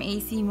is from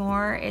AC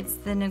Moore. It's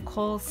the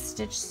Nicole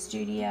Stitch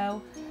Studio.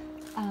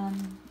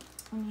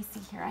 Let me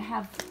see here. I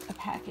have a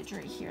package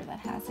right here that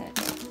has it.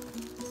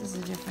 This is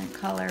a different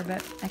color,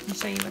 but I can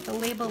show you what the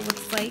label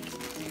looks like.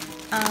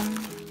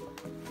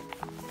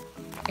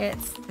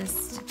 It's the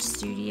Stitch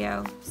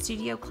Studio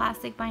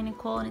Classic by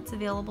Nicole, and it's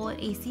available at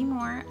AC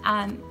Moore.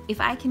 If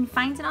I can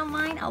find it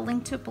online, I'll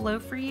link to it below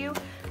for you.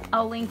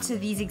 I'll link to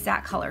these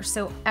exact colors.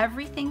 So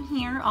everything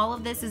here, all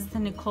of this is the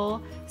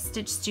Nicole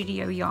Stitch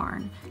Studio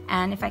yarn.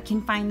 And if I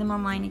can find them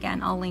online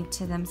again, I'll link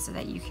to them so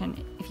that you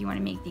can, if you want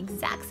to make the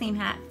exact same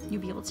hat,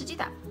 you'll be able to do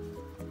that.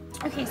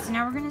 Okay, so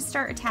now we're going to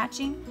start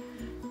attaching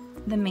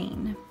the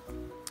mane.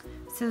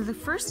 So the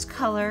first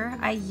color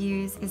I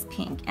use is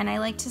pink, and I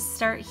like to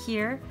start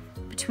here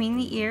between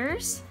the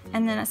ears,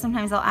 and then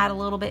sometimes I'll add a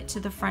little bit to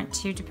the front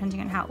too,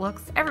 depending on how it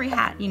looks. Every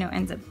hat, you know,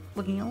 ends up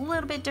looking a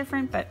little bit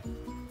different, but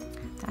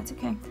that's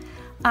okay.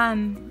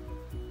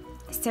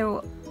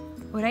 So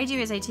what I do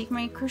is I take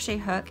my crochet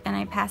hook and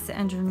I pass it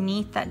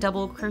underneath that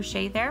double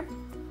crochet there,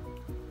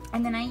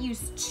 and then I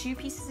use 2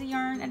 pieces of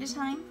yarn at a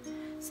time.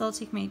 So I'll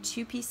take my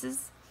 2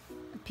 pieces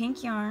of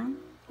pink yarn,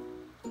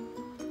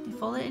 I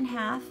fold it in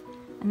half,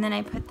 and then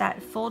I put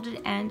that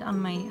folded end on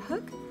my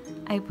hook.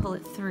 I pull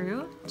it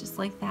through just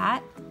like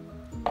that,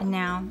 and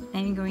now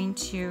I'm going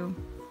to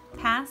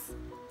pass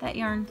that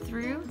yarn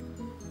through,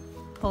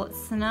 pull it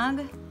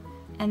snug,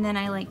 and then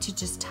I like to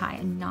just tie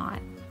a knot.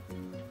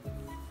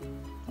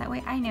 That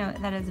way I know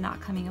that it's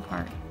not coming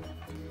apart.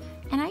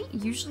 And I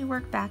usually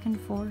work back and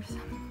forth.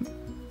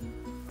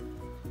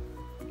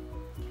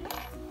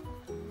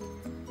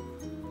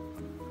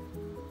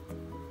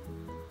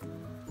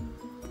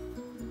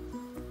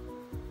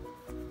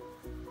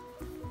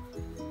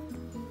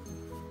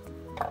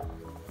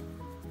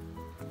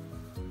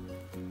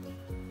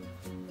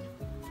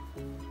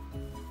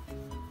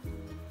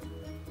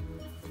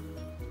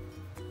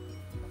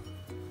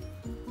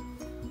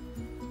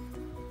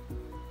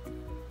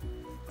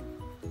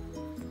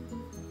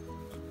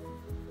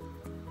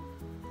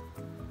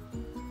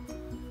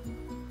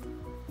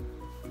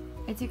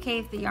 It's okay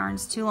if the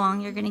yarn's too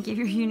long. You're gonna give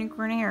your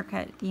unicorn a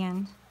haircut at the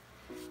end.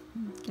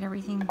 Get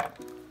everything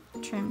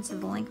trimmed to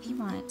the length you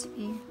want it to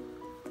be.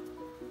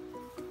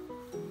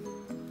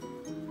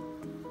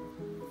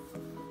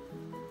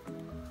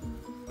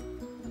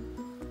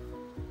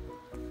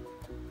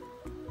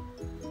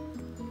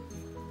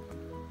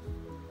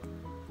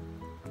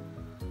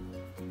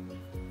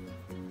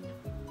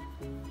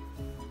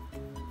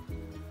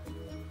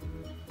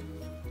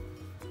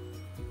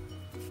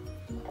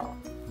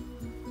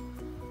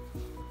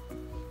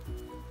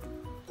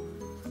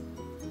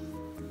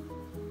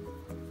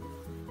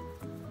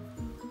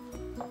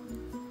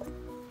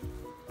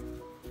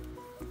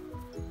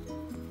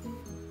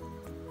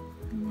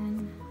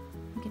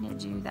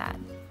 Do that.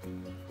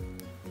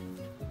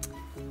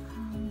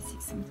 Let me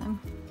see something.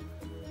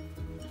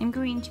 I'm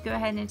going to go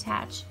ahead and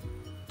attach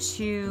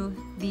to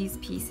these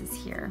pieces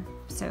here.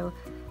 So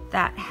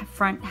that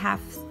front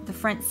half, the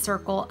front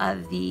circle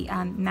of the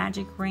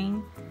magic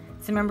ring.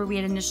 So remember we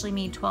had initially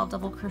made 12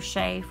 double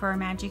crochet for our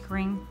magic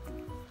ring.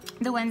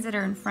 The ones that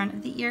are in front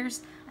of the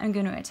ears, I'm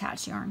going to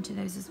attach yarn to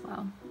those as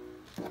well.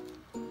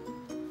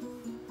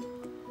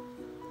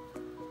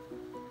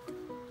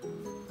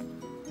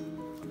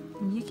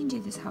 You can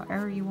do this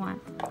however you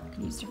want. You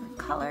can use different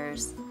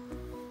colors.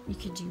 You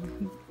could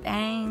do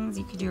bangs.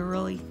 You could do a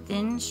really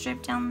thin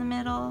strip down the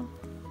middle.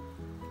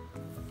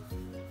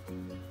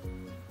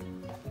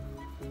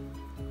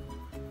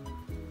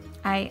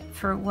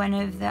 For one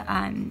of the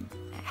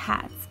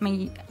hats,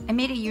 I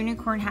made a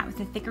unicorn hat with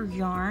a thicker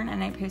yarn,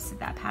 and I posted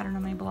that pattern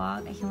on my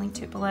blog. I can link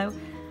to it below.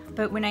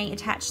 But when I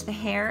attached the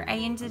hair, I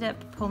ended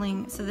up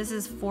pulling, so this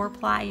is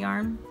 4-ply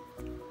yarn.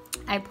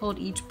 I pulled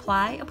each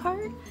ply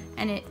apart,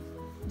 and it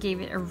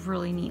gave it a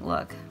really neat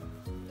look.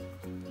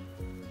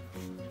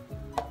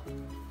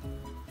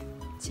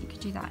 So you could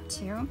do that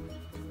too.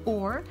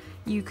 Or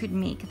you could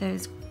make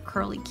those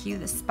curly Q,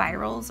 the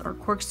spirals or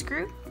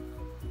corkscrew.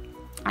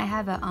 I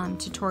have a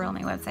tutorial on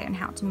my website on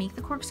how to make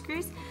the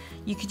corkscrews.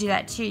 You could do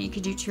that too. You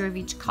could do 2 of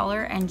each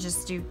color and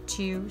just do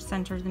 2,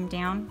 center them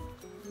down.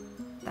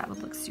 That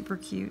would look super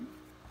cute.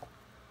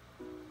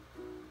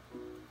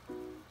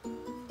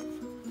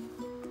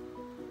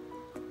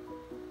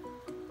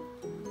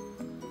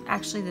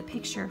 Actually, the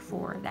picture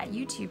for that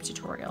YouTube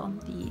tutorial,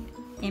 the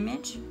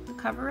image, the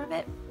cover of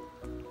it,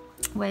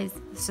 was,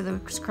 so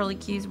those curly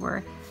cues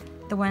were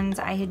the ones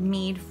I had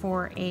made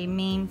for a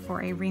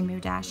Rainbow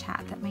Dash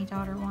hat that my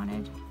daughter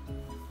wanted.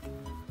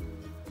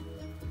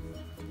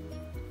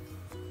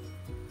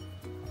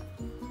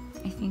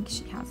 I think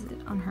she has it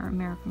on her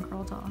American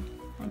Girl doll.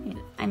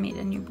 I made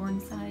a newborn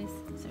size,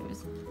 so it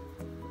was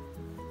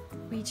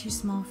way too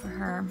small for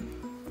her.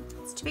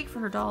 It's too big for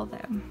her doll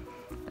though,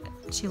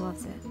 but she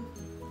loves it.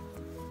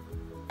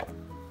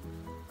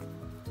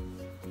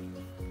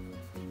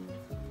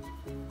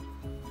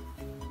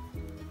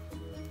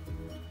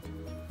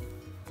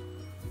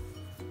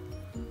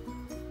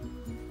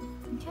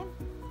 Okay,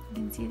 you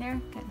can see there,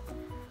 good.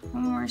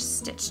 One more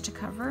stitch to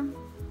cover.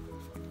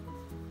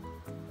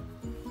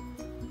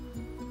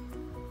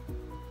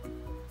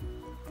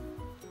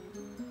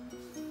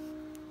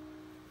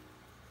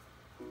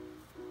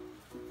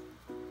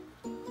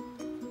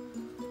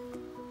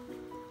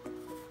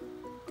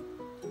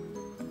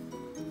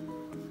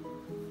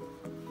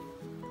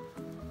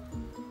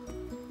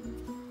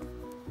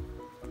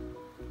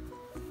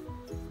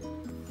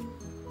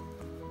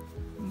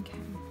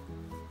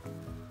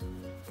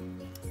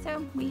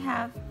 So we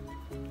have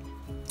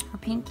our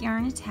pink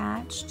yarn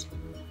attached.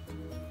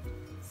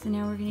 So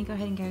now we're going to go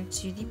ahead and go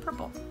to the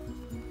purple.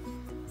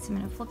 So I'm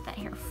going to flip that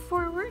hair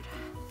forward,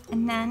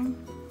 and then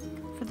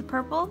for the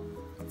purple,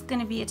 it's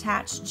going to be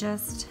attached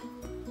just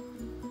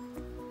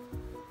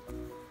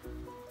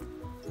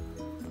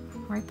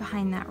right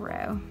behind that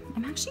row.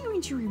 I'm actually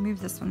going to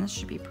remove this one. This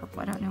should be purple.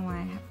 I don't know why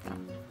I have that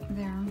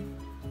there.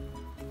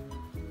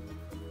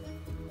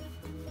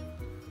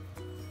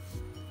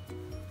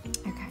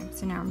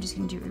 So now I'm just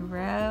going to do a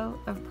row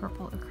of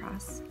purple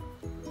across.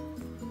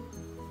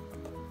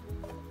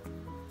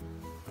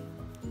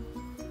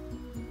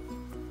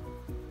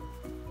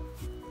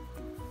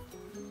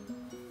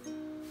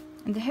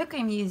 And the hook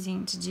I'm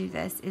using to do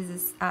this is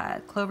this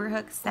clover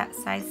hook,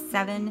 size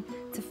 7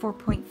 to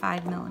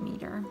 4.5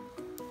 millimeter.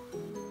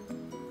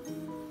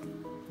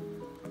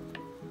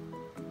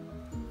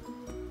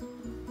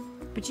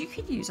 But you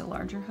could use a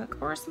larger hook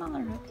or a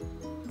smaller hook.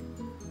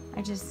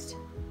 I just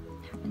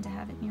happen to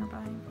have it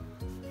nearby.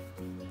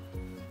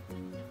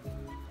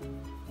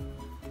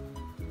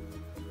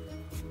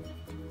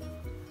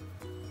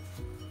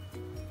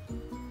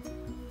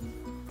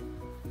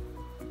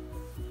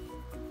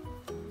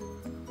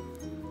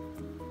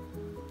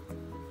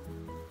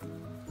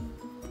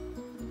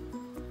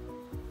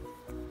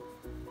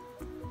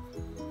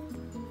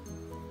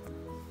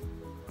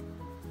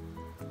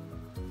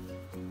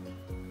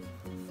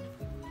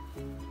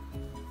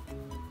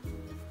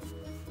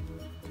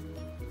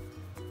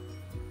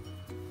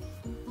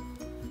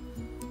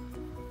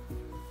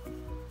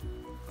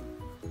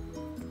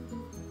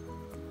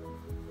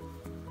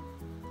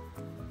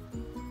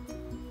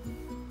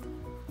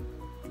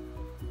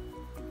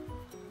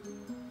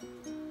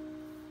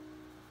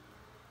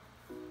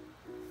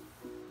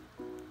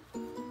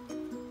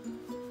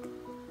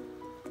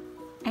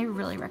 I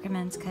really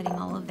recommend cutting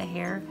all of the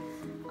hair,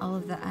 all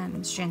of the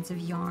strands of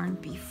yarn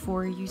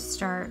before you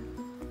start.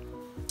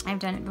 I've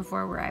done it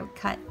before where I would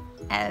cut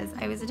as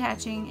I was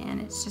attaching, and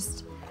it's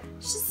just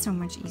so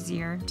much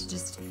easier to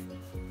just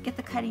get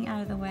the cutting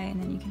out of the way, and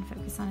then you can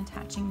focus on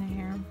attaching the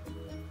hair.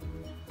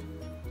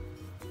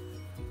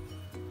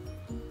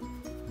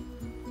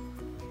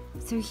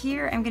 So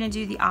here I'm going to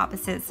do the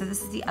opposite. So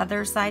this is the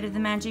other side of the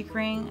magic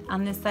ring.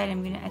 On this side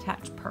I'm going to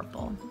attach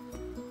purple.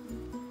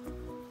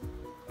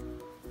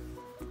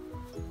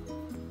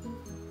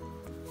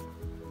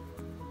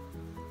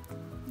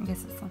 I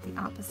guess it's not the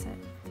opposite.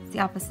 It's the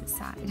opposite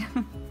side.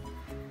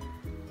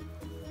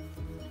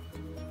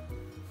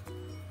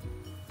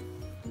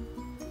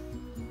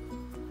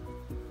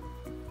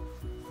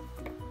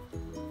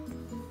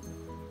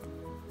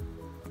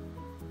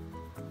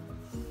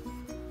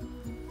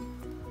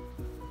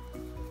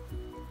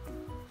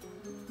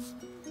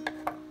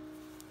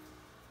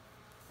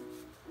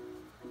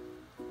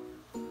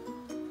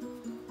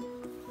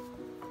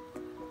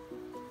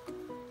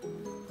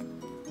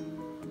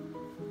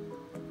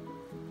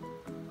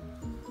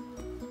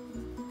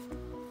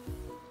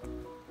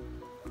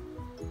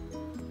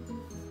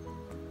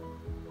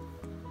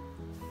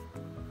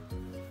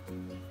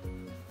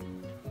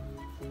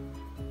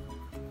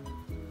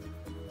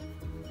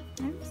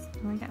 Oops,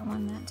 only got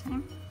one that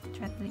time.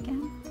 Try that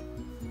again.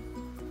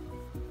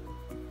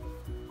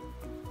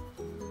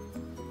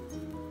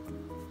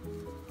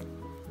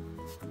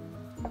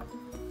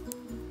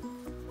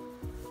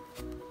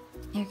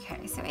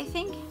 Okay, so I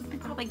think I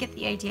probably get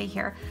the idea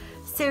here.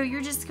 So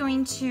you're just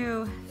going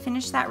to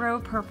finish that row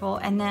of purple,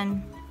 and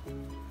then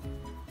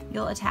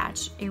you'll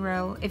attach a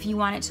row, if you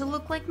want it to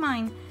look like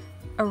mine,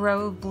 a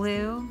row of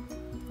blue,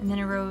 and then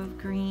a row of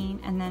green,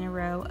 and then a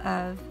row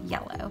of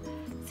yellow.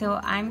 So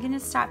I'm going to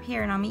stop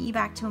here, and I'll meet you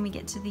back to when we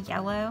get to the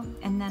yellow,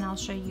 and then I'll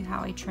show you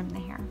how I trim the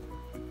hair.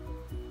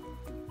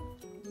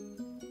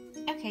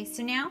 Okay,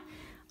 so now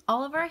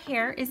all of our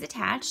hair is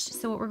attached.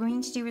 So what we're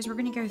going to do is we're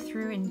going to go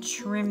through and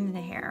trim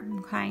the hair,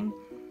 okay?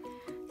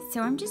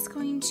 So I'm just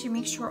going to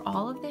make sure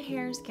all of the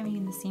hair is going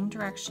in the same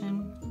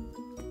direction.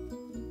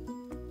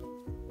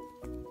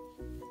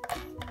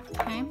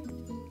 Okay,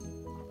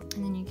 and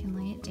then you can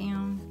lay it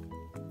down,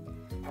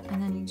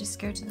 and then you just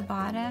go to the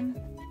bottom.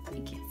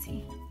 You can't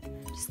see.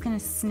 Just gonna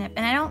snip,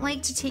 and I don't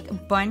like to take a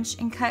bunch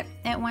and cut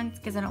at once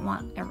because I don't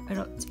want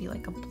it to be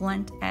like a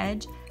blunt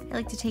edge. I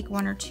like to take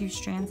 1 or 2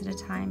 strands at a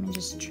time and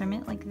just trim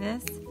it like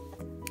this.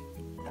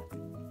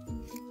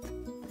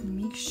 And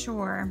make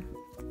sure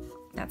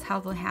that's how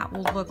the hat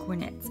will look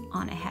when it's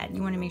on a head.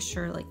 You want to make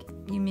sure like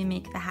you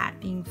mimic the hat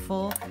being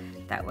full.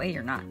 That way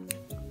you're not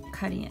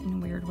cutting it in a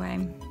weird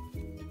way.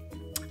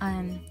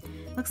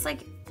 Looks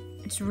like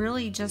it's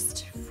really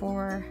just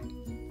for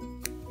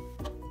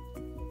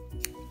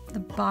the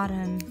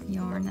bottom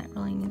yarn that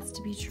really needs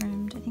to be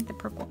trimmed. I think the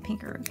purple and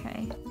pink are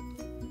okay.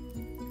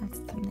 That's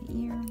from the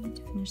ear. I need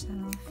to finish that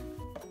off.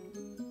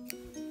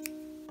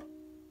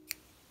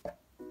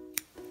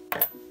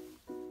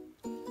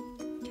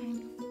 Okay.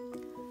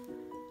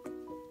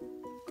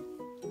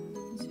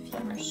 There's a few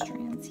more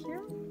strands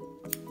here.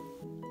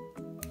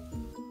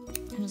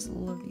 I just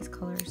love these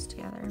colors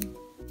together.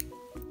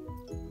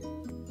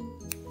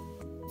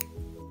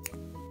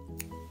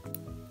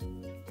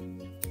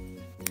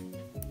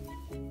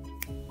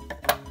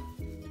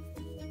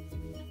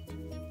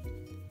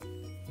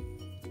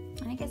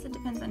 I guess it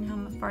depends on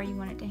how far you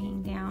want it to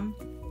hang down.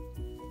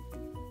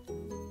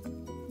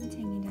 It's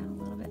hanging down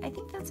a little bit. I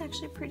think that's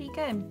actually pretty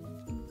good.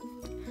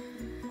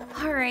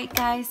 Alright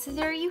guys, so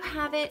there you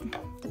have it.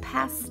 The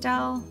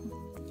pastel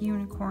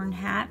unicorn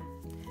hat.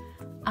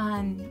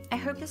 I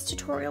hope this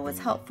tutorial was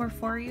helpful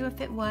for you. If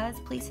it was,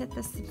 please hit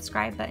the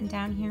subscribe button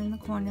down here in the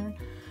corner.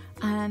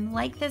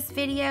 Like this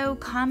video,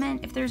 comment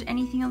if there's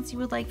anything else you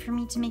would like for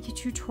me to make a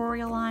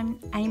tutorial on.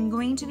 I'm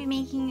going to be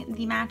making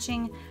the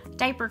matching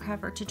diaper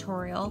cover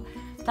tutorial.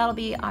 That'll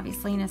be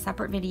obviously in a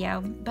separate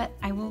video, but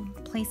I will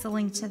place a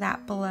link to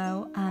that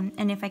below.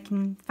 And if I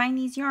can find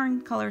these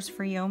yarn colors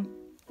for you,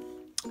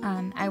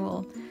 I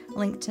will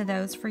link to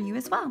those for you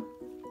as well.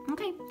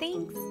 Okay,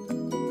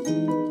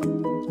 thanks.